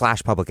country to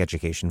slash public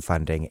education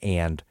funding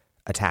and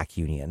attack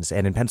unions.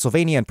 And in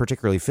Pennsylvania, and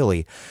particularly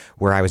Philly,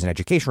 where I was an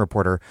education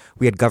reporter,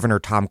 we had Governor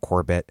Tom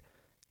Corbett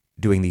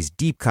doing these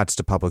deep cuts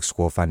to public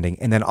school funding,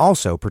 and then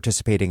also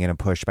participating in a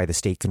push by the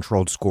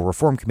state-controlled school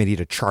reform committee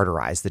to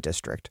charterize the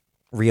district.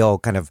 Real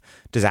kind of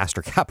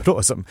disaster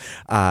capitalism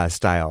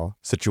style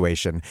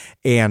situation.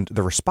 And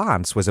the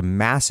response was a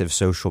massive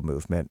social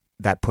movement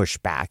that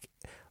pushed back,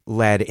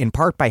 led in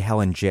part by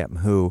Helen Jim,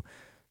 who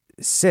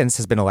since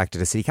has been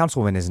elected a city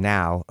councilwoman, is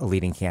now a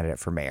leading candidate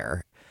for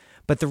mayor.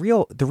 But the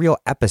real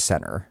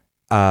epicenter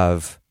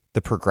of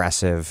the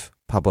progressive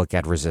public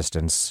ed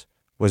resistance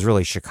was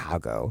really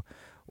Chicago,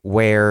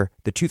 where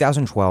the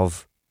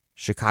 2012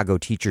 Chicago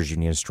Teachers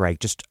Union strike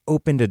just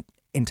opened an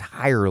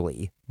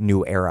entirely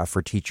new era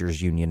for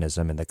teachers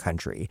unionism in the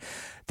country.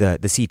 The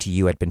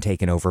CTU had been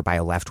taken over by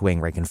a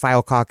left-wing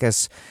rank-and-file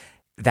caucus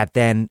that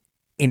then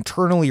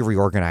internally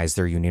reorganized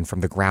their union from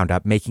the ground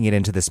up, making it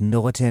into this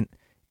militant,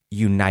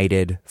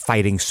 united,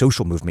 fighting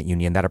social movement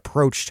union that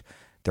approached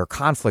their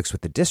conflicts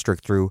with the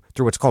district through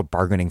what's called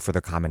bargaining for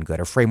the common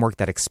good, a framework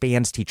that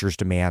expands teachers'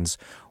 demands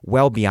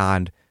well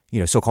beyond,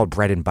 so-called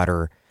bread and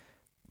butter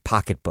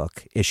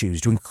pocketbook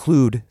issues to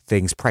include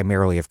things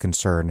primarily of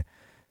concern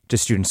to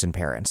students and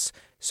parents.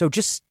 So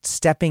just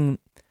stepping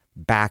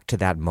back to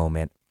that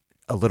moment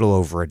a little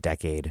over a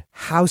decade,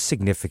 how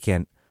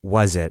significant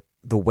was it,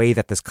 the way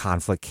that this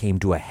conflict came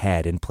to a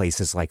head in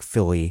places like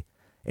Philly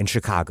and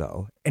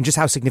Chicago? And just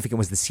how significant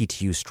was the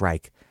CTU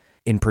strike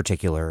in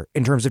particular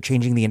in terms of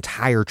changing the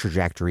entire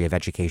trajectory of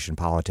education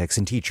politics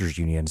and teachers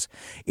unions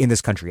in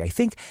this country? I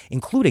think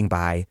including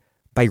by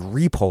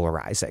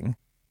repolarizing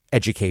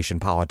education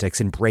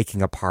politics and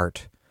breaking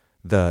apart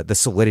the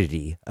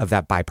solidity of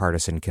that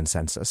bipartisan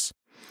consensus.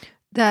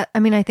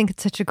 I think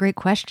it's such a great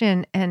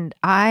question. And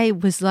I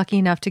was lucky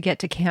enough to get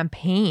to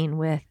campaign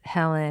with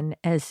Helen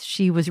as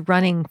she was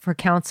running for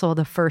council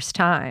the first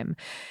time.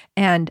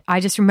 And I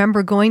just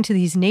remember going to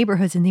these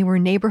neighborhoods, and they were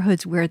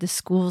neighborhoods where the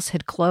schools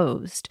had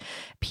closed.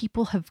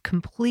 People have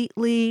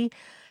completely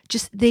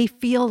they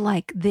feel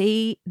like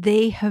they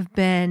have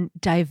been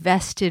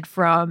divested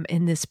from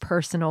in this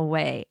personal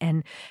way.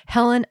 And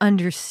Helen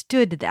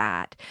understood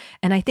that.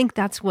 And I think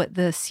that's what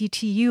the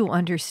CTU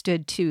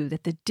understood too,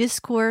 that the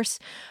discourse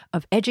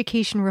of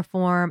education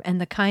reform and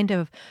the kind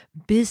of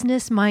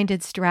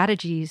business-minded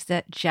strategies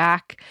that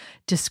Jack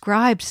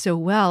described so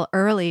well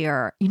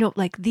earlier,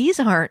 these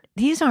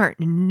aren't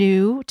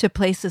new to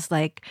places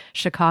like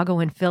Chicago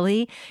and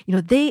Philly.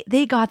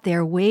 They got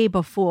there way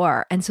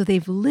before. And so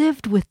they've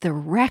lived with the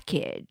wreckage.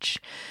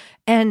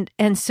 And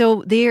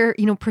so they're,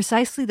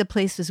 precisely the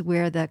places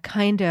where the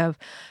kind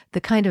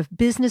of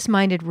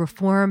business-minded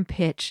reform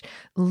pitch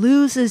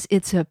loses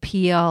its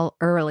appeal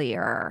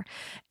earlier.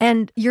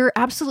 And you're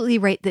absolutely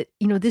right that,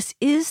 this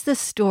is the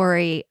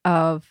story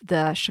of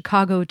the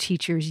Chicago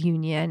Teachers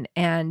Union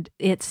and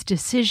its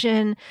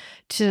decision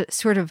to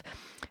sort of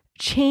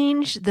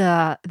change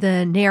the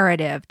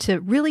narrative, to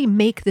really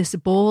make this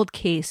bold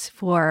case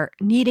for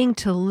needing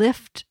to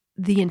lift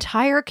the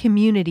entire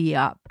community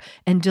up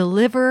and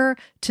deliver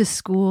to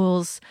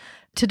schools,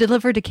 to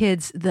deliver to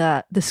kids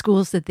the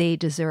schools that they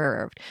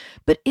deserved.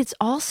 But it's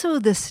also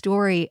the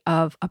story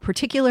of a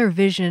particular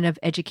vision of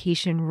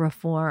education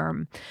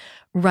reform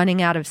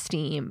running out of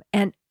steam.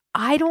 And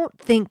I don't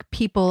think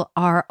people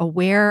are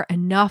aware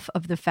enough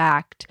of the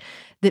fact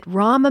that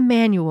Rahm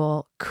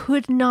Emanuel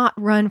could not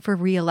run for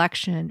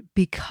re-election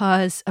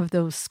because of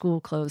those school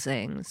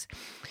closings.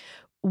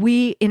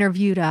 We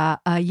interviewed a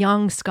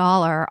young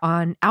scholar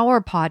on our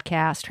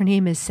podcast. Her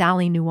name is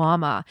Sally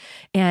Nuama,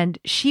 and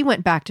she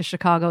went back to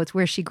Chicago. It's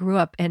where she grew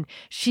up, and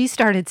she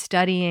started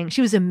studying.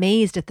 She was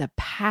amazed at the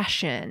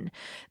passion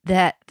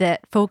that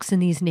folks in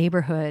these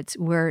neighborhoods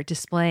were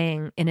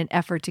displaying in an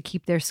effort to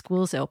keep their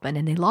schools open,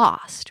 and they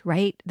lost,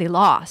 right? They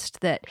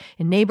lost that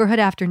in neighborhood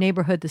after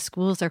neighborhood, the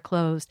schools are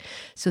closed.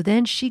 So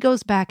then she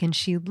goes back and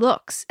she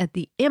looks at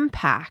the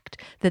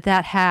impact that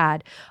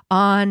had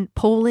on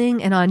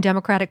polling and on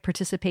Democratic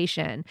participation.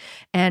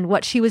 And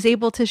what she was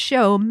able to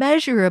show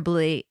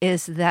measurably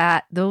is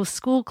that those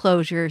school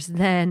closures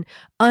then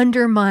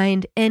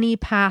undermined any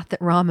path that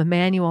Rahm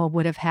Emanuel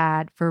would have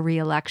had for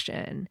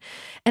re-election.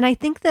 And I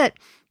think that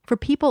for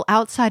people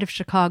outside of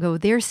Chicago,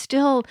 they're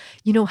still,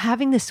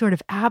 having this sort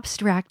of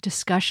abstract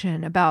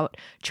discussion about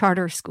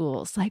charter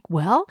schools. Like,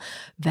 well,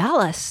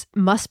 Vallis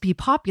must be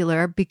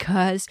popular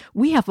because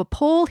we have a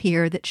poll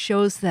here that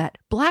shows that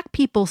Black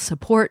people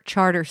support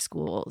charter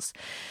schools.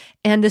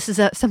 And this is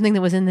something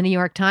that was in the New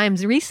York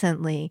Times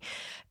recently.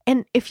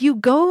 And if you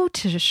go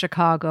to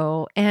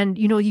Chicago and,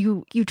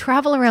 you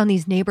travel around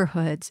these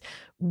neighborhoods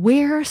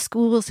where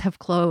schools have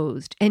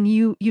closed and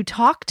you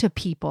talk to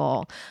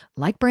people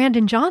like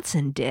Brandon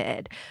Johnson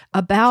did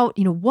about,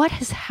 what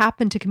has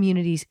happened to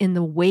communities in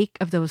the wake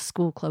of those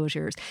school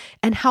closures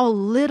and how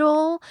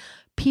little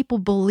people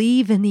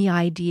believe in the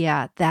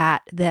idea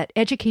that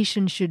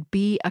education should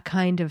be a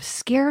kind of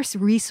scarce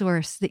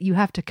resource that you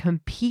have to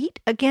compete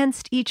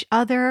against each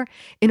other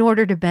in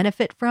order to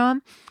benefit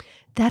from,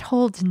 that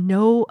holds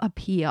no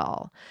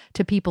appeal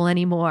to people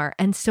anymore.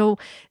 And so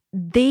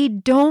they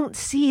don't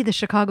see the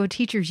Chicago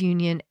Teachers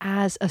Union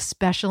as a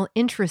special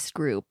interest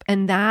group.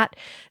 And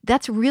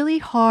that's really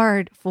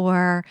hard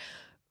for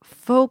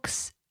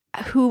folks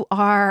who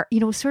are,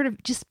 sort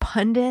of just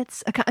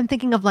pundits. I'm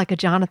thinking of like a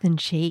Jonathan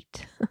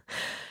Chait.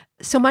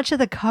 So much of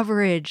the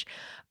coverage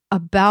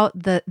about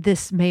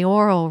this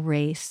mayoral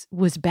race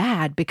was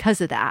bad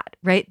because of that,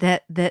 right?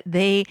 That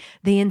they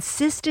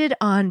insisted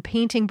on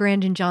painting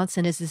Brandon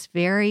Johnson as this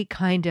very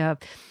kind of,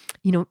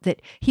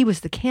 that he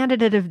was the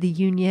candidate of the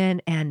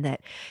union and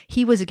that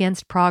he was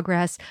against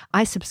progress.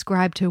 I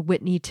subscribe to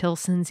Whitney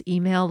Tilson's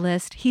email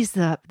list. He's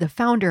the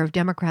founder of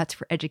Democrats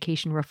for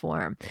Education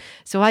Reform.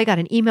 So I got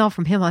an email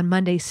from him on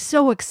Monday,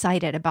 so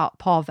excited about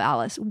Paul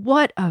Vallis.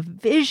 What a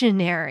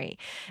visionary.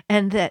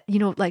 And that,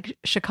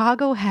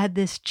 Chicago had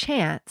this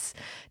chance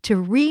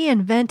to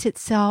reinvent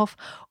itself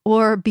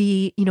or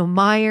be,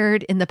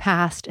 mired in the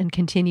past and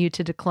continue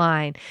to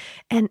decline.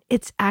 And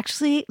it's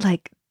actually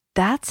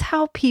that's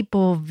how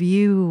people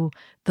view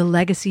the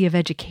legacy of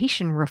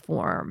education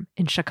reform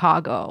in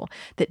Chicago,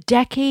 that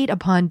decade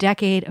upon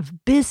decade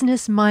of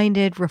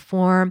business-minded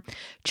reform,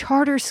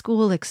 charter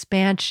school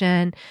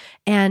expansion,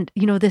 and,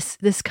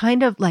 this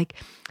kind of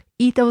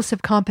ethos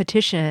of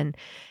competition.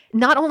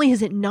 Not only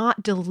has it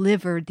not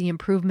delivered the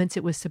improvements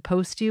it was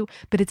supposed to,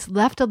 but it's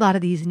left a lot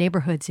of these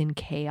neighborhoods in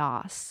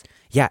chaos.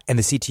 Yeah, and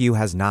the CTU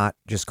has not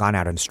just gone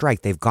out on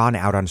strike. They've gone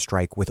out on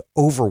strike with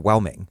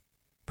overwhelming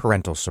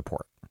parental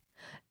support.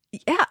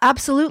 Yeah,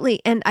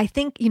 absolutely. And I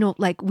think,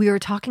 we were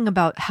talking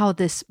about how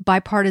this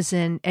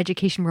bipartisan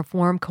education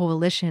reform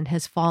coalition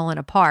has fallen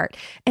apart.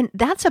 And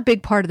that's a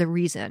big part of the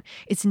reason.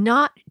 It's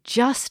not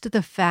just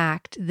the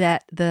fact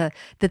that the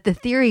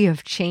theory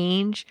of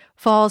change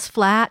falls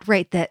flat,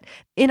 right? That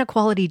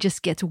inequality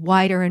just gets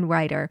wider and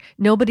wider.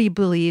 Nobody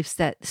believes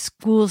that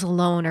schools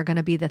alone are going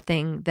to be the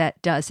thing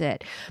that does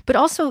it. But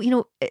also,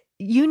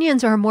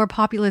 unions are more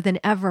popular than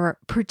ever,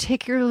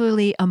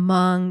 particularly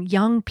among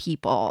young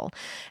people.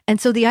 And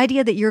so the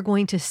idea that you're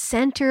going to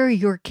center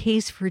your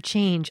case for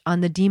change on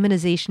the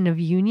demonization of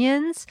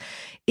unions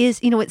is,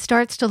 it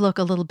starts to look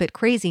a little bit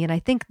crazy. And I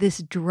think this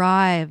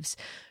drives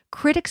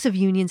critics of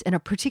unions, and a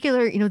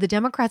particular, the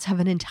Democrats have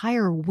an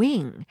entire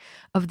wing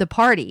of the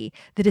party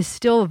that is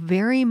still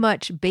very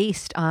much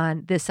based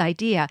on this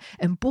idea.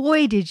 And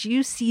boy, did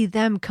you see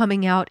them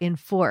coming out in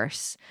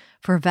force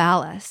for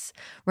Vallis,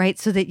 right?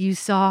 So that you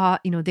saw,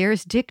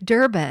 there's Dick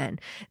Durbin,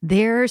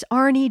 there's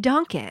Arnie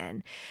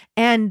Duncan.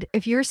 And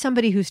if you're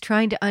somebody who's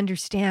trying to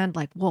understand,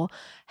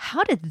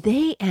 how did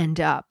they end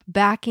up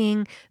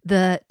backing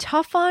the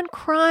tough on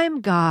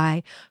crime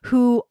guy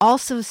who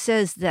also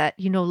says that,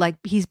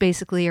 he's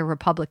basically a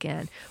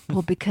Republican?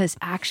 Well, because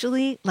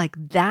actually,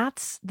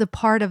 that's the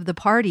part of the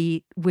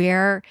party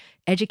where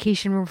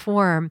education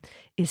reform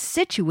is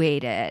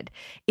situated.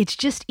 It's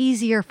just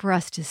easier for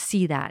us to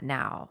see that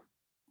now.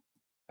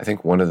 I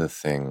think one of the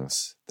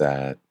things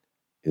that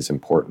is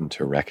important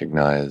to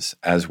recognize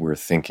as we're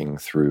thinking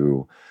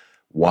through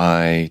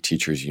why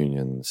teachers'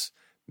 unions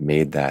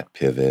made that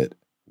pivot,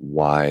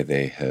 why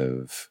they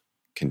have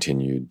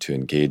continued to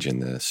engage in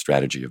the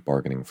strategy of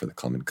bargaining for the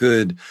common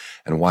good,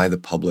 and why the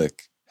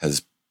public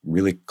has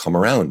really come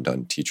around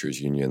on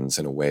teachers' unions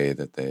in a way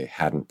that they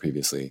hadn't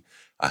previously.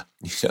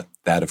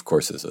 That, of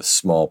course, is a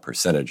small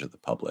percentage of the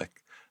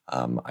public.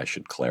 I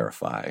should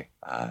clarify,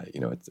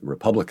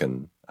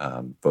 Republican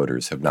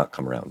voters have not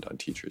come around on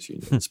teachers'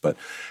 unions,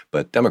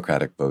 but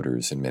Democratic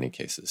voters in many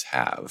cases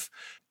have.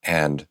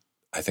 And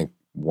I think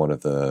one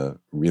of the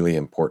really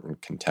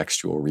important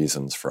contextual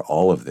reasons for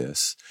all of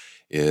this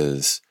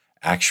is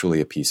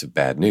actually a piece of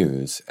bad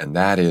news. And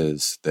that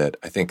is that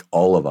I think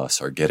all of us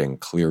are getting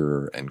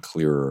clearer and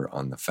clearer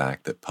on the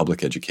fact that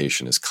public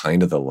education is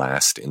kind of the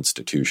last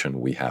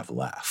institution we have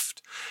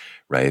left,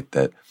 right?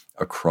 That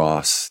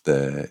across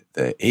the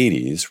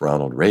 80s,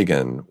 Ronald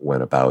Reagan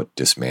went about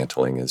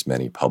dismantling as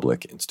many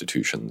public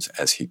institutions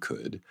as he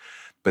could.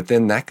 But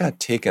then that got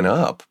taken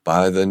up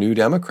by the New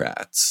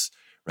Democrats,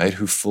 right,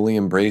 who fully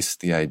embraced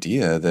the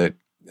idea that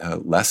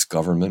less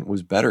government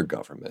was better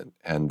government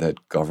and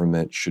that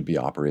government should be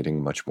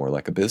operating much more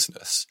like a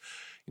business.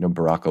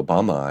 Barack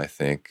Obama, I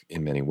think,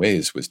 in many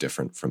ways was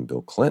different from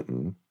Bill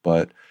Clinton,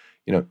 but,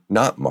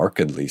 not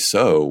markedly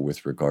so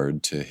with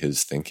regard to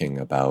his thinking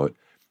about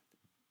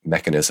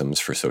mechanisms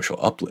for social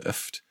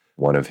uplift.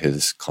 One of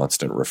his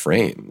constant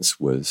refrains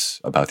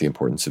was about the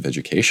importance of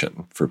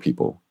education for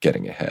people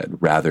getting ahead,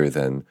 rather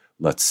than,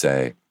 let's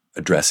say,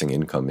 addressing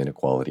income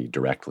inequality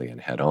directly and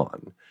head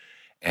on.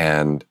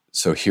 And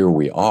so here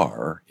we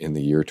are in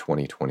the year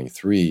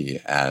 2023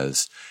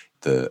 as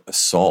the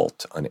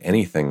assault on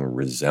anything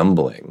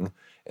resembling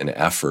an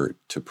effort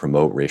to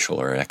promote racial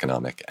or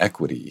economic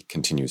equity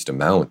continues to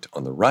mount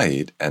on the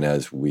right. And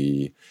as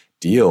we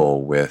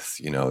deal with,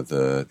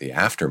 the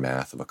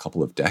aftermath of a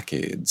couple of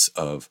decades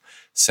of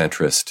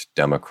centrist,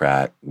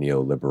 Democrat,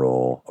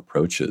 neoliberal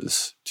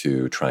approaches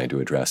to trying to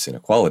address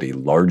inequality,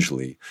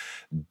 largely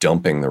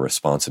dumping the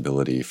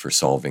responsibility for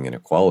solving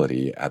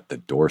inequality at the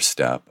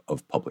doorstep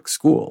of public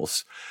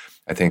schools,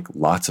 I think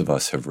lots of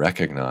us have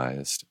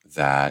recognized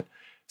that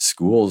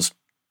schools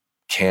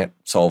can't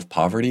solve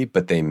poverty,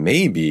 but they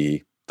may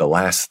be the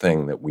last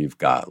thing that we've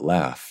got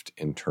left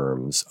in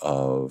terms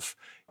of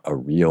a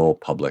real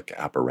public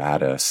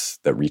apparatus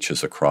that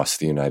reaches across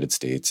the United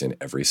States in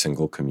every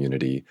single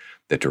community,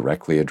 that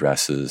directly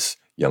addresses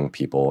young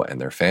people and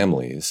their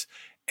families.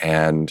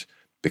 And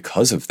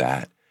because of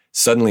that,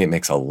 suddenly it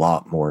makes a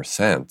lot more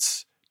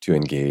sense to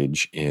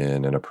engage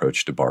in an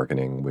approach to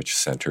bargaining which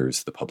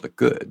centers the public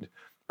good,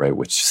 right?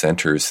 Which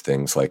centers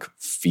things like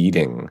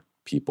feeding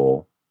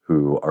people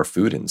who are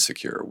food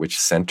insecure, which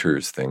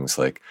centers things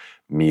like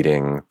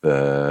meeting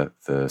the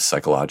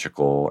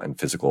psychological and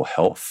physical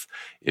health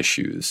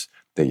issues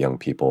that young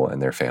people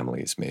and their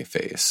families may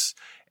face.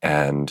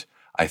 And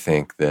I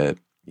think that,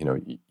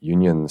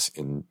 unions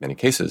in many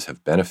cases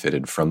have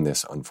benefited from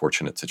this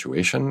unfortunate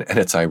situation. And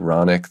it's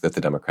ironic that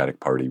the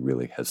Democratic Party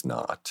really has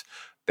not.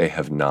 They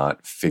have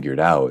not figured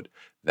out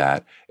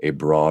that a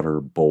broader,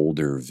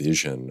 bolder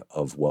vision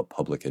of what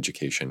public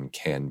education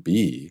can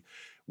be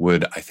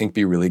would, I think,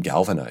 be really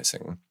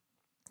galvanizing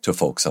to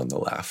folks on the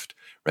left,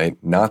 right?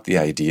 Not the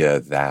idea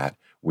that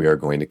we are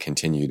going to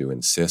continue to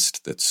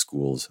insist that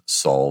schools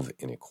solve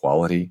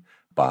inequality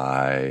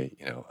by,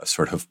 a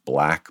sort of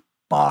black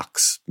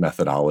box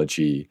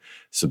methodology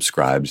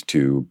subscribed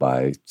to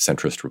by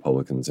centrist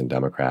Republicans and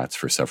Democrats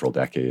for several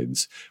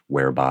decades,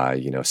 whereby,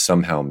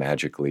 somehow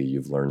magically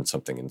you've learned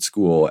something in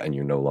school and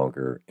you're no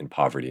longer in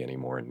poverty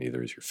anymore, and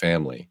neither is your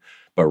family.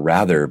 But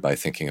rather by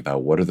thinking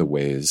about what are the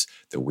ways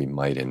that we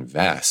might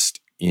invest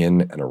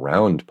in and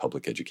around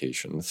public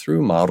education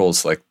through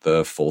models like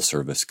the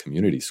full-service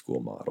community school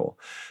model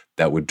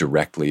that would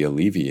directly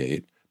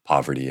alleviate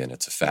poverty and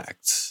its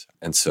effects.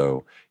 And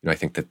so, I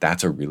think that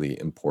that's a really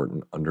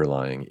important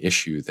underlying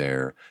issue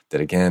there that,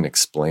 again,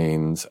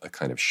 explains a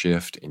kind of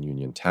shift in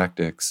union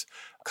tactics,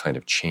 a kind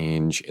of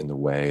change in the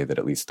way that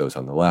at least those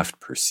on the left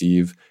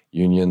perceive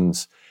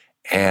unions,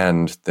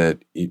 and that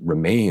it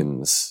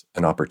remains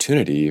an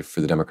opportunity for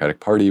the Democratic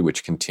Party,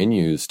 which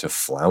continues to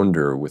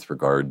flounder with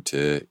regard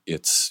to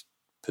its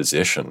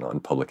position on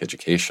public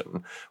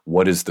education.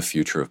 What is the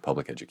future of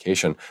public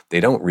education?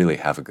 They don't really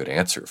have a good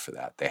answer for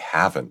that. They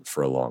haven't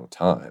for a long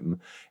time.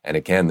 And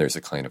again, there's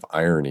a kind of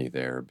irony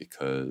there,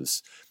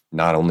 because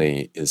not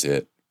only is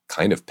it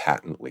kind of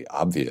patently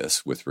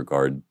obvious with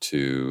regard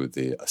to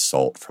the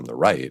assault from the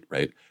right?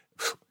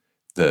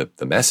 The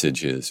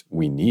message is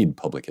we need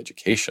public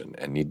education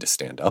and need to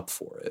stand up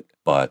for it.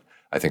 But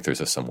I think there's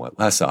a somewhat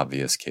less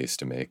obvious case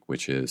to make,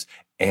 which is,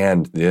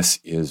 and this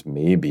is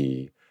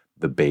maybe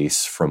the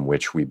base from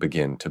which we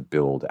begin to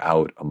build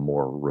out a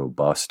more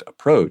robust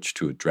approach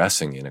to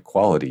addressing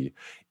inequality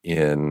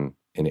in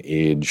an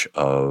age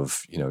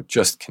of,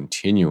 just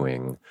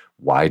continuing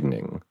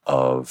widening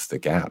of the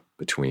gap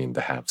between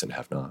the haves and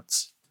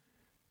have-nots.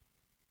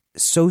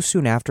 So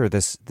soon after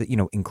this,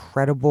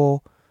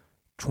 incredible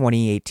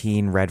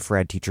 2018 Red for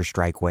Ed teacher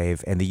strike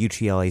wave and the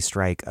UTLA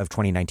strike of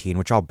 2019,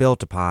 which all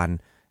built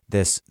upon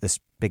this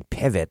big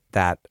pivot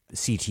that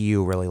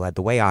CTU really led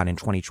the way on in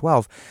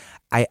 2012,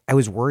 I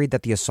was worried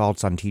that the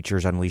assaults on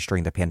teachers unleashed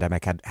during the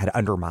pandemic had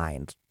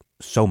undermined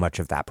so much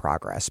of that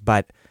progress.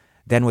 But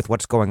then with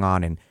what's going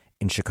on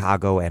in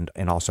Chicago and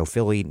also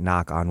Philly,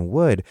 knock on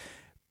wood,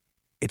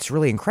 it's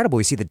really incredible.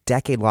 We see the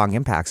decade-long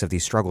impacts of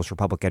these struggles for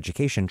public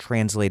education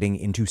translating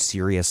into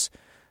serious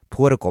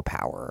political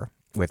power,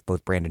 with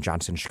both Brandon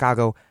Johnson in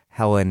Chicago,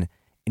 Helen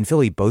in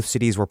Philly, both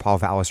cities where Paul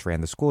Vallis ran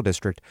the school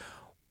district.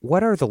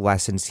 What are the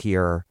lessons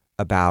here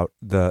about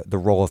the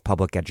role of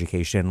public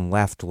education,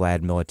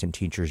 left-led militant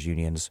teachers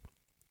unions,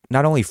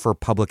 not only for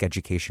public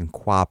education,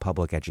 qua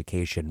public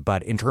education,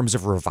 but in terms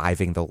of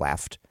reviving the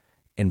left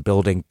and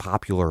building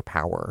popular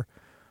power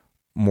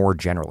more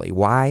generally?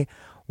 Why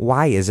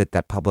is it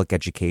that public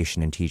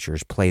education and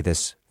teachers play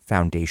this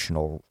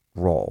foundational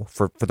role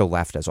for the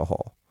left as a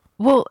whole?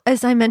 Well,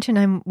 as I mentioned,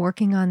 I'm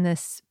working on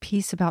this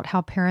piece about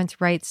how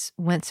parents' rights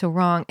went so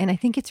wrong. And I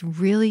think it's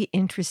really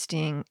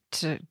interesting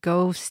to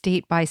go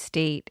state by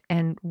state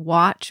and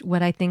watch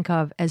what I think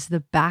of as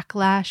the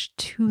backlash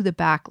to the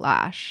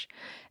backlash.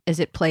 as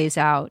it plays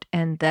out.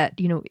 And that,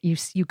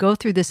 you go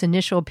through this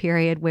initial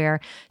period where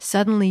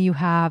suddenly you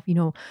have,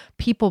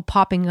 people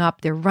popping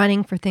up. They're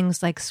running for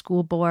things like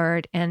school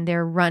board, and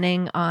they're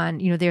running on,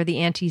 they're the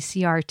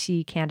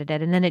anti-CRT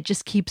candidate. And then it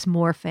just keeps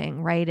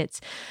morphing, right?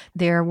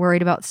 They're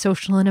worried about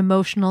social and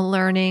emotional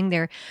learning.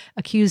 They're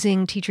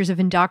accusing teachers of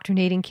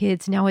indoctrinating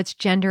kids. Now it's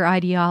gender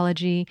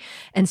ideology.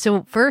 And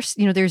so first,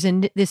 there's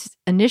this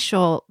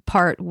initial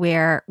part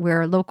where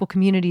local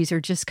communities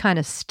are just kind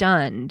of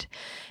stunned.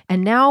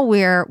 And now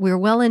we're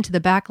well into the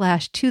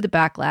backlash to the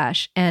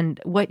backlash. And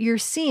what you're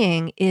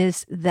seeing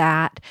is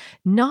that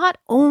not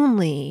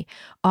only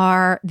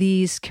are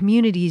these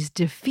communities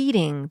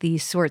defeating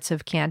these sorts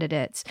of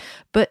candidates,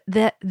 but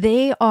that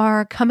they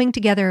are coming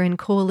together in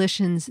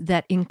coalitions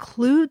that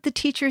include the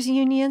teachers'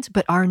 unions,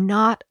 but are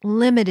not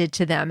limited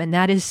to them. And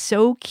that is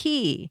so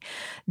key.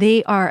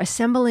 They are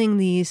assembling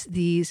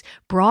these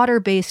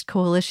broader-based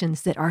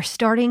coalitions that are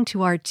starting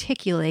to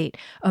articulate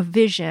a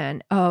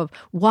vision of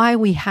why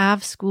we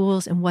have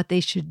schools and what they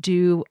should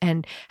do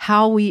and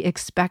how we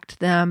expect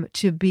them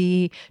to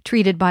be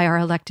treated by our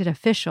elected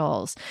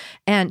officials.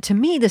 And to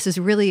me, this is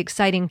really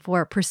exciting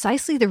for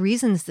precisely the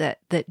reasons that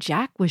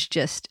Jack was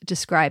just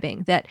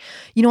describing. That,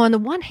 on the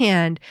one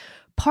hand,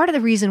 part of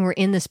the reason we're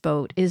in this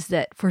boat is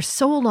that for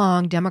so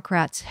long,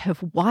 Democrats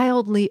have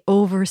wildly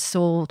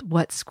oversold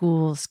what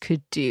schools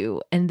could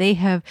do. And they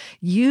have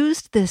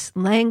used this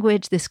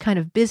language, this kind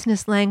of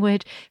business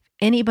language.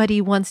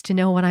 Anybody wants to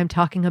know what I'm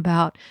talking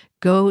about,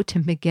 go to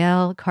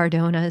Miguel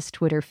Cardona's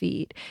Twitter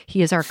feed.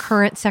 He is our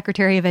current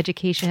Secretary of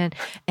Education,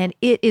 and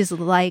it is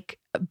like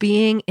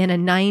being in a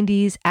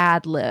 90s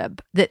ad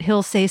lib that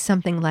he'll say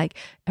something like,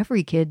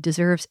 every kid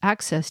deserves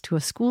access to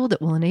a school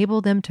that will enable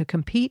them to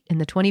compete in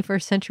the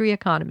 21st century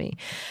economy.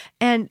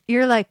 And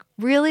you're like,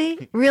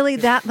 really? Really?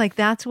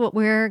 That's what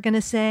we're going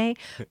to say?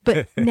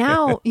 But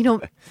now,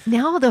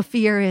 now the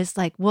fear is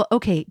like, well,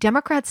 okay,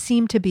 Democrats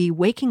seem to be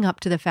waking up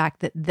to the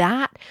fact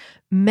that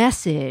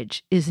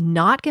message is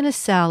not going to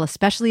sell,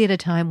 especially at a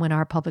time when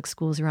our public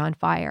schools are on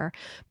fire.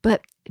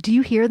 But do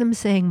you hear them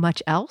saying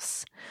much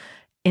else?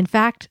 In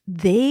fact,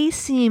 they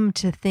seem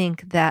to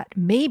think that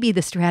maybe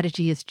the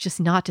strategy is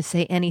just not to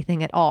say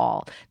anything at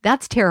all.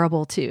 That's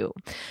terrible too.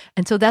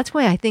 And so that's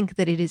why I think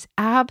that it is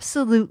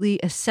absolutely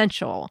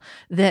essential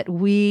that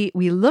we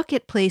look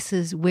at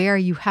places where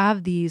you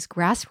have these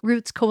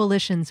grassroots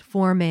coalitions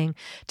forming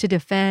to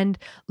defend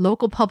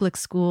local public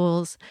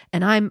schools.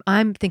 And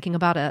I'm thinking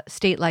about a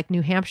state like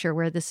New Hampshire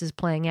where this is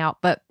playing out,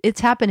 but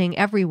it's happening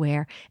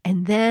everywhere.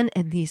 And then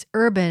in these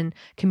urban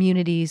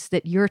communities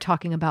that you're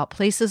talking about,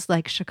 places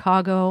like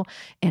Chicago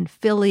and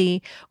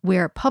Philly,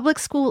 where public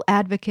school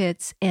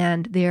advocates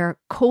and their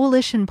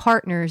coalition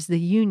partners,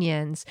 the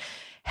unions,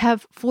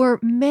 have for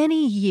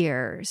many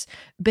years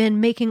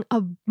been making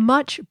a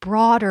much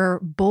broader,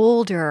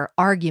 bolder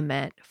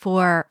argument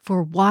for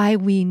why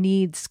we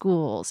need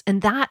schools.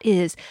 And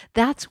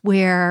that's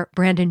where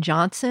Brandon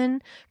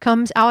Johnson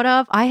comes out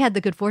of. I had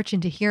the good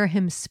fortune to hear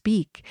him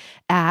speak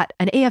at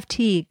an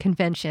AFT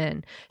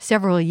convention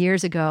several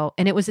years ago.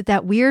 And it was at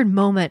that weird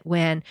moment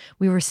when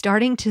we were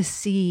starting to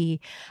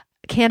see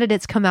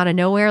candidates come out of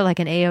nowhere like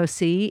an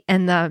AOC,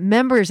 and the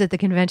members at the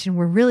convention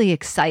were really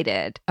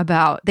excited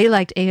they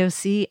liked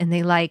AOC and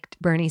they liked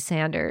Bernie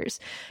Sanders.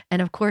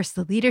 And of course,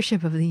 the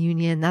leadership of the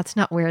union, that's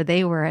not where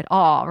they were at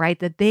all, right?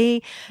 That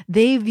they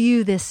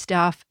view this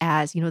stuff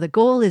as, the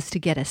goal is to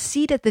get a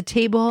seat at the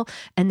table,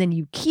 and then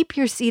you keep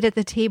your seat at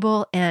the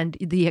table, and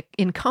the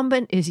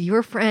incumbent is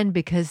your friend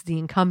because the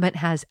incumbent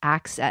has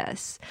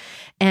access.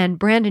 And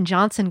Brandon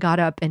Johnson got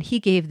up and he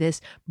gave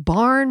this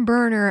barn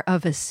burner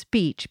of a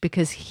speech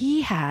because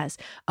he has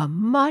a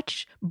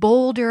much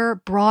bolder,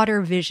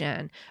 broader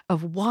vision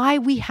of why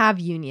we have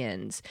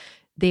unions.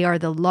 They are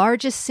the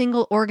largest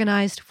single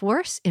organized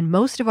force in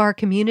most of our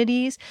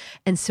communities.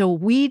 And so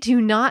we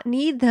do not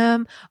need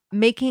them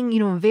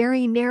making, a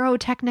very narrow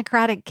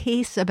technocratic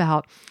case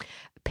about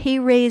pay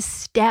raise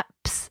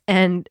steps.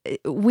 And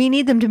we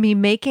need them to be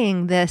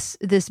making this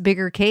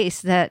bigger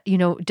case that,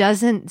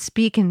 doesn't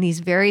speak in these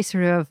very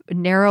sort of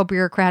narrow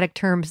bureaucratic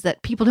terms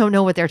that people don't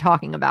know what they're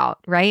talking about,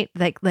 right?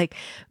 Like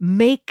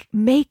make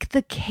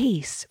the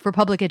case for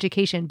public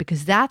education,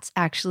 because that's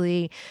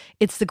actually,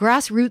 it's the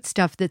grassroots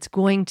stuff that's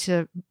going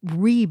to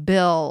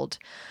rebuild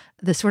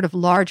the sort of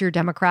larger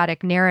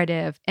democratic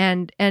narrative.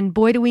 And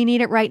boy, do we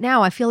need it right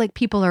now. I feel like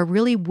people are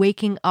really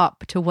waking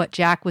up to what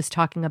Jack was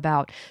talking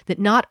about, that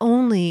not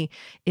only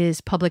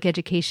is public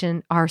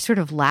education our sort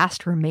of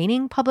last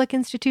remaining public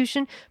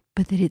institution,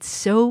 but that it's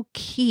so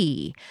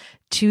key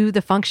to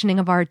the functioning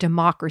of our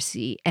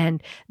democracy,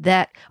 and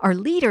that our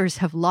leaders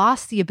have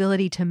lost the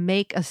ability to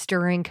make a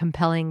stirring,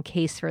 compelling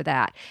case for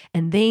that.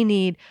 And they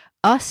need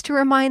us to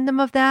remind them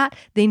of that.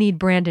 They need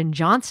Brandon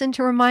Johnson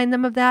to remind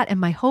them of that. And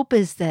my hope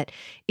is that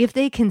if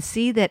they can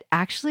see that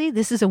actually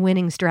this is a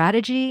winning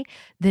strategy,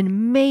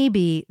 then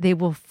maybe they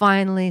will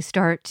finally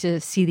start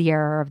to see the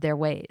error of their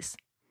ways.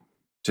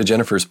 To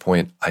Jennifer's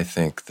point, I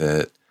think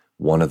that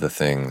one of the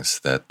things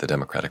that the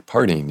Democratic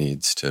Party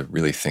needs to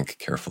really think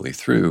carefully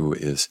through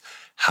is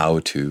how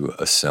to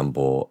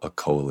assemble a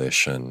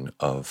coalition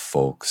of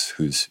folks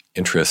whose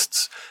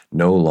interests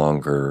no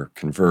longer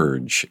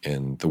converge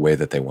in the way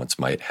that they once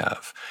might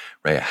have,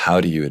 right? How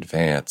do you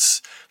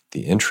advance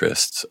the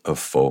interests of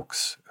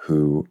folks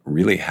who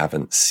really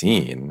haven't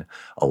seen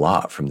a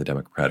lot from the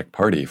Democratic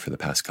Party for the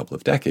past couple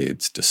of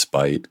decades,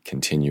 despite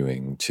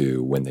continuing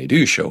to, when they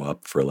do show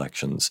up for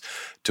elections,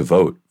 to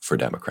vote for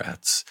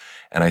Democrats?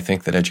 And I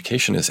think that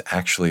education is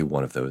actually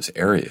one of those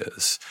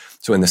areas.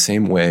 So in the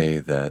same way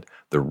that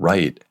the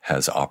right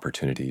has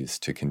opportunities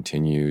to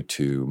continue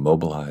to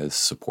mobilize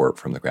support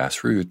from the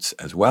grassroots,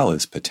 as well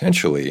as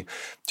potentially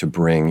to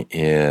bring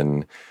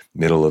in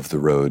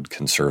middle-of-the-road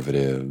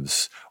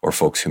conservatives or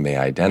folks who may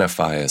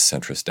identify as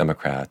centrist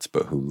Democrats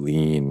but who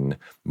lean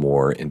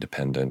more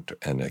independent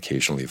and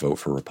occasionally vote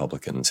for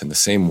Republicans, in the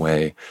same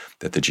way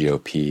that the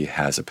GOP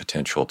has a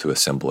potential to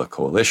assemble a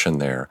coalition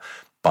there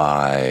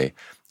by,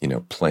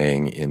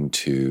 playing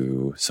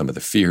into some of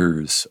the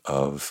fears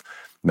of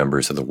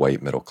members of the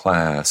white middle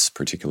class,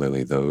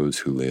 particularly those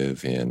who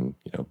live in,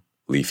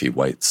 leafy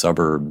white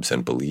suburbs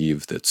and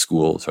believe that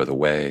schools are the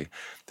way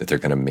that they're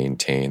going to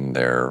maintain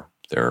their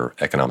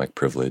economic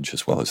privilege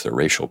as well as their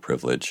racial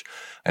privilege,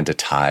 and to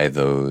tie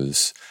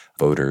those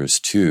voters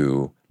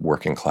to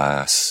working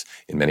class,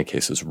 in many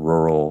cases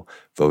rural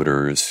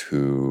voters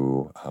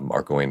who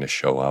are going to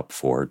show up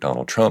for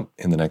Donald Trump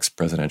in the next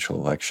presidential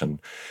election.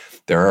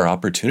 There are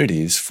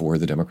opportunities for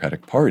the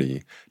Democratic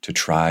Party to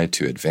try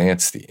to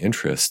advance the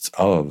interests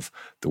of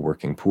the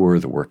working poor,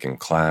 the working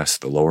class,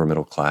 the lower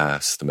middle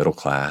class, the middle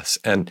class,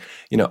 and,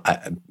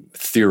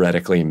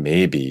 theoretically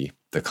maybe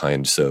the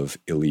kinds of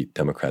elite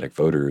Democratic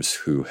voters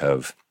who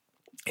have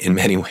in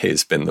many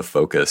ways been the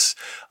focus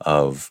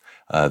of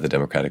the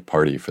Democratic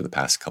Party for the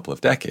past couple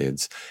of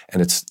decades.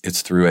 And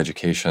it's through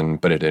education,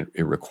 but it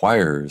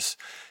requires,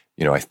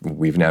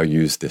 we've now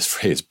used this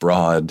phrase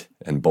broad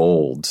and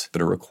bold,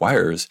 but it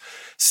requires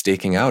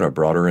staking out a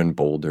broader and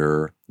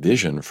bolder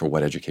vision for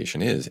what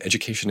education is.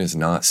 Education is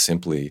not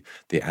simply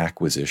the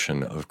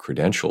acquisition of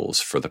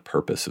credentials for the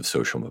purpose of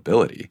social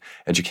mobility.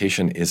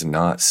 Education is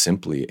not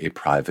simply a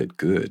private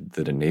good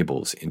that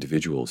enables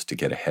individuals to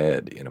get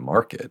ahead in a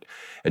market.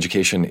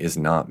 Education is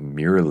not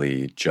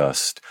merely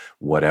just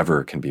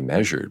whatever can be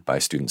measured by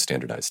student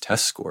standardized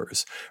test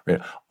scores.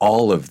 Right?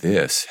 All of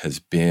this has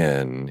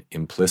been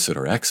implicit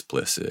or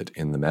explicit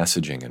in the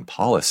messaging and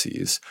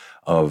policies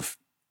of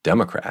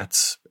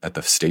Democrats at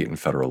the state and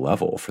federal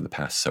level for the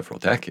past several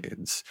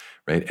decades,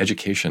 right?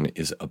 Education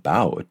is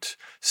about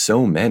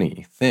so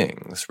many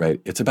things, right?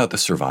 It's about the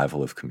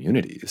survival of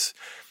communities,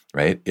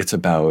 right? It's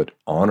about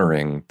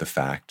honoring the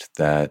fact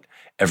that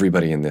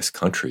everybody in this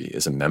country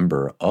is a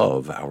member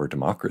of our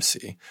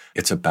democracy.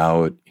 It's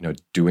about,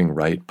 doing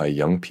right by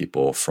young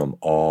people from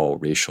all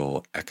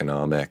racial,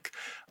 economic,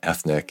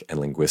 ethnic, and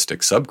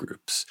linguistic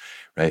subgroups,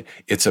 right?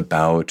 It's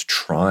about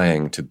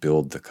trying to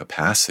build the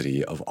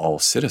capacity of all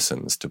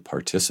citizens to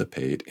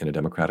participate in a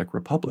democratic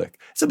republic.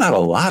 It's about a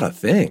lot of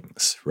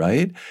things,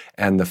 right?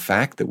 And the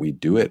fact that we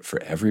do it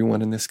for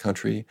everyone in this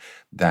country,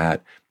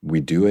 that we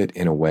do it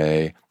in a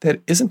way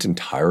that isn't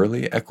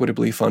entirely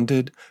equitably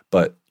funded,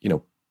 but,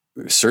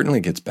 certainly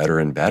gets better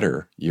and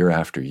better year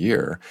after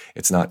year.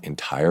 It's not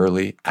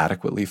entirely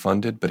adequately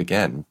funded, but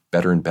again,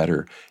 better and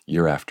better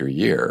year after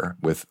year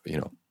with,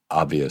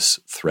 obvious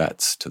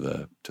threats to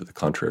the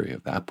contrary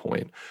of that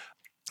point.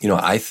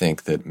 I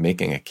think that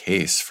making a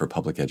case for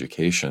public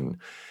education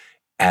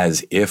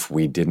as if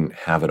we didn't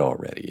have it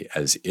already,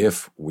 as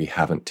if we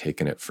haven't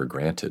taken it for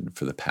granted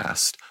for the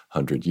past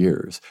 100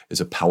 years,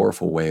 is a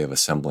powerful way of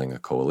assembling a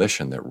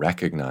coalition that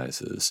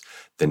recognizes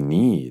the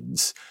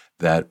needs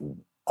that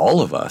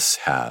all of us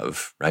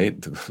have,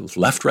 right,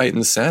 left, right,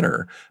 and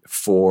center,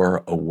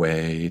 for a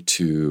way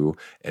to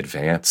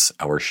advance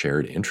our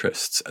shared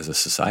interests as a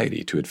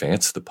society, to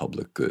advance the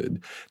public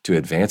good, to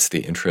advance the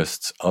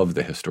interests of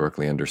the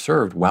historically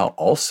underserved, while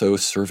also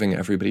serving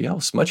everybody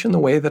else, much in the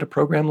way that a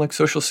program like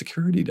Social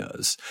Security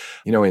does.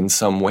 In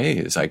some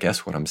ways, I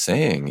guess what I'm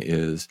saying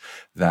is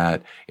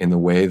that in the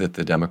way that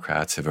the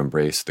Democrats have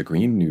embraced the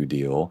Green New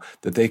Deal,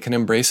 that they can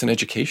embrace an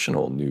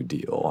educational New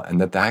Deal, and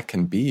that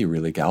can be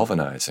really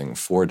galvanizing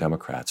for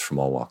Democrats from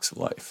all walks of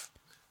life.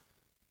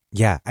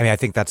 Yeah, I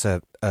think that's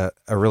a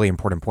really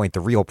important point. The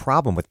real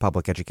problem with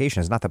public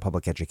education is not that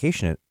public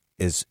education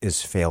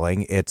is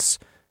failing. It's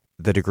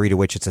the degree to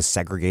which it's a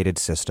segregated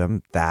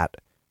system that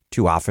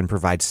too often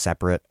provides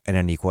separate and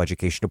unequal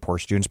education to poor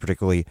students,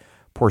 particularly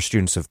poor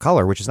students of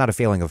color, which is not a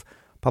failing of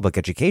public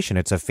education.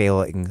 It's a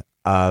failing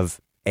of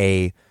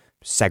a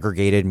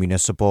segregated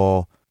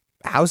municipal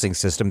housing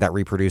system that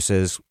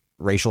reproduces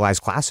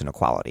racialized class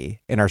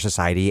inequality in our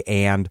society.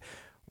 And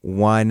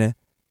one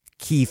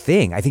key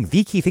thing, I think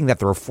the key thing that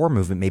the reform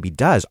movement maybe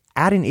does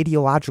at an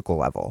ideological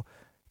level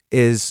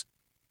is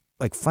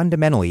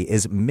fundamentally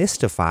is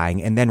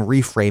mystifying and then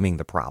reframing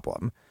the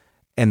problem,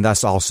 and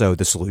thus also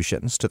the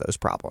solutions to those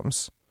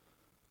problems.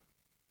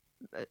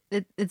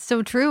 It's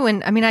so true.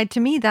 And to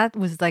me, that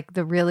was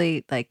the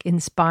really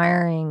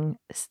inspiring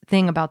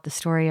thing about the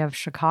story of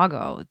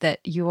Chicago,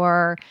 that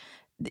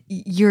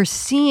you're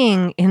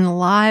seeing in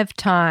live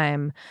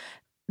time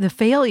the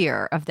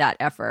failure of that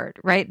effort,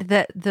 right?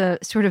 The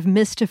sort of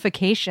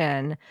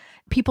mystification,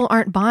 people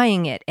aren't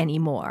buying it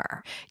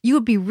anymore. You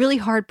would be really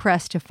hard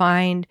pressed to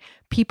find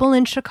people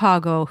in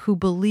Chicago who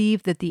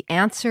believe that the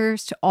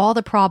answers to all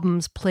the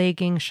problems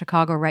plaguing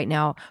Chicago right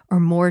now are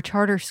more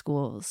charter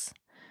schools,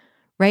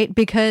 right?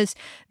 Because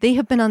they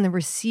have been on the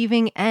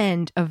receiving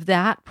end of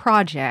that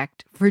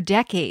project for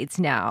decades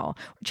now.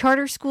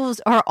 Charter schools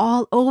are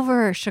all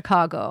over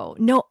Chicago.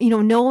 No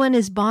one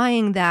is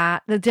buying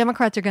that. The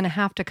Democrats are going to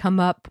have to come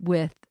up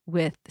with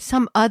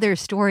some other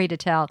story to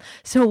tell.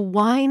 So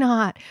why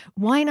not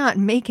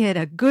make it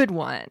a good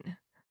one?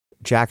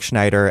 Jack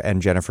Schneider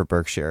and Jennifer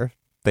Berkshire,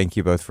 thank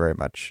you both very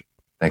much.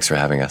 Thanks for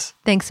having us.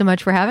 Thanks so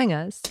much for having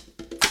us.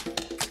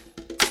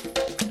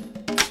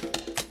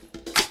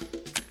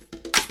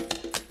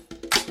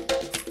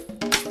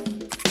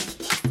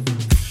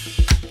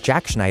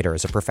 Jack Schneider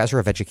is a professor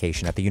of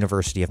education at the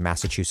University of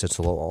Massachusetts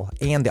Lowell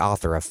and the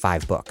author of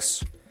 5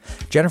 books.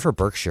 Jennifer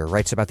Berkshire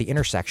writes about the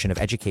intersection of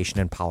education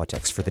and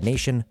politics for The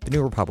Nation, The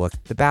New Republic,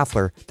 The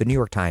Baffler, The New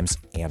York Times,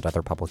 and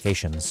other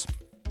publications.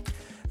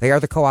 They are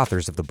the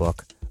co-authors of the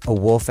book A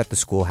Wolf at the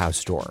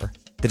Schoolhouse Door,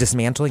 The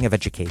Dismantling of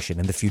Education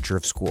and the Future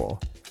of School,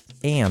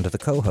 and the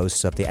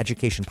co-hosts of the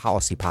education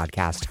policy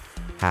podcast,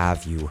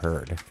 Have You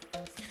Heard?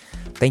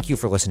 Thank you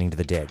for listening to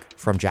The Dig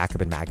from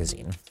Jacobin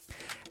Magazine.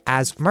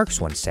 As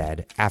Marx once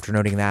said, after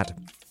noting that,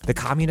 the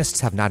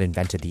communists have not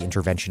invented the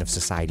intervention of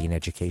society in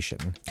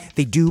education.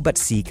 They do but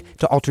seek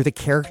to alter the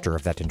character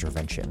of that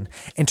intervention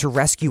and to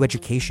rescue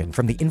education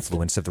from the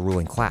influence of the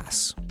ruling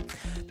class.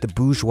 The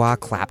bourgeois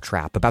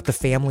claptrap about the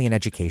family and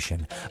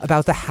education,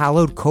 about the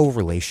hallowed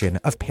correlation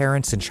of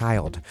parents and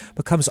child,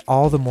 becomes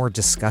all the more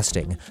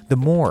disgusting the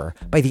more,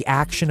 by the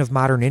action of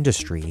modern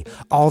industry,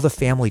 all the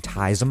family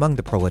ties among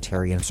the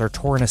proletarians are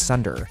torn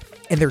asunder,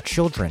 and their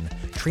children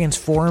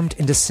transformed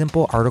into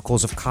simple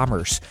articles of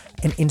commerce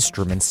and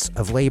instruments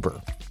of labor.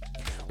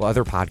 While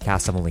other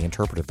podcasts have only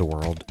interpreted the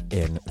world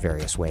in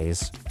various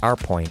ways, our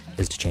point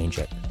is to change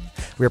it.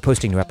 We are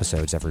posting new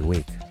episodes every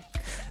week.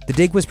 The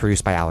Dig was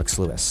produced by Alex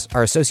Lewis.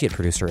 Our associate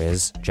producer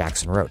is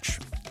Jackson Roach.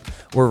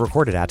 We're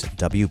recorded at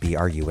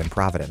WBRU in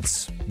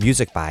Providence.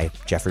 Music by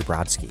Jeffrey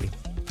Brodsky.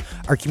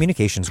 Our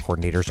communications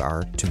coordinators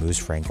are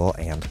Tamuz Frankel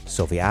and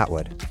Sylvia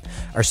Atwood.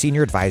 Our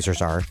senior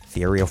advisors are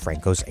Theorio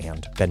Francos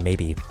and Ben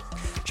Mabey.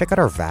 Check out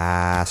our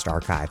vast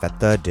archive at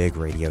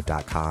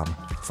thedigradio.com.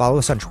 Follow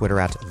us on Twitter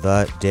at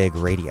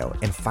thedigradio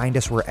and find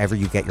us wherever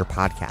you get your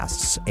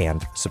podcasts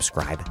and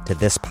subscribe to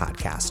this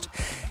podcast.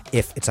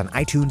 If it's on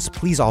iTunes,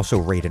 please also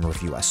rate and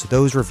review us.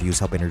 Those reviews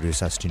help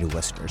introduce us to new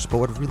listeners. But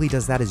what really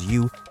does that is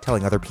you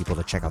telling other people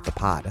to check out the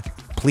pod.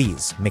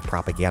 Please make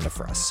propaganda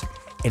for us.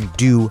 And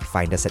do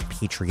find us at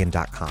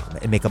patreon.com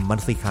and make a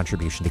monthly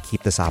contribution to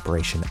keep this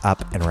operation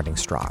up and running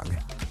strong.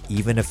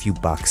 Even a few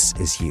bucks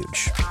is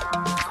huge.